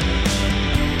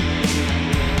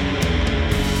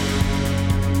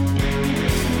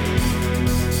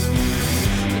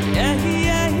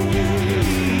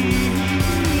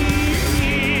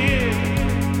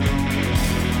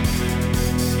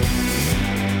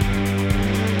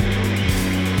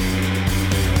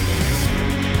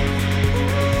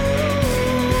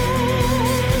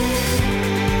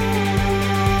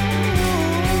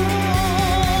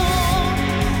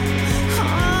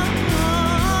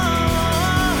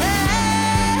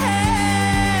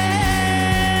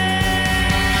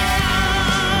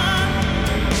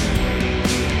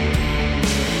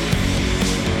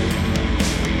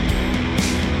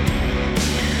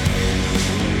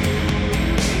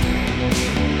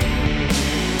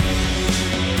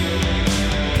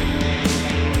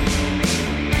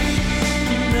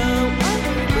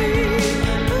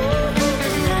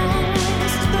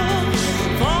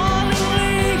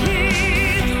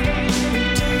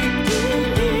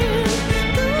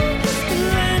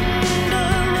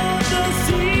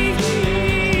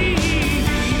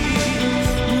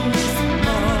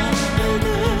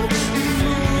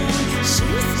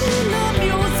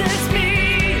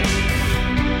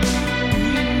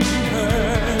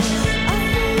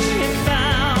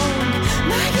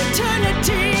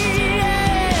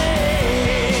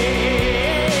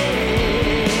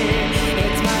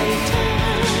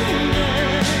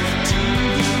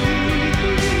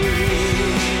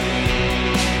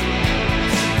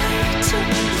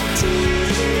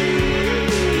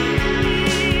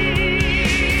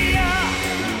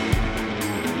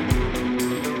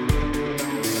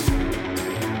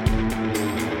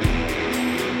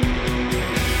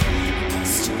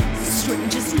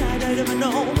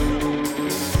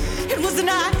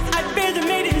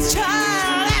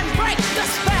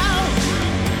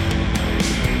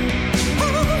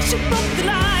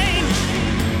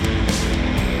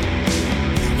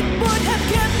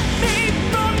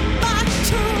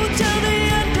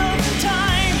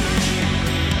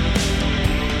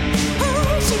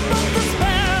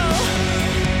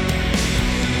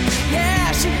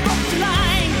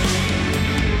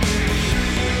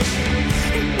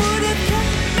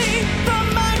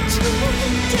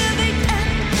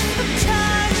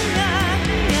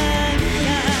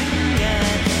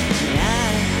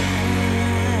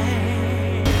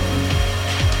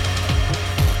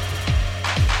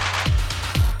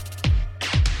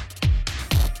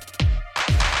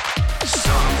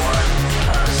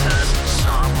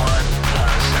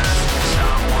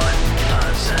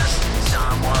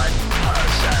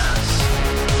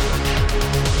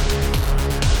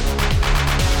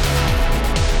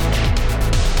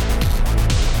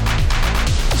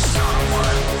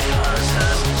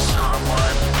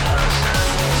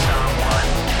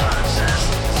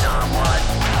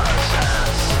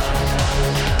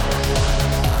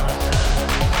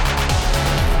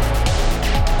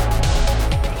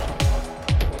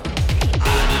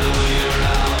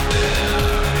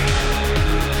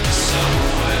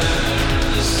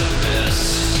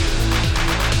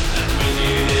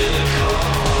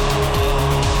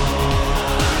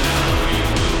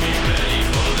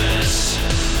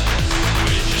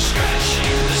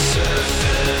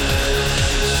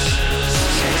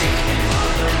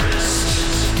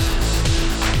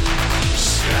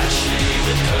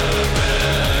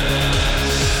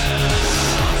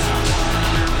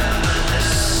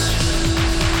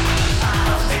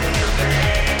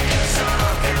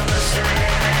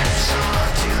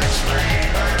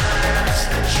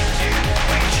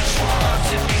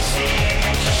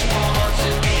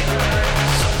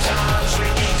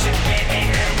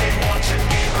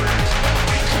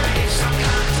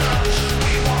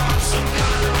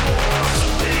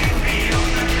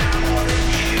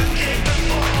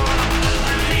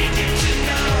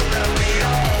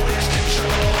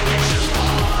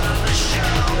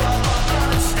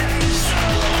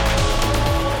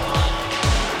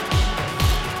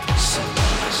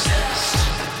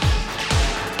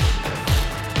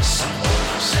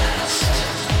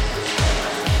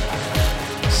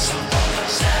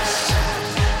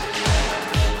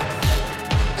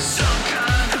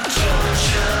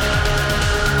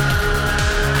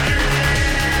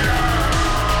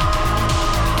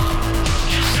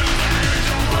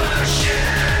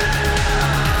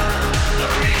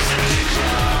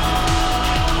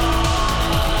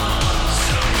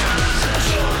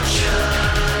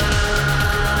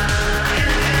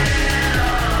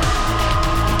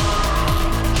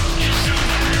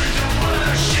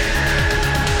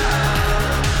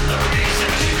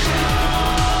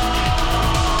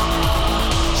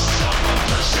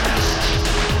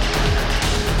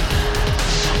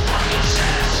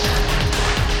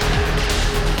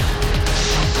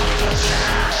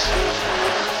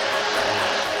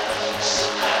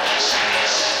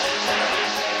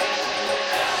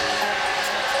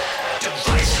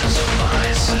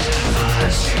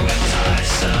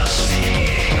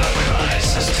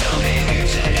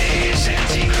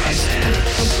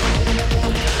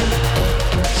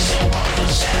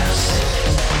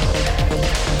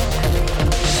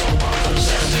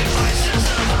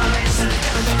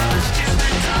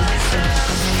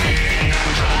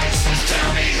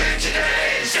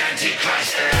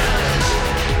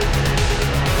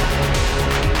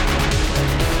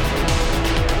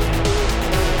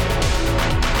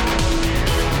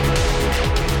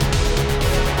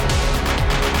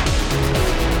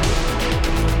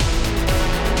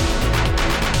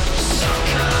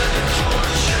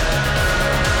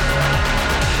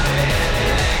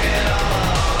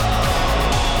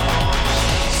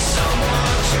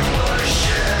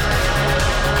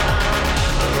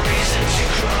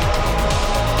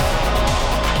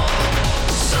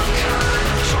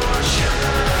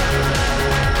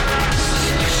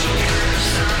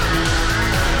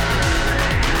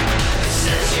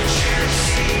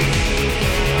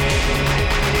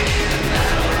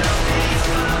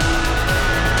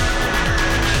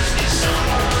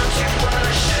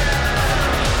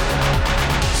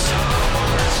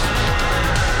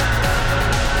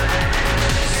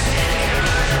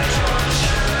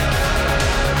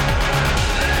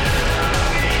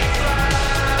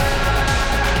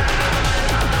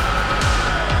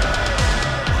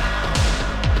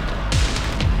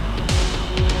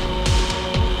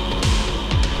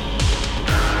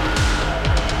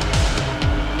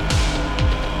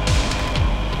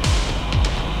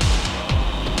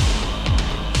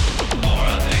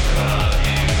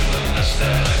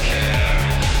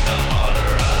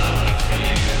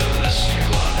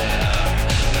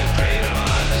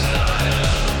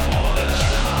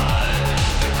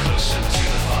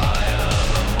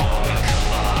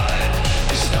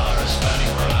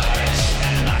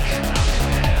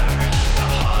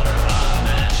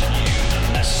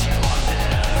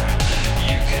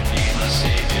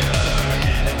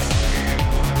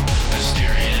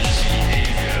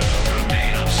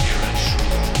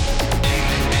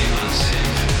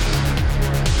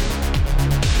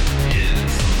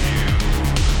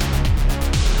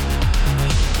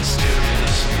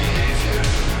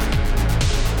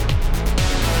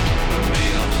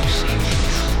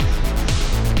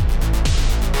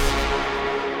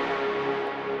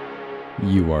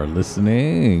 are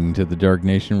listening to the Dark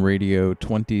Nation Radio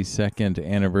 22nd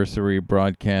anniversary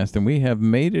broadcast, and we have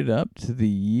made it up to the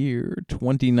year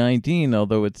 2019,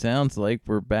 although it sounds like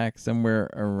we're back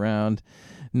somewhere around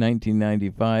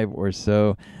 1995 or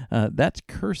so. That's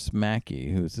Curse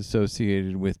Mackey, who's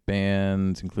associated with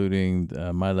bands including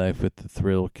My Life with the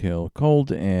Thrill Kill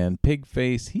Cold and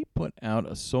Pigface. He put out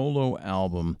a solo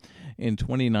album in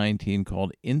 2019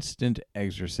 called Instant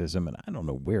Exorcism, and I don't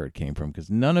know where it came from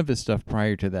because none of his stuff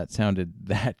prior to that sounded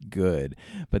that good,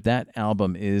 but that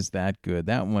album is that good.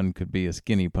 That one could be a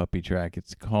Skinny Puppy track.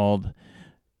 It's called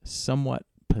Somewhat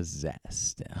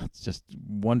Possessed. It's just a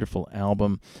wonderful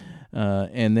album.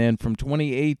 And then from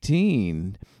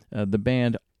 2018, the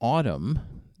band Autumn,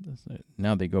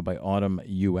 now they go by Autumn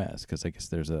US because I guess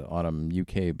there's an Autumn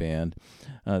UK band.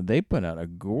 They put out a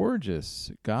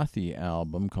gorgeous gothy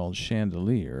album called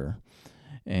Chandelier,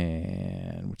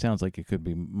 and it sounds like it could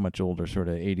be much older, sort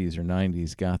of 80s or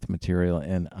 90s goth material,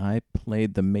 and I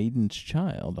played The Maiden's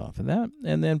Child off of that.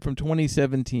 And then from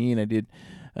 2017, I did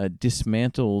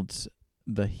Dismantled's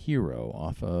The Hero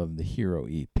off of the Hero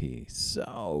EP.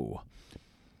 So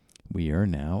we are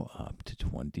now up to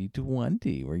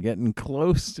 2020. We're getting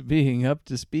close to being up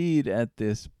to speed at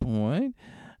this point.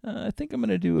 I think I'm going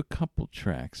to do a couple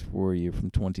tracks for you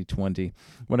from 2020.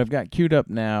 What I've got queued up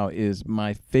now is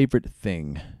my favorite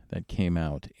thing that came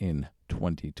out in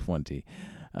 2020.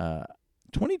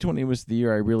 2020 was the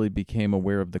year I really became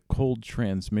aware of the Cold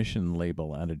Transmission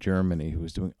label out of Germany, who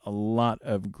was doing a lot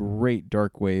of great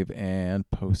dark wave and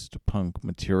post-punk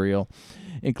material,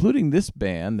 including this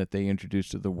band that they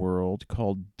introduced to the world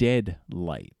called Dead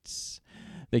Lights.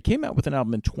 They came out with an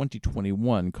album in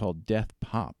 2021 called Death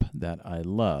Pop that I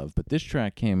love, but this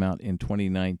track came out in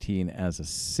 2019 as a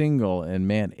single, and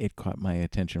man, it caught my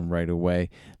attention right away.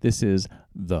 This is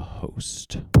The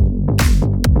Host.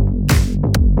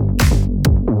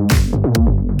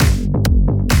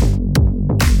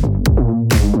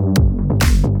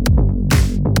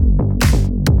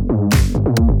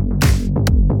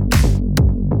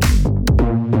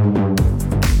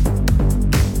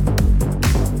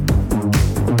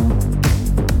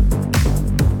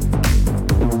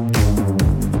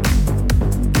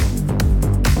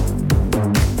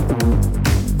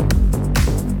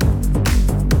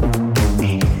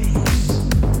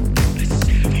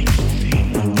 Savage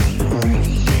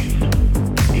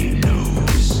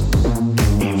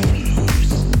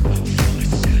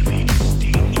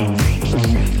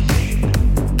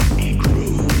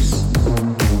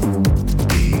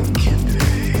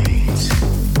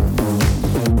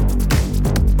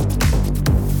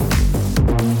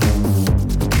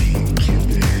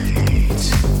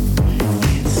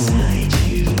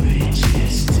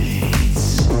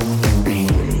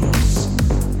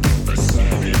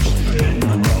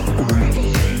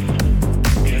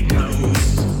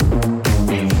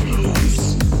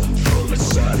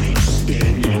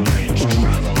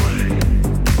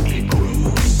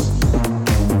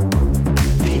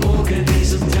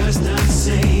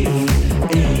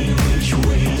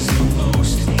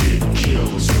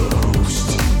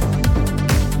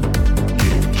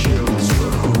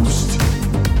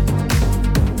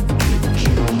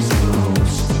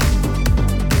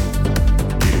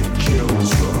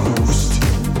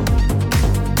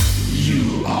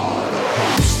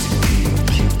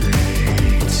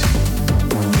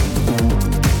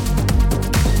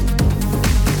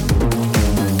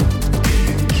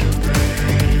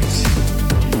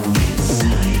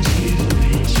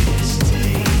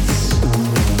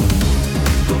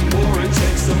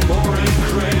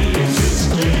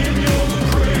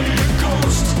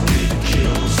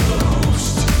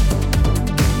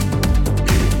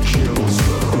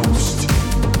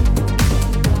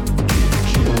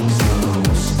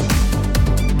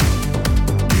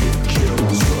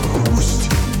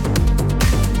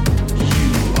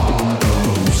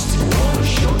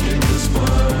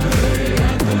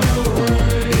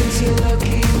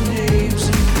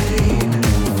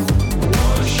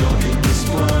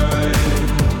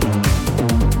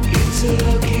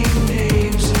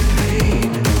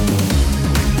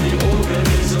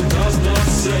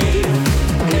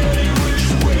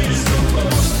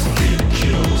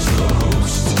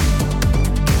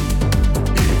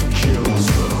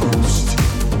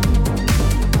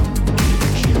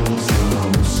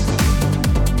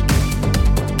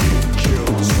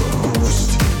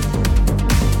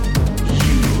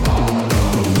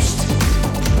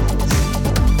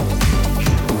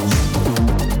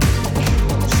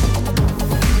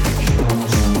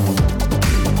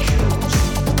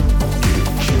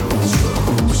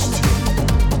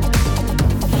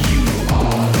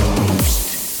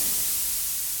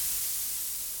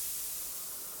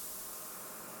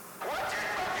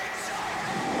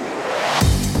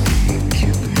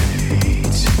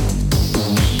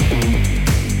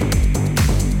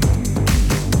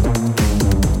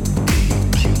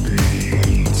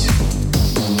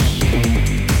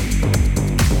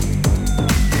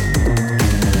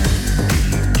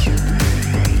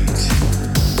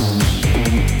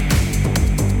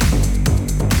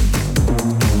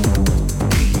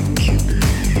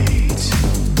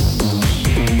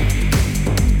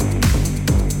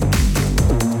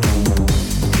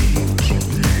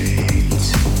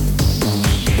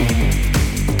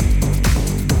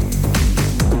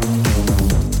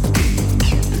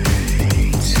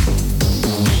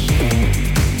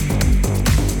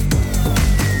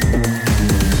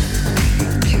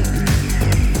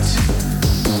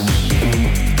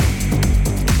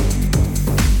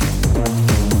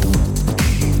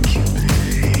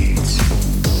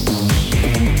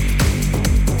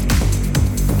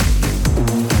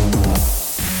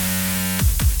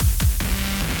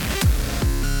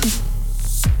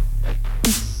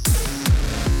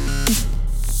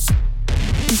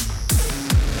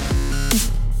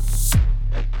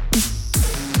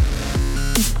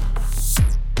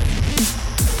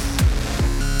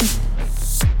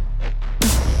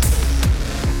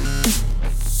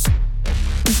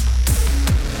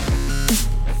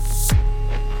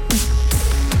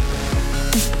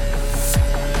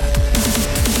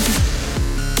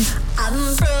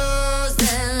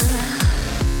frozen.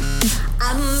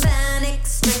 I'm panic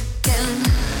stricken.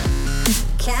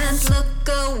 Can't look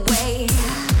away.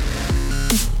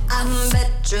 I'm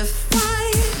petrified.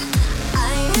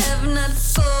 I have not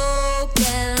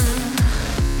spoken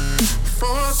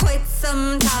for quite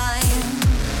some time.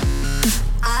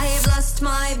 I've lost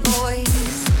my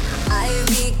voice. I've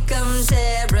become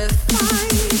terrified.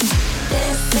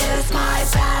 This is my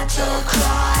battle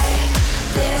cry.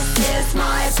 This is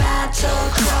my battle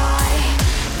cry.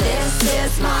 This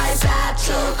is my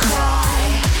battle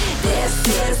cry. This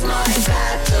is my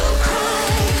battle cry.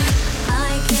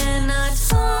 I cannot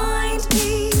find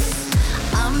peace.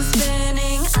 I'm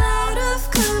spinning out of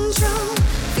control.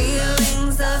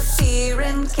 Feelings of fear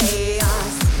and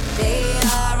chaos, they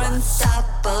are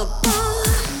unstoppable.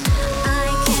 I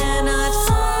cannot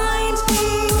find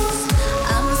peace.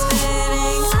 I'm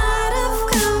spinning out of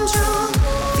control.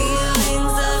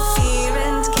 Feelings of fear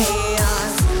and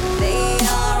chaos, they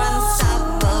are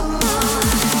unstoppable.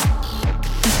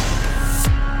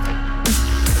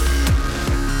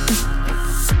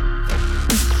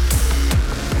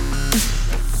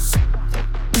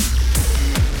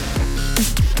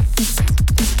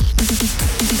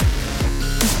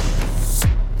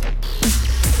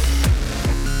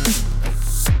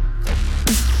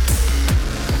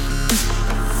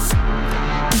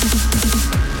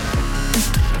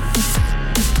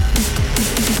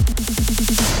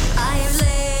 I've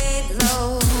laid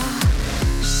low,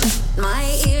 shut my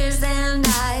ears and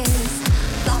eyes,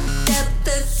 locked up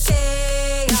the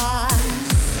chaos,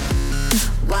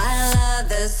 while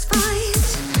others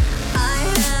fight. I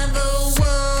have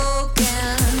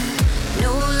awoken,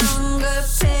 no longer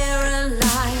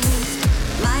paralyzed,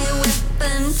 my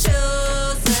weapon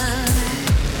chosen.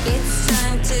 It's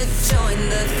time to join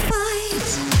the fight.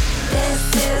 This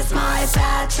is my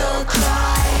battle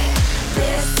cry.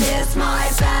 This is my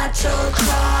battle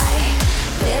cry.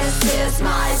 This is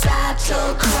my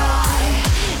battle cry.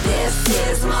 This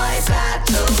is my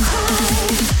battle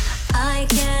cry. I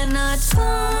cannot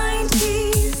find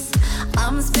peace.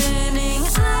 I'm spinning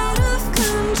out of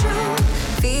control.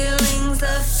 Feelings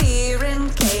of fear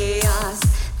and chaos,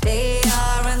 they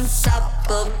are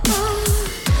unstoppable.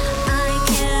 I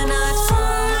cannot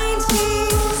find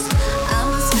peace.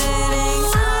 I'm spinning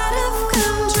out of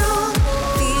control.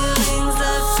 Feelings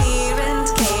of fear and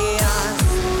chaos,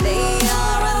 they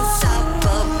are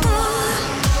unstoppable.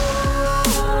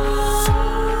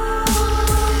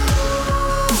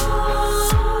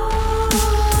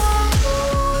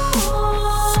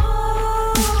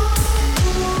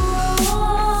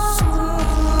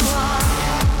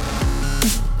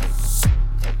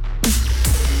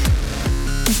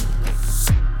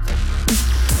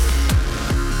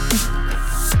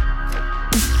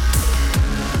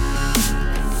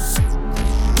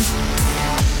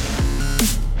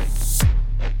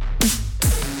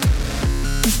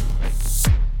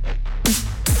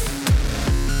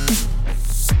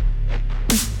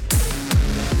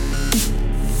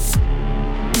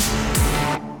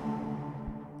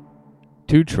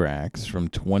 Two tracks from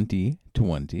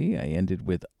 2020. I ended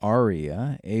with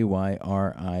Aria,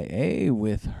 Ayria,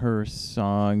 with her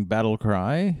song Battle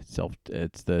Cry.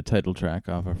 It's the title track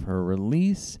off of her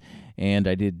release. And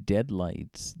I did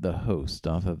Deadlights, The Host,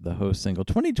 off of the Host single.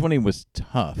 2020 was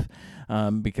tough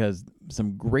because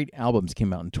some great albums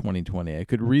came out in 2020. I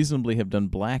could reasonably have done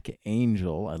Black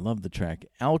Angel. I love the track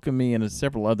Alchemy, and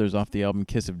several others off the album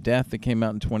Kiss of Death that came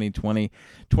out in 2020.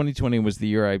 2020 was the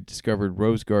year I discovered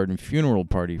Rose Garden Funeral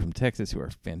Party from Texas, who are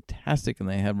fantastic, and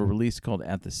they have a release called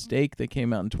At the Stake that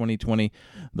came out in 2020.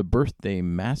 The Birthday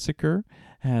Massacre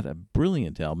had a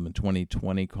brilliant album in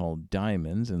 2020 called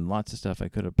Diamonds, and lots of stuff I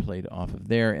could have played off of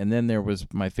there. And then there was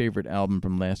my favorite album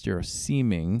from last year,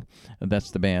 Seeming, that's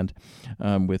the band,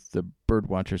 with the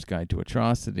Birdwatcher's Guide to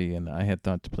Atrocity, and I had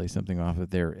thought to play something off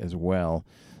of there as well.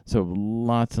 So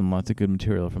lots and lots of good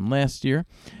material from last year.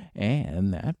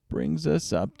 And that brings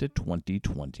us up to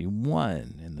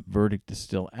 2021. And the verdict is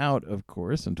still out, of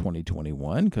course, in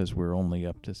 2021 because we're only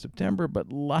up to September.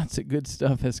 But lots of good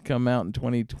stuff has come out in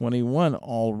 2021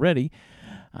 already.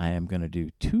 I am going to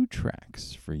do two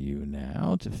tracks for you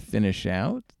now to finish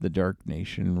out the Dark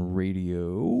Nation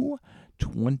Radio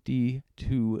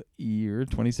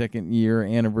 22nd year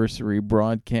anniversary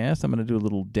broadcast. I'm going to do a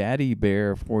little Daddy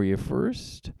Bear for you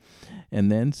first,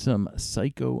 and then some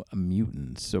Psycho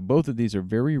Mutants. So both of these are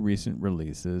very recent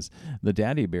releases. The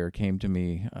Daddy Bear came to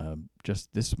me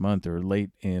just this month or late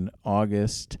in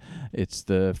August. It's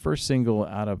the first single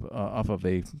out of off of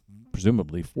a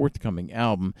presumably forthcoming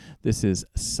album. This is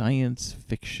Science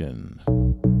Fiction.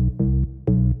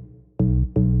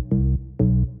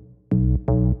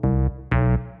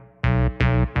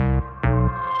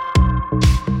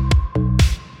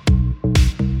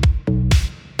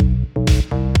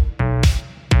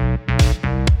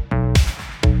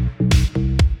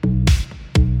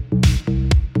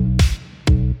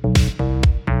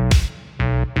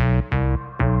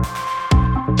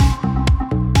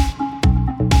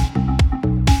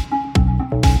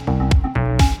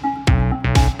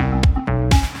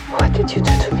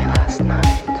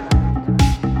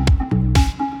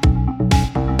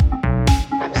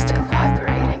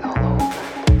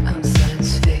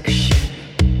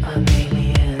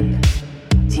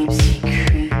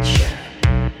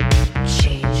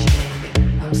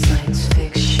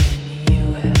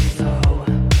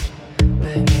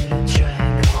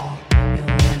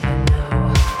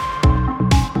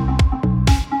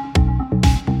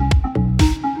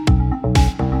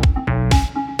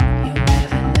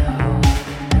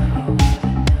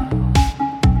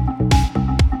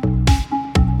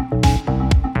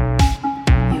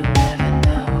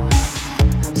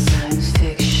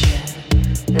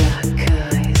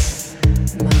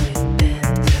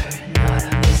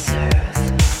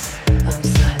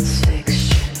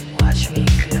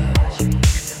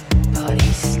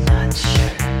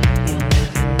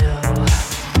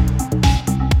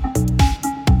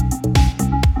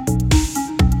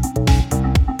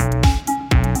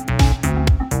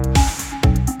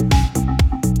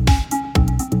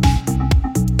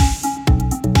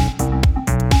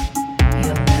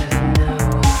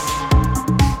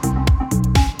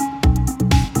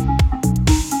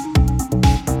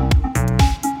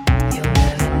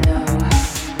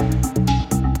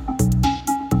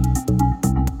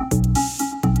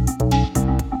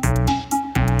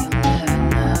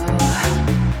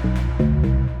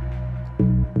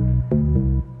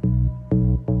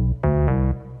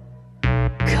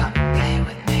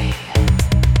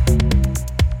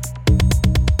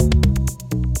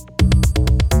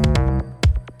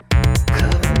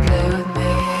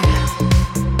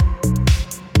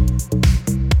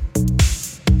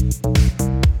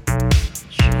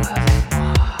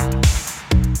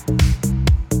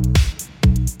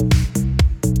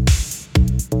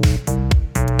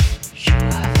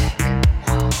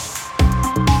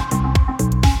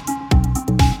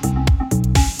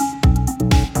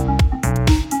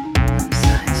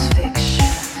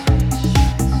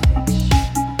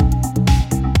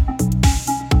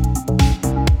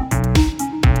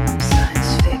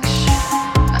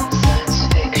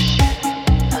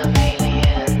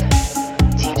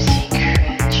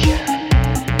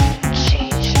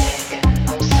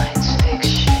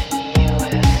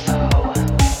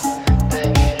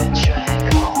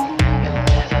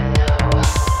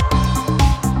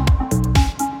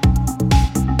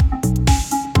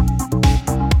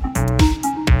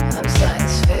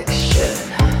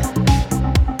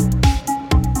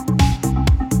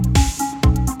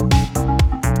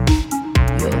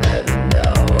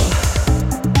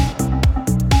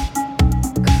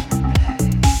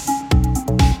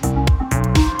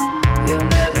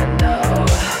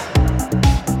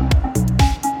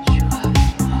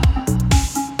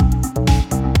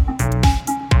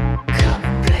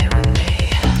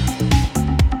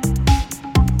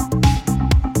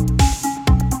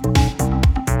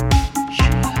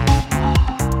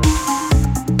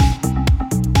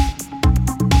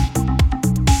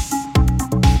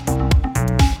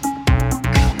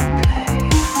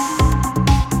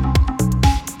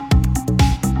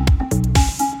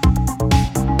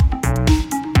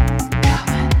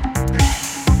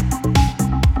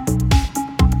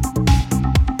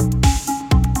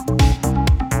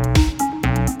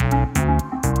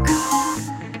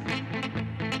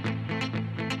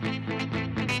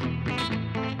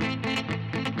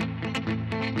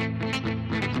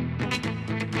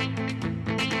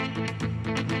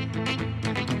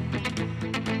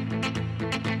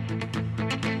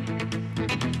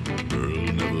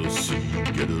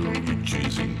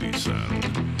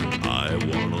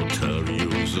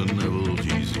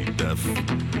 death.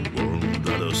 World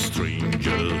that a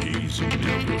stranger he's in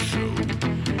every show.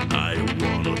 I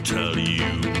wanna tell you,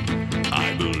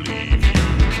 I believe you know.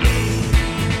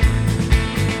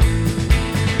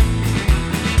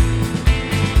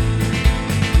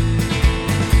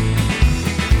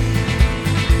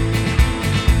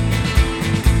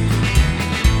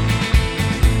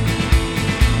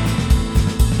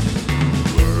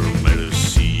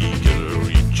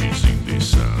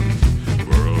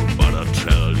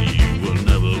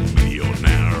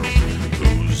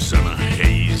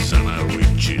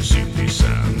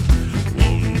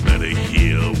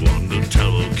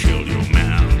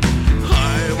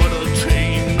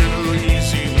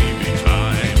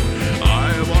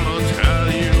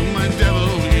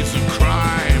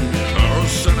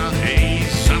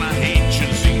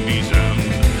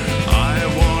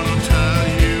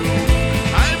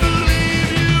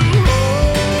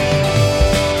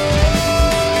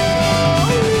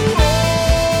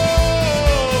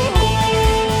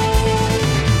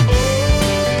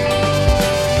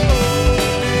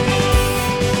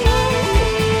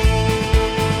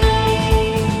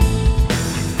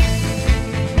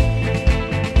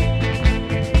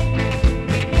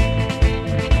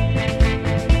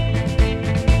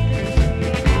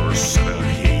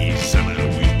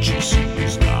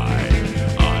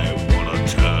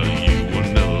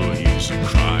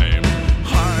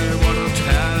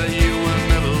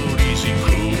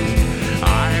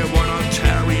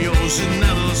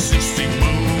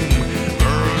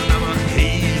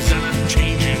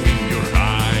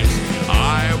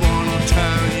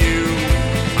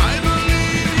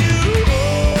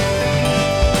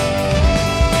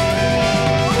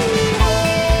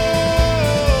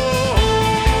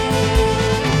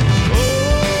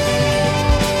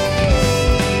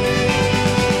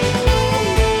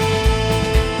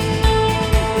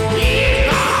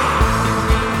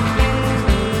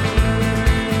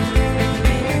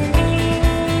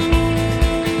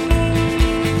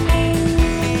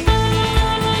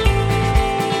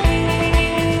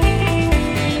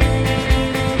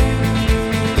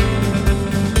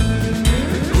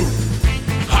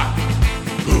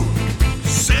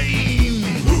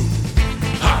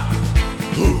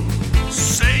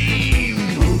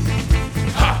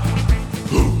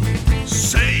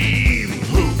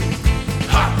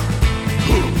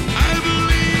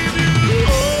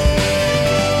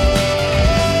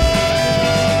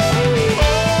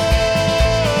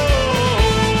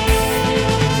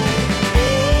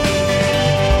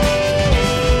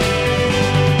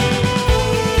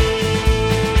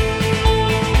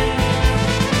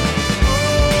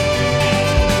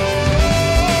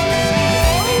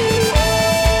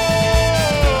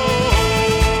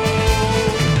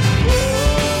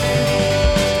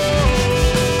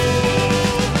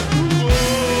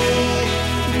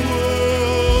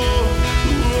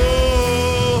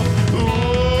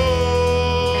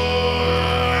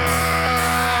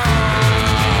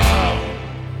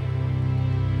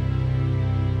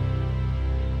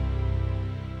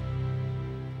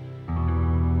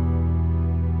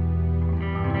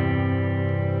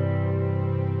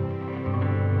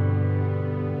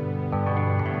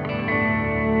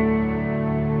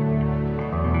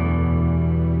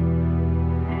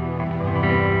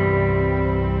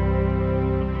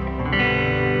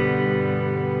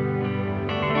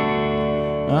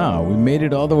 We made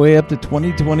it all the way up to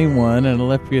 2021, and I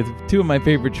left you with two of my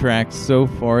favorite tracks so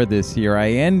far this year.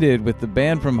 I ended with the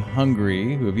band from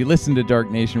Hungary, who, if you listen to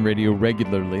Dark Nation Radio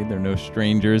regularly, they're no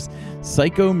strangers,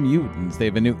 Psycho Mutants. They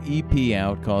have a new EP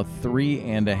out called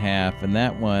 3.5, and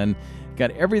that one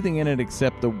got everything in it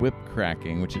except the whip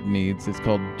cracking, which it needs. It's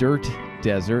called Dirt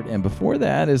Desert, and before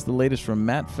that is the latest from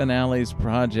Matt Finale's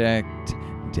project,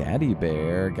 Daddy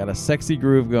Bear. Got a sexy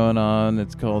groove going on.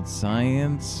 It's called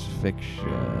Science Fiction.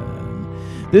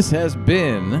 This has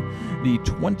been the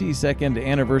 22nd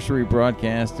anniversary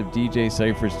broadcast of DJ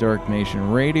Cypher's Dark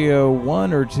Nation Radio.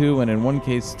 1 or 2, and in one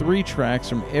case 3 tracks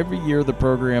from every year the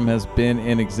program has been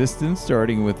in existence,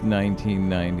 starting with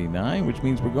 1999, which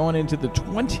means we're going into the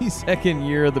 22nd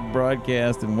year of the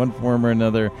broadcast in one form or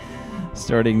another,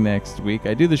 starting next week.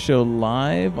 I do the show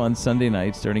live on Sunday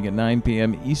night starting at 9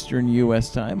 p.m. Eastern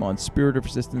U.S. time on Spirit of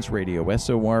Persistence Radio,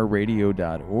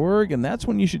 sorradio.org, and that's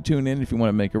when you should tune in if you want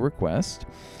to make a request.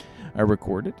 I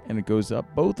record it, and it goes up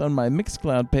both on my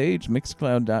Mixcloud page,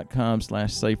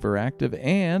 mixcloud.com/cypheractive,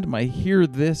 and my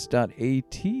hearthis.at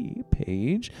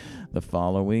page the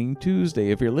following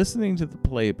Tuesday. If you're listening to the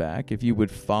playback, if you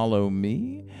would follow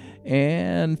me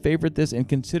and favorite this and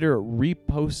consider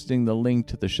reposting the link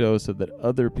to the show so that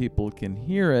other people can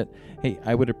hear it. Hey,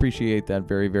 I would appreciate that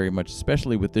very, very much,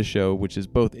 especially with this show, which is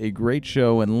both a great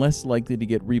show and less likely to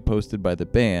get reposted by the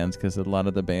bands because a lot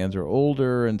of the bands are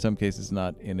older, in some cases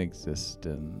not in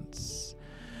existence.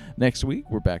 Next week,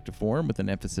 we're back to form with an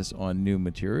emphasis on new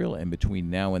material, and between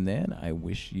now and then, I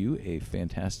wish you a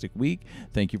fantastic week.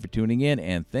 Thank you for tuning in,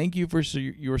 and thank you for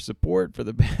your support for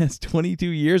the past 22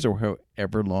 years or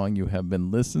however long you have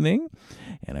been listening,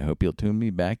 and I hope you'll tune me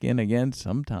back in again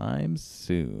sometime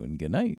soon. Good night.